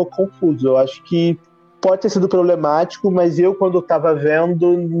fiquei um pouco confuso. Eu acho que pode ter sido problemático, mas eu, quando eu tava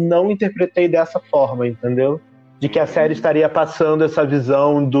vendo, não interpretei dessa forma, entendeu? De que a série estaria passando essa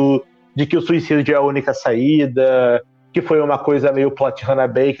visão de que o suicídio é a única saída, que foi uma coisa meio plot Hannah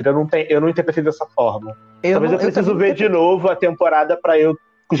Baker. Eu não interpretei dessa forma. Talvez eu preciso ver de novo a temporada para eu,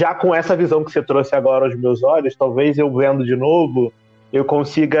 já com essa visão que você trouxe agora aos meus olhos, talvez eu vendo de novo, eu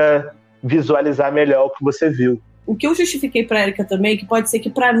consiga visualizar melhor o que você viu. O que eu justifiquei pra Erika também, que pode ser que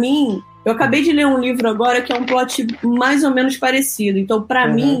pra mim... Eu acabei de ler um livro agora que é um plot mais ou menos parecido. Então, pra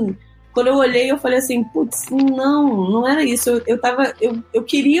mim, quando eu olhei, eu falei assim, putz, não era isso. Eu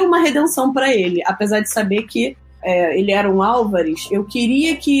queria uma redenção pra ele, apesar de saber que ele era um Álvares. Eu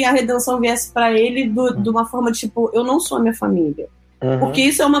queria que a redenção viesse pra ele de uma forma tipo, eu não sou a minha família. Porque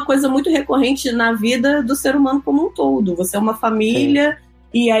isso é uma coisa muito recorrente na vida do ser humano como um todo. Você é uma família...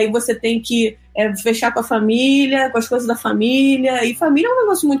 E aí você tem que fechar com a família, com as coisas da família. E família é um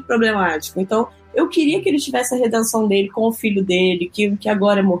negócio muito problemático. Então, eu queria que ele tivesse a redenção dele com o filho dele, que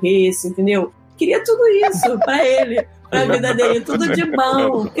agora morresse, entendeu? Queria tudo isso pra ele, pra vida dele, tudo de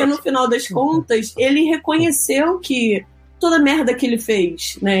bom. Porque no final das contas, ele reconheceu que toda a merda que ele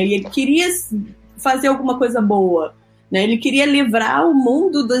fez, né? E ele queria fazer alguma coisa boa. Né? Ele queria livrar o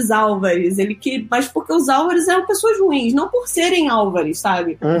mundo dos Álvares, mas porque os Álvares eram pessoas ruins, não por serem Álvares,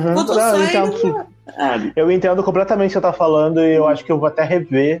 sabe? Eu entendo completamente o que você tá falando e eu acho que eu vou até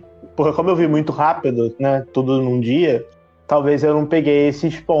rever, porque como eu vi muito rápido, né, tudo num dia, talvez eu não peguei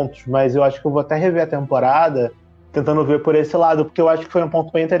esses pontos, mas eu acho que eu vou até rever a temporada tentando ver por esse lado, porque eu acho que foi um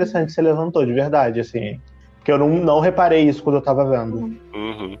ponto bem interessante que você levantou, de verdade, assim, porque eu não reparei isso quando eu tava vendo.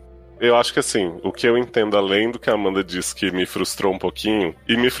 Eu acho que assim, o que eu entendo além do que a Amanda disse que me frustrou um pouquinho,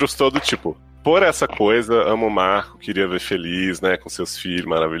 e me frustrou do tipo, por essa coisa, amo o Marco, queria ver feliz, né, com seus filhos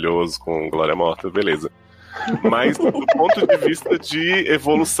maravilhosos, com Glória Morta, beleza. Mas do ponto de vista de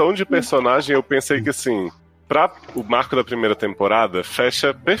evolução de personagem, eu pensei que assim, pra o Marco da primeira temporada,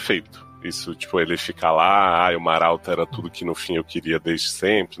 fecha perfeito. Isso, tipo, ele ficar lá, o Maralto era tudo que no fim eu queria desde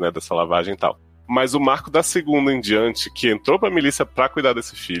sempre, né, dessa lavagem e tal. Mas o Marco da segunda em diante, que entrou pra milícia pra cuidar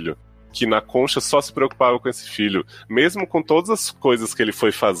desse filho, que na Concha só se preocupava com esse filho, mesmo com todas as coisas que ele foi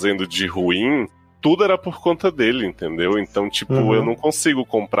fazendo de ruim, tudo era por conta dele, entendeu? Então, tipo, eu não consigo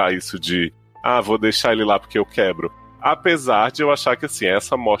comprar isso de vou deixar ele lá porque eu quebro. Apesar de eu achar que, assim,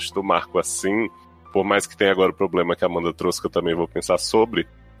 essa morte do Marco assim, por mais que tenha agora o problema que a Amanda trouxe, que eu também vou pensar sobre,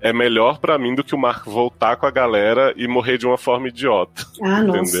 é melhor pra mim do que o Marco voltar com a galera e morrer de uma forma idiota.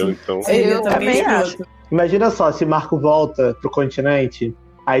 Entendeu? Então, eu também acho. Imagina só, se Marco volta pro continente,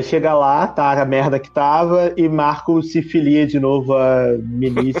 aí chega lá, tá a merda que tava, e Marco se filia de novo à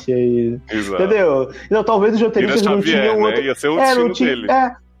milícia e... Entendeu? Então talvez os roteiristas não tinham outro... Ia ser o destino dele.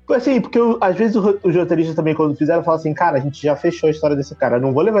 Assim, porque às vezes os roteiristas também, quando fizeram, falam assim, cara, a gente já fechou a história desse cara,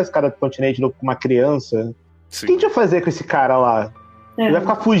 não vou levar esse cara pro continente com uma criança. O que a gente vai fazer com esse cara lá? Ele vai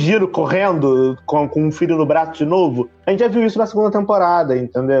ficar fugindo, correndo, com um filho no braço de novo? A gente já viu isso na segunda temporada,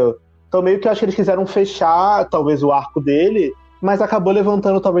 entendeu? Então meio que eu acho que eles quiseram fechar, talvez, o arco dele, mas acabou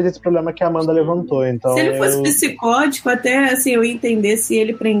levantando talvez esse problema que a Amanda levantou. Então, se ele fosse psicótico, até assim, eu ia entender se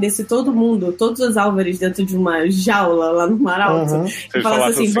ele prendesse todo mundo, todos os Álvares dentro de uma jaula lá no Maralto. E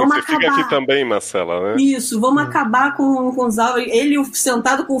falasse assim, vamos acabar. Fica aqui também, Marcela, né? Isso, vamos acabar com os Álvares. Ele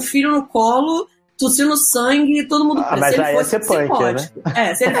sentado com o filho no colo, tossindo sangue, todo mundo... Mas aí ia ser punk,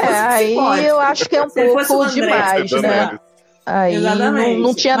 né? Se ele fosse psicótico. Aí eu acho que é um pouco demais, né? Aí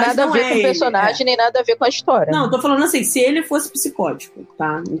não tinha nada a ver com o personagem, nem nada a ver com a história. Não, tô falando assim, se ele fosse psicótico,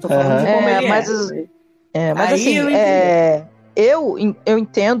 tá? Não tô falando de como ele mas assim, eu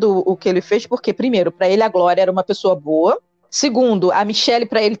entendo o que ele fez, porque, primeiro, pra ele a Glória era uma pessoa boa. Segundo, a Michelle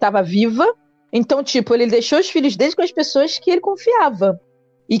pra ele tava viva. Então, tipo, ele deixou os filhos dele com as pessoas que ele confiava.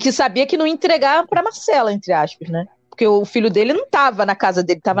 E que sabia que não ia entregar pra Marcela, entre aspas, né? Porque o filho dele não tava na casa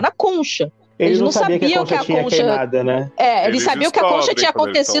dele, tava na Concha. Eles não sabiam que a Concha tinha queimado, né? Eles sabiam que a Concha tinha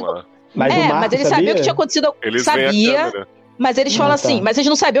acontecido. Mas eles sabiam que tinha acontecido. Sabia. Mas eles falam assim, mas eles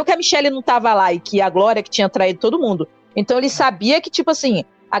não sabiam que a Michelle não tava lá e que a Glória que tinha traído todo mundo. Então ele sabia que, tipo assim,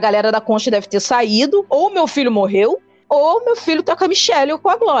 a galera da Concha deve ter saído, ou meu filho morreu, ou meu filho tá com a Michelle ou com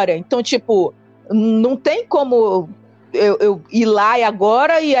a Glória. Então, tipo, não tem como eu ir lá e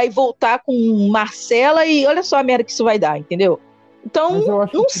agora e aí voltar com Marcela e olha só a merda que isso vai dar, entendeu? Então,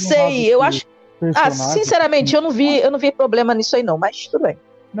 não sei, eu acho... sinceramente, eu não vi problema nisso aí não, mas tudo bem.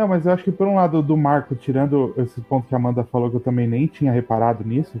 Não, mas eu acho que por um lado do Marco, tirando esse ponto que a Amanda falou, que eu também nem tinha reparado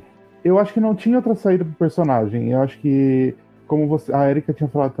nisso, eu acho que não tinha outra saída pro personagem. Eu acho que, como a Erika tinha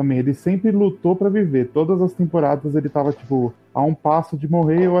falado também, ele sempre lutou pra viver. Todas as temporadas ele tava, tipo, a um passo de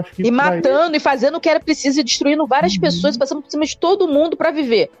morrer, eu acho que... E matando, e fazendo o que era preciso, e destruindo várias pessoas, passando por cima de todo mundo pra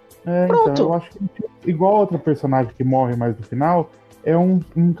viver. Pronto. Então, eu acho que, igual outra personagem que morre mais no final, é um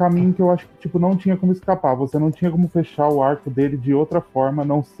caminho que eu acho que, tipo, não tinha como escapar. Você não tinha como fechar o arco dele de outra forma, a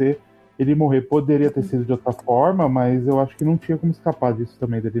não ser ele morrer. Poderia ter sido de outra forma, mas eu acho que não tinha como escapar disso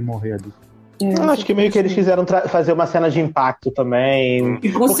também, dele morrer ali. Acho que meio que eles quiseram fazer uma cena de impacto também.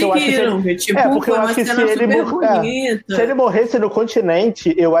 E conseguiram, porque eu acho que se ele morresse no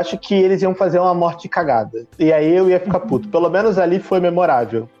continente, eu acho que eles iam fazer uma morte cagada. E aí eu ia ficar puto. Pelo menos ali foi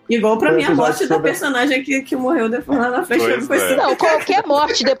memorável. Igual pra mim a morte da personagem que morreu depois lá na frente. Não, qualquer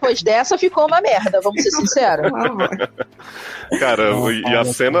morte depois dessa ficou uma merda, vamos ser sinceros. Cara, e a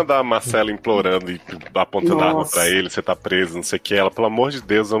cena da Marcela implorando e apontando a arma pra ele, você tá preso, não sei o que, ela, pelo amor de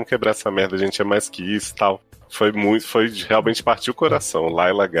Deus, vamos quebrar essa merda, a gente é mais que isso e tal. Foi realmente partiu o coração.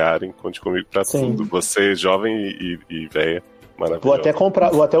 Laila Garin, conte comigo pra tudo. Você, jovem e velha, maravilhosa.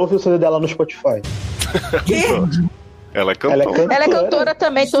 Vou até ouvir o CD dela no Spotify. Quê? Ela é cantora. Ela é cantora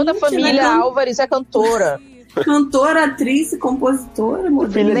também, toda a família Álvares é cantora. Cantora, atriz, compositora,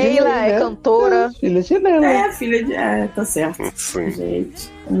 modelo. Neila é cantora. Filha de Neila. Filha de... tá certo. Sim.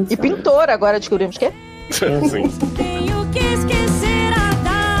 Gente. E pintora, agora descobrimos que é. Sim. Tenho que esquecer a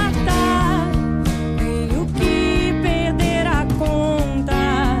data, tenho que perder a conta,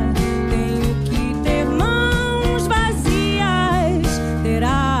 tenho que ter mãos vazias, ter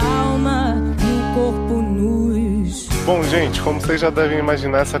a alma no corpo nus. Bom, gente, como vocês já devem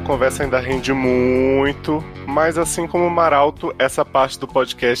imaginar, essa conversa ainda rende muito, mas assim como o Maralto, essa parte do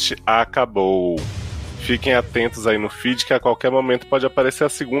podcast acabou. Fiquem atentos aí no feed que a qualquer momento pode aparecer a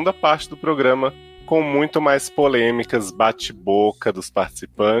segunda parte do programa, com muito mais polêmicas, bate-boca dos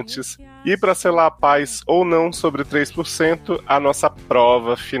participantes e, para selar a paz ou não sobre 3%, a nossa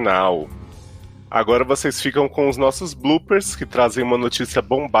prova final. Agora vocês ficam com os nossos bloopers, que trazem uma notícia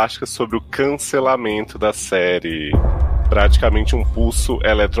bombástica sobre o cancelamento da série. Praticamente um pulso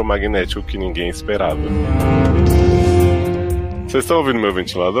eletromagnético que ninguém esperava. Vocês estão ouvindo meu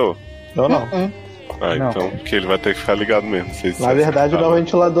ventilador? Eu não. Então, que ele vai ter que ficar ligado mesmo. Na verdade, não é o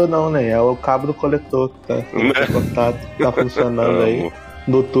ventilador não, né? É o cabo do coletor que tá cortado, tá funcionando aí.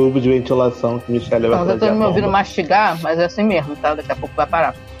 No tubo de ventilação que Michelle vai fazer. Eu tô me ouvindo mastigar, mas é assim mesmo, tá? Daqui a pouco vai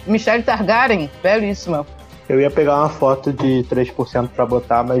parar. Michelle Targaryen, belíssima. Eu ia pegar uma foto de 3% pra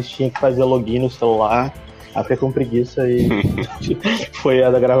botar, mas tinha que fazer login no celular. Aí fiquei com preguiça e foi a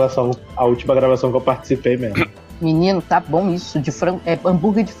última gravação que eu participei mesmo. Menino, tá bom isso, de frango,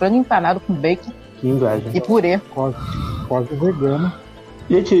 hambúrguer de frango empanado com bacon. Que inveja. E purê. Quase vegano.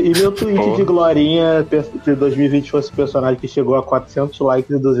 Gente, e meu tweet de Glorinha de 2020 fosse o personagem que chegou a 400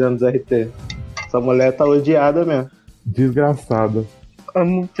 likes e 200 RT. Essa mulher tá odiada mesmo. Desgraçada. Eu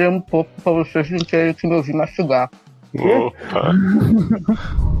não tenho um pouco pra vocês não terem que me ouvir mastigar.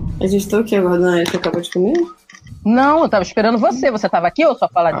 A gente tá o quê agora, Dani? Você acabou de comer? Não, eu tava esperando você. Você tava aqui ou só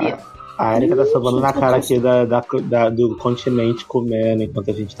falaria? A Erika tá sobando na cara aqui do continente comendo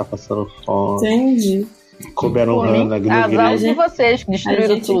enquanto a gente tá passando fome. Entendi. Comendo um na azar de vocês que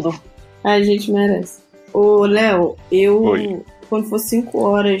destruíram tudo. A gente merece. Ô, Léo, quando for 5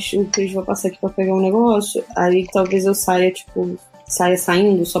 horas, o Cris vai passar aqui pra pegar um negócio, aí talvez eu saia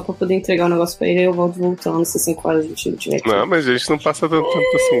saindo só pra poder entregar o negócio pra ele, aí eu volto voltando se 5 horas a gente não tiver aqui. Não, mas a gente não passa tanto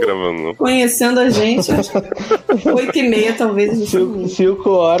tempo assim gravando, não. Conhecendo a gente, acho que 8h30 talvez a gente 5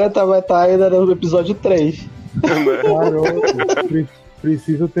 horas vai estar ainda no episódio 3. Garoto,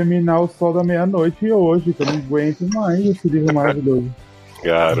 preciso terminar o Sol da Meia-Noite hoje, que eu não aguento mais esse livro maravilhoso.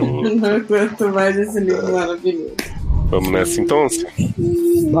 Garoto. Não aguento mais esse livro maravilhoso. Vamos nessa então, assim?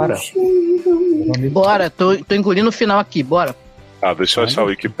 Bora. Bora, tô engolindo o final aqui, bora. Deixa eu achar o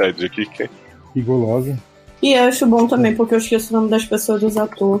Wikipedia aqui. Que golosa. E eu acho bom também, porque eu esqueço o nome das pessoas, dos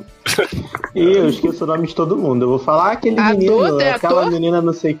atores. E eu esqueço o nome de todo mundo. Eu vou falar aquele menino, aquela menina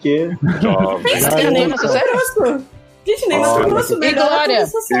não sei o quê. Gente, nem mais grosso, melhor. Glória.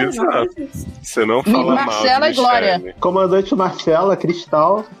 Você não fala Marcela mal e Glória. Comandante Marcela,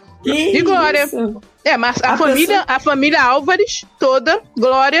 Cristal. E Glória. A família Álvares toda.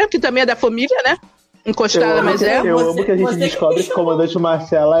 Glória, que também é da família, né? Encostada, mas é. Eu amo que a gente descobre que o comandante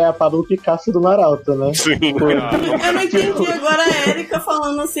Marcela é a Pablo Picasso do Maralto, né? Sim. Eu não entendi agora a Erika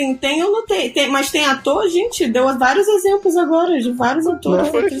falando assim, tem ou não tem? Mas tem ator, gente? Deu vários exemplos agora de vários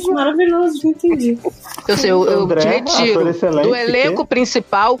atores maravilhosos, não entendi. Eu sei, eu te retiro do elenco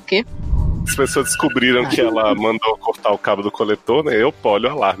principal, o quê? As pessoas descobriram que ela mandou cortar o cabo do coletor, né? Olha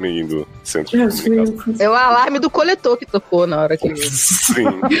o alarme aí do centro de comunicação. É o alarme do coletor que tocou na hora que... Sim.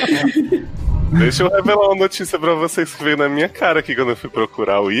 Deixa eu revelar uma notícia pra vocês que veio na minha cara aqui quando eu fui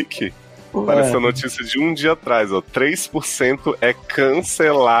procurar o Wiki. Apareceu notícia de um dia atrás, ó. 3% é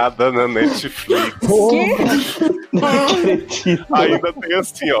cancelada na Netflix. Ainda tem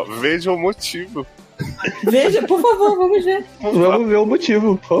assim, ó. Veja o motivo. Veja, por favor, vamos ver. Vamos ver o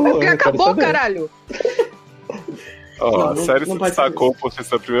motivo, por favor. Porque acabou, caralho. A série se destacou por ser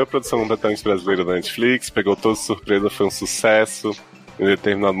a primeira produção completamente brasileira da Netflix, pegou toda surpresa, foi um sucesso. em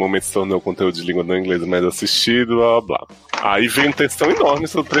determinado momento se tornou o conteúdo de língua não inglesa mais assistido, blá blá blá. Aí vem um textão enorme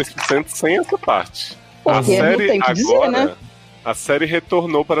sobre 3% sem essa parte. A série tem que dizer, agora, né? a série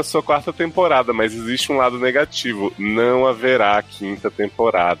retornou para sua 4ª temporada, mas existe um lado negativo. Não haverá 5ª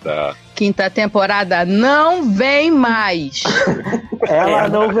temporada. 5ª temporada não vem mais. Ela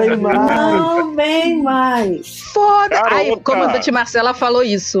não vem mais. Não vem mais. Foda! Ai, o Garota. comandante Marcela falou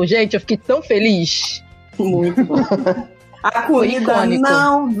isso. Gente, eu fiquei tão feliz. Muito bom. A comida icônico.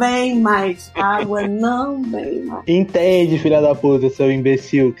 não vem mais. A água não vem mais. Entende, filha da puta, seu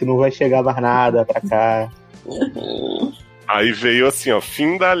imbecil, que não vai chegar mais nada pra cá. Aí veio assim, ó,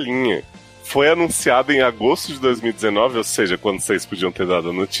 fim da linha. Foi anunciado em agosto de 2019, ou seja, quando vocês podiam ter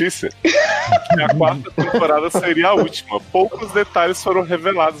dado a notícia, que a 4ª temporada seria a última. Poucos detalhes foram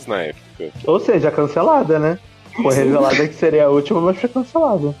revelados na época. Ou seja, cancelada, né? Foi revelada que seria a última, mas foi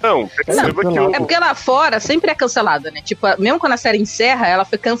cancelada. Não, perceba que É porque lá fora sempre é cancelada, né? Tipo, mesmo quando a série encerra, ela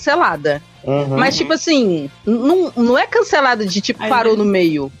foi cancelada. Uhum. Mas, tipo assim, não é cancelada de tipo, parou no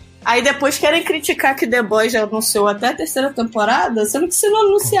meio. Aí depois querem criticar que The Boys já anunciou até a 3ª temporada, sendo que se não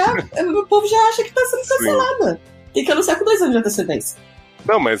anunciar, o povo já acha que tá sendo cancelada. Tem que anunciar com 2 anos de antecedência.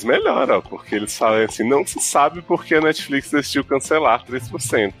 Não, mas melhora, porque eles falam assim, não se sabe por que a Netflix decidiu cancelar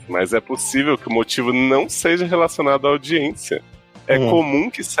 3%, mas é possível que o motivo não seja relacionado à audiência. É comum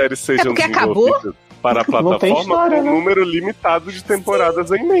que séries sejam porque desenvolvidas para a Não tem plataforma história, com um né? número limitado de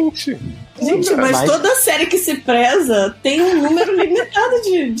temporadas em mente. Gente, mas toda série que se preza tem um número limitado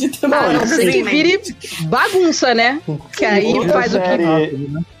de A temporadas. não ser que vire bagunça, né? Que aí Toda faz o série-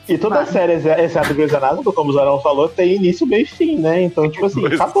 E toda série, exceto Grey's Anatomy, como o Zorão falou, tem início, meio e fim, né? Então, tipo assim,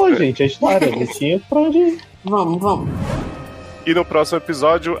 acabou, gente, a história. Não tinha pra onde ir. Vamos. E no próximo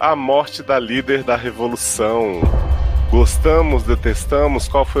episódio, a morte da líder da revolução. Gostamos, detestamos?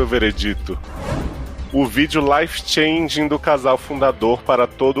 Qual foi o veredito? O vídeo life-changing do casal fundador para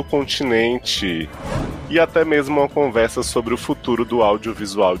todo o continente. E até mesmo uma conversa sobre o futuro do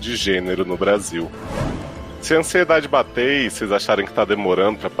audiovisual de gênero no Brasil. Se a ansiedade bater e vocês acharem que tá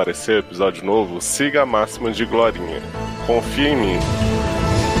demorando para aparecer o episódio novo, siga a máxima de Glorinha. Confia em mim.